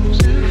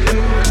losing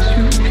faith, 'cause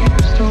you keep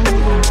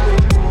stalling.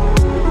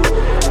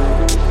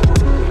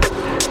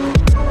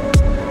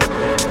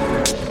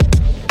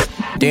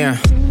 Damn,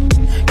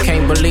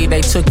 can't believe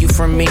they took you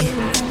from me.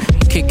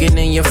 Kicking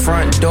in your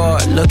front door,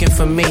 looking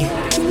for me.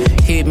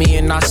 Hid me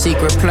in our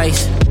secret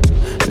place.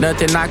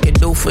 Nothing I could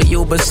do for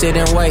you but sit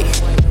and wait.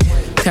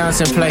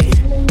 Contemplate.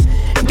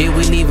 Did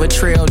we leave a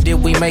trail? Did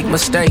we make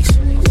mistakes?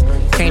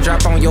 Can't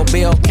drop on your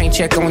bill, can't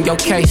check on your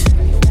case.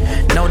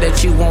 Know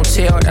that you won't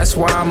tell, that's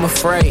why I'm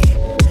afraid.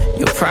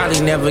 You'll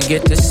probably never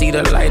get to see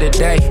the light of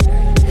day.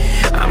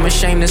 I'm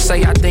ashamed to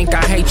say I think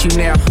I hate you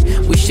now.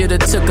 We should've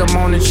took him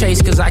on the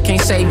chase, 'cause I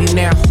can't save you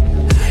now.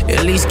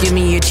 At least give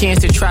me a chance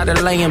to try to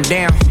lay him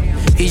down.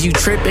 Is you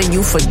tripping,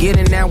 you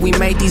forgetting that we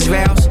made these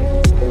vows?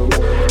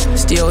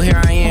 Still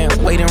here I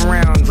am, waiting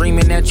around,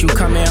 dreaming that you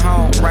coming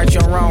home. Right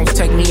your wrongs,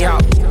 take me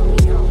out.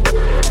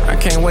 I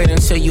can't wait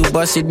until you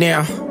bust it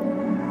down.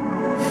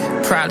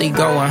 Probably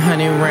go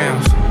 100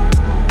 rounds.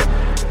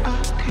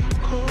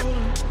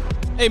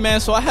 Hey man,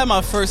 so I had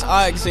my first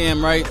eye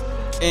exam, right?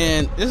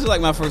 And this is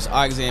like my first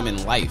eye exam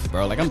in life,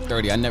 bro. Like I'm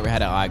 30, I never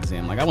had an eye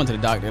exam. Like I went to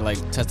the doctor, like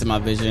tested my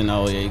vision.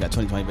 Oh yeah, you got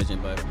 20/20 vision,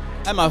 but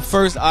I had my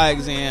first eye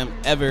exam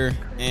ever.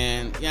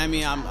 And yeah, I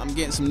mean, I'm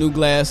getting some new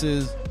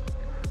glasses.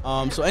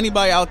 So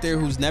anybody out there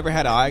who's never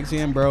had an eye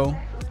exam, bro,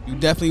 you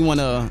definitely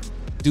want to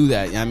do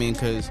that. You know what I mean?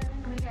 Because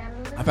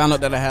I found out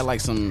that I had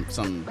like some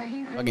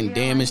fucking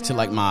damage to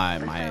like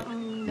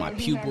my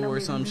pupil or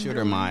some shit,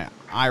 or my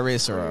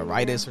iris or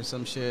iritis or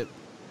some shit.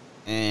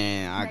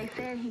 And I,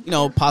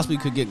 possibly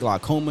could get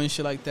glaucoma and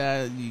shit like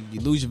that.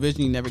 You lose your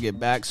vision, you never get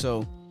back.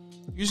 So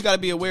you just got to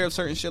be aware of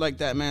certain shit like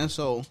that, man.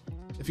 So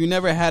if you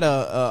never had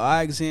a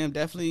eye exam,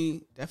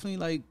 definitely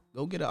like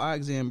go get an eye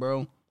exam,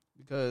 bro,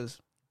 because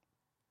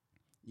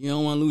you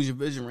don't want to lose your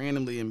vision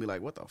randomly and be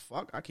like, what the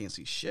fuck? I can't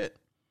see shit.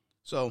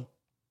 So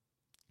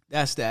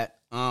that's that.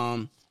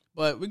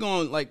 But we're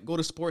going to like go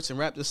to sports and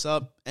wrap this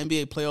up.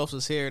 NBA playoffs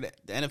is here.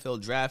 The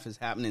NFL draft is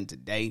happening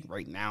today,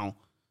 right now.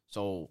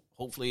 So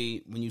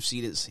hopefully when you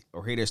see this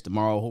or hear this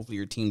tomorrow, hopefully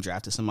your team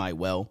drafted somebody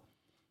well.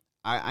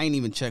 I ain't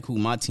even check who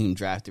my team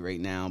drafted right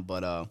now,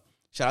 but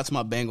shout out to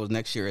my Bengals.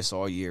 Next year it's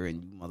all year,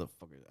 and you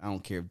motherfuckers, I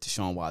don't care if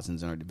Deshaun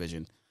Watson's in our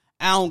division.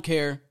 I don't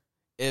care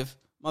if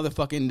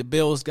motherfucking the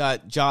Bills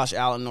got Josh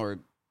Allen or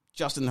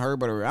Justin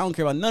Herbert, or I don't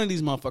care about none of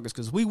these motherfuckers,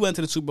 because we went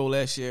to the Super Bowl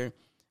last year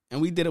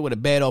and we did it with a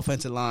bad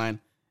offensive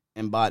line,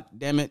 and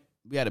damn it,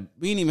 we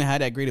didn't even have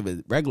that great of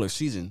a regular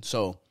season.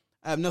 So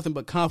I have nothing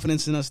but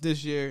confidence in us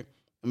this year,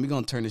 and we're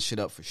gonna turn this shit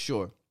up for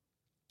sure.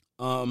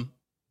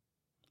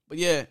 But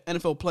yeah,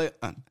 NFL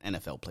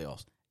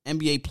playoffs,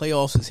 NBA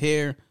playoffs is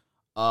here.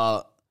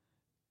 A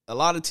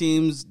lot of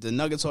teams, the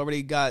Nuggets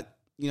already got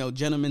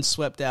gentlemen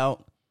swept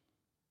out.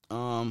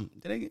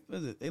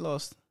 They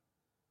lost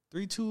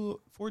 3-2,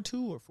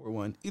 4-2, or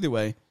 4-1. Either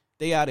way,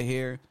 they out of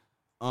here.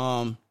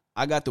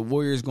 I got the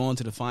Warriors going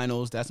to the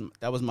finals. That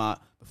was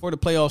before the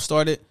playoffs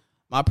started,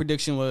 my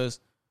prediction was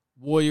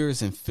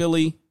Warriors and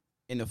Philly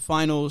in the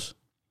finals.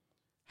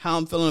 How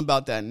I'm feeling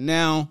about that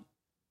now,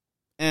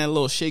 and a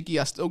little shaky.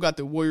 I still got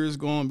the Warriors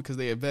going because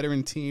they're a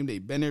veteran team.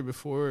 They've been there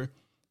before.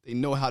 They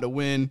know how to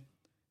win,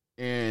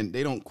 and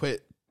they don't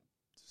quit.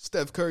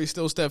 Steph Curry,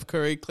 still Steph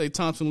Curry. Klay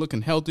Thompson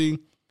looking healthy.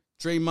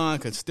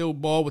 Draymond could still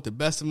ball with the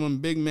best of them.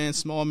 Big man,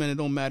 small man, it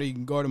don't matter. You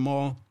can guard them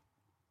all.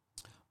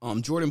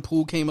 Jordan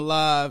Poole came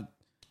alive.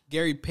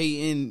 Gary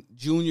Payton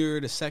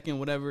Jr., the second,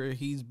 whatever,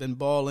 he's been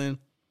balling.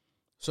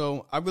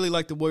 So I really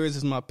like the Warriors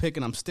as my pick,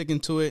 and I'm sticking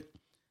to it.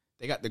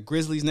 They got the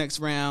Grizzlies next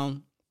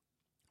round,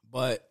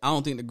 but I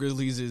don't think the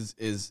Grizzlies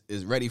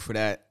is ready for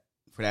that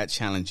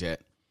challenge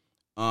yet.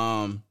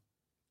 And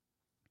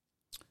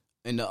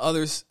on the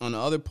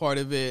other part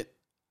of it,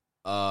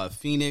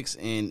 Phoenix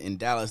and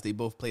Dallas, they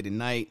both play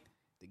tonight.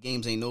 The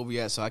games ain't over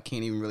yet, so I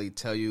can't even really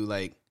tell you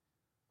like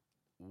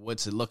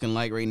what's it looking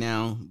like right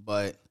now.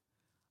 But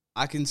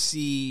I can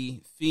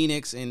see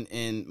Phoenix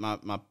and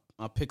my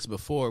picks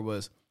before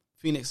was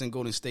Phoenix and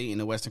Golden State in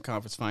the Western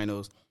Conference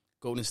Finals.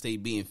 Golden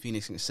State beating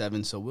Phoenix in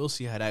 7, so we'll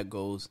see how that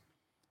goes.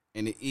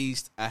 In the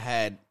East,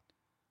 I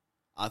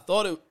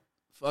thought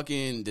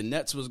fucking the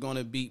Nets was going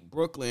to beat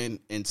Brooklyn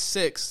in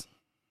 6.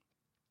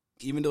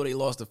 Even though they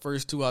lost the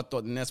first 2, I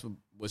thought the Nets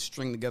would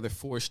string together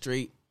 4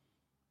 straight.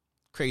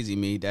 Crazy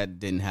me. That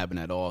didn't happen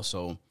at all.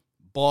 So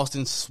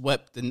Boston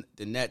swept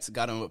the Nets,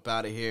 got them up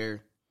out of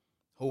here.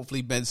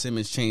 Hopefully Ben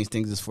Simmons changed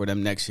things for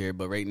them next year.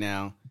 But right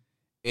now,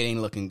 it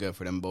ain't looking good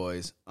for them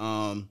boys.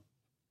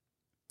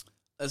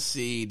 Let's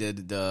see.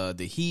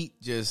 The Heat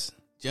just,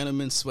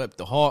 gentlemen, swept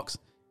the Hawks.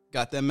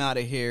 Got them out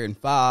of here in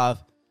 5.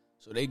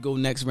 So they go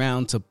next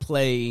round to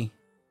play,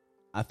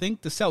 I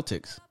think, the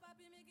Celtics.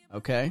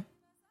 Okay?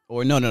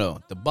 Or no,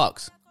 the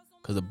Bucks.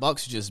 Because the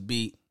Bucks just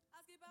beat,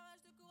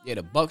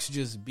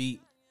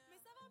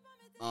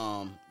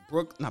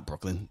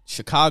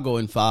 Chicago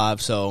in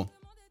 5. So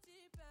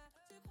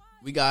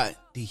we got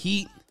the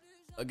Heat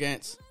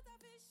against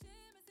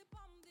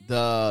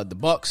the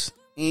Bucks.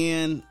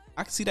 And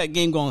I can see that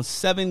game going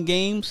 7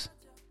 games.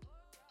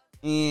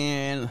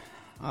 And,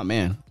 oh,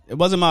 man. It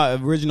wasn't my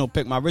original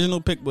pick. My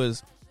original pick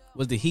was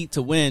the Heat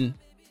to win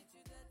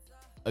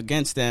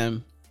against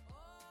them.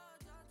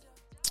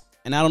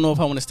 And I don't know if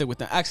I want to stick with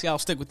them. Actually, I'll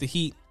stick with the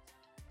Heat.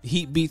 The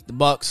Heat beat the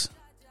Bucks.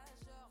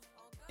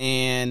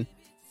 And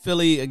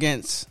Philly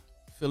against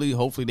Philly.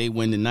 Hopefully they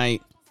win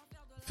tonight.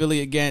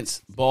 Philly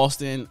against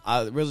Boston.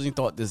 I originally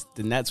thought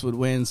the Nets would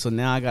win. So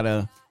now I got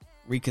to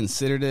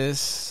reconsider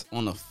this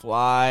on the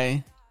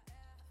fly.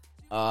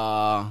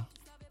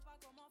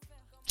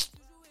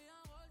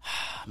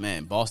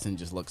 Man, Boston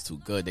just looks too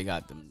good. They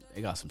got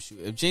some shoot.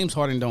 If James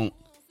Harden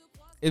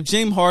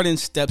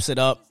steps it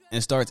up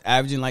and starts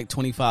averaging like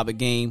 25 a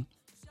game,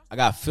 I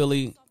got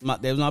Philly.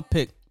 That was my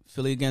pick.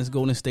 Philly against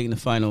Golden State in the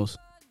finals.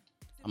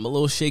 I'm a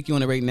little shaky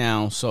on it right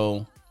now.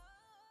 So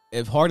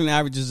if Harden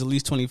averages at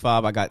least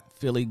 25, I got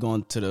Philly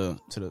going to the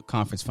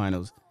conference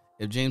finals.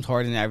 If James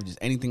Harden averages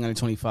anything under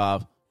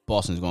 25,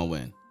 Boston's going to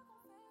win.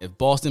 If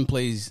Boston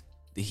plays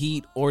the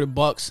Heat or the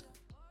Bucks,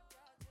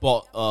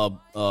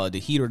 the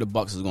Heat or the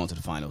Bucks is going to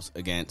the finals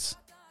against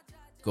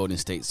Golden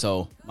State.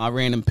 So my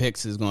random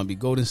picks is going to be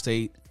Golden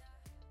State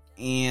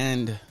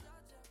and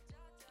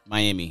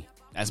Miami.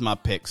 That's my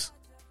picks.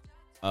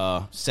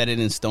 Set it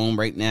in stone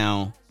right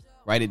now.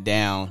 Write it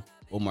down.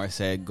 Omar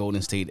said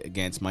Golden State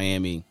against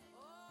Miami.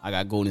 I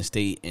got Golden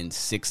State in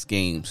 6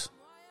 games.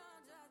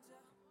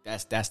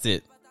 That's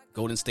it.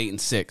 Golden State in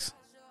 6.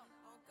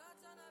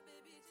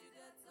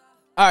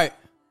 All right.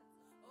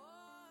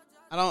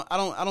 I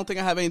don't think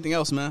I have anything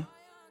else, man.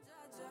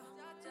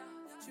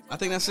 I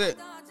think that's it.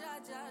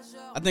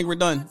 I think we're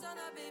done.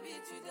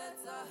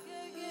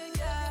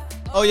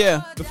 Oh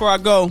yeah, before I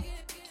go,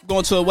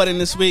 going to a wedding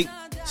this week.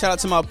 Shout out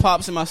to my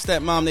pops and my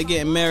stepmom. They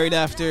getting married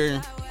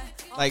after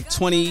like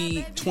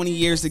 20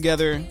 years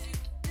together.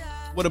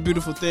 What a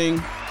beautiful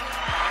thing.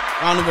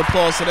 Round of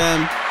applause to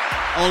them.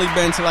 Only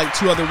been to like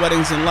 2 other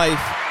weddings in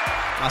life.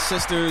 My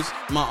sisters,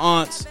 my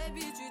aunts,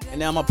 and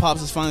now my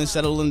pops is finally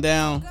settling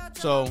down.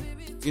 So,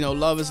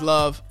 love is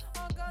love.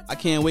 I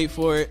can't wait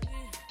for it.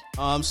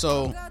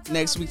 So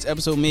next week's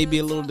episode may be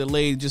a little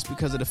delayed just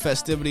because of the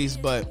festivities,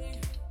 but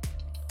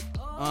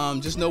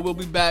just know we'll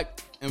be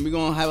back and we're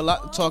gonna have a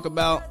lot to talk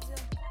about.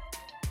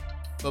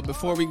 But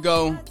before we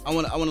go, I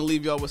wanna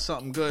leave y'all with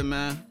something good,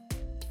 man.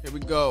 Here we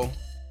go.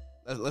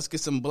 Let's get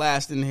some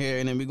blast in here,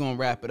 and then we're gonna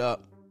wrap it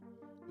up.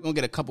 We're gonna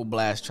get a couple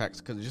blast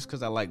tracks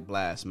because I like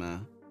blast,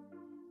 man.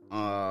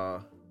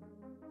 I'll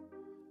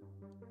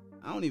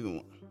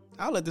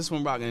let this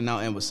one rock and I'll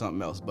end with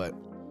something else, but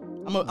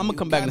I'm gonna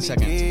come back in a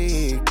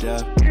second.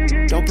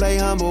 Don't play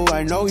humble,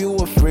 I know you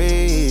a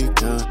freak.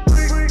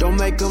 Don't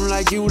make them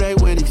like you, they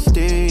went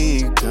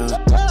extinct.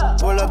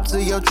 Pull up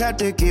to your trap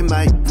to get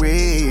my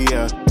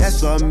real.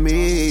 That's on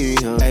me.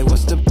 Hey,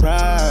 what's the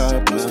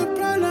problem?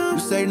 You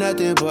say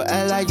nothing but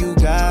act like you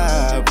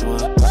got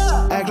one.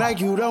 Act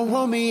like you don't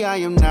want me, I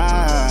am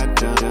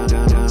not.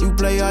 You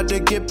play hard to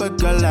get, but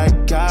girl, I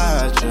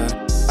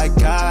gotcha. I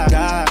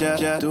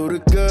gotcha. Do the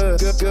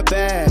good,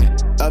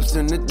 bad, ups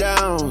and the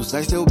downs.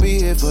 I still be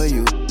here for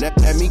you.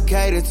 Let me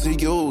cater to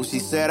you. She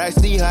said, I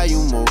see how you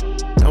move.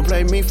 Don't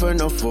play me for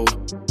no fool.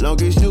 Long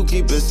as you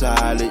keep it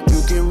silent,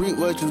 you can reap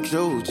what you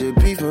choose. Just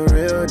be for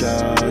real,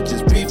 dog.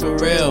 Just be for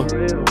real.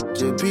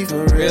 Just be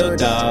for real,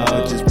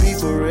 dog. Just be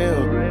for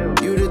real.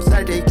 You the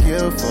type they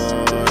kill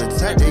for, the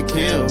type they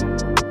kill.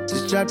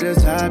 Just drop the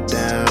top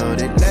down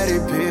and let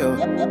it peel.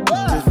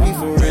 Just be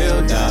for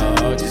real,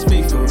 dog. Just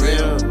be for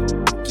real.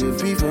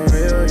 Just be for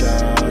real,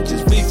 dog.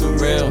 Just be for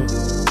real.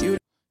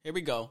 Here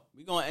we go.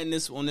 We're gonna end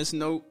this on this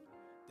note.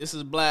 This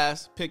is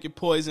Blast. Pick Your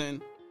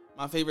Poison.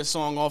 My favorite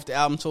song off the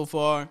album so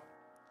far.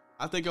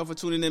 I thank y'all for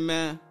tuning in,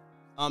 man.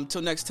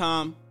 Till next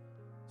time,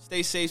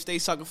 stay safe, stay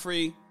sucker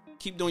free.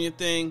 Keep doing your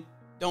thing.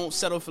 Don't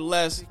settle for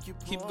less.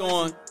 Keep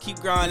going. Keep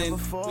grinding.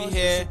 We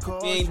here.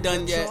 We ain't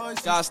done yet.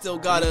 God still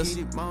got us.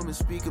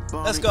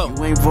 Let's go.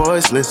 You ain't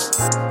voiceless.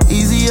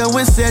 Easier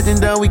when said than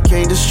done. We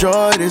can't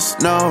destroy this,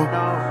 no.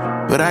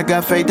 But I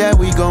got faith that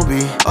we gon'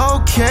 be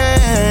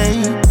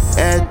okay.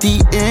 At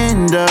the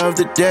end of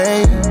the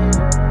day,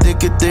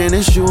 thicker than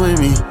it's you and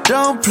me.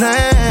 Don't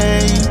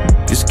play.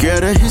 You're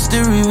scared of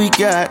history we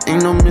got,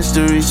 ain't no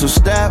mystery, so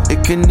stop,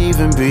 it can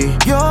even be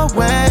your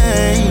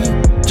way.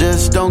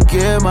 Just don't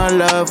give my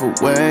love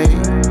away.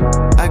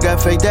 I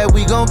got faith that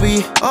we gon'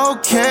 be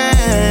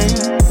okay.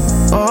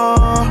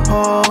 Oh.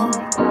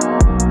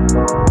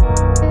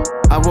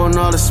 I want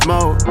all the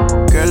smoke.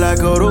 Girl, I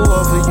go to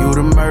war for you,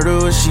 the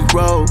murderer she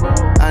wrote.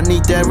 I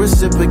need that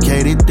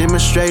reciprocated,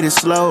 demonstrated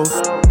slow.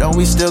 Don't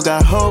we still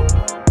got hope?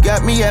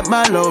 Got me at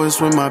my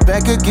lowest when my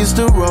back against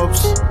the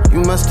ropes.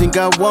 You must think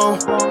I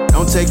won't.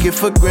 Don't take it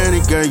for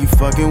granted, girl, you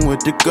fucking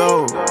with the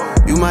gold.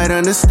 You might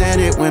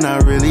understand it when I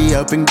really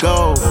up and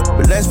go.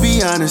 But let's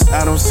be honest,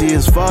 I don't see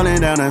us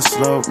falling down that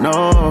slope, no.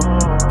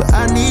 But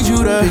I need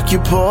you to pick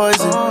your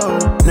poison.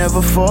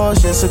 Never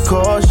force, yes of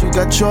course, you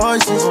got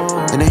choices.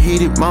 In a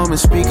heated moment,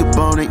 speak up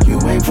on it, you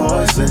ain't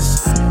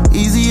voiceless.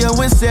 Easier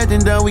when said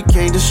than done, we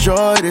can't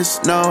destroy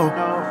this,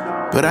 no.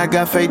 But I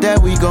got faith that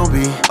we gon'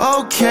 be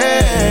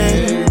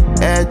okay.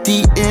 At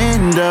the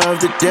end of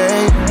the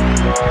day,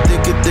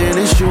 thicker than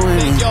it's you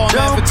and me.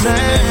 Don't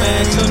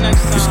play.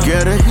 You're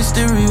scared of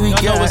history we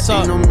got,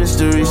 ain't no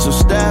mystery, so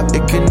stop,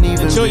 it can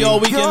even enjoy be your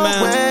weekend,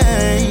 man.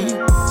 way.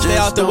 Stay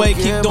out the way,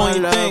 keep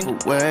doing your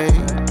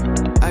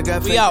thing. I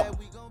got we out.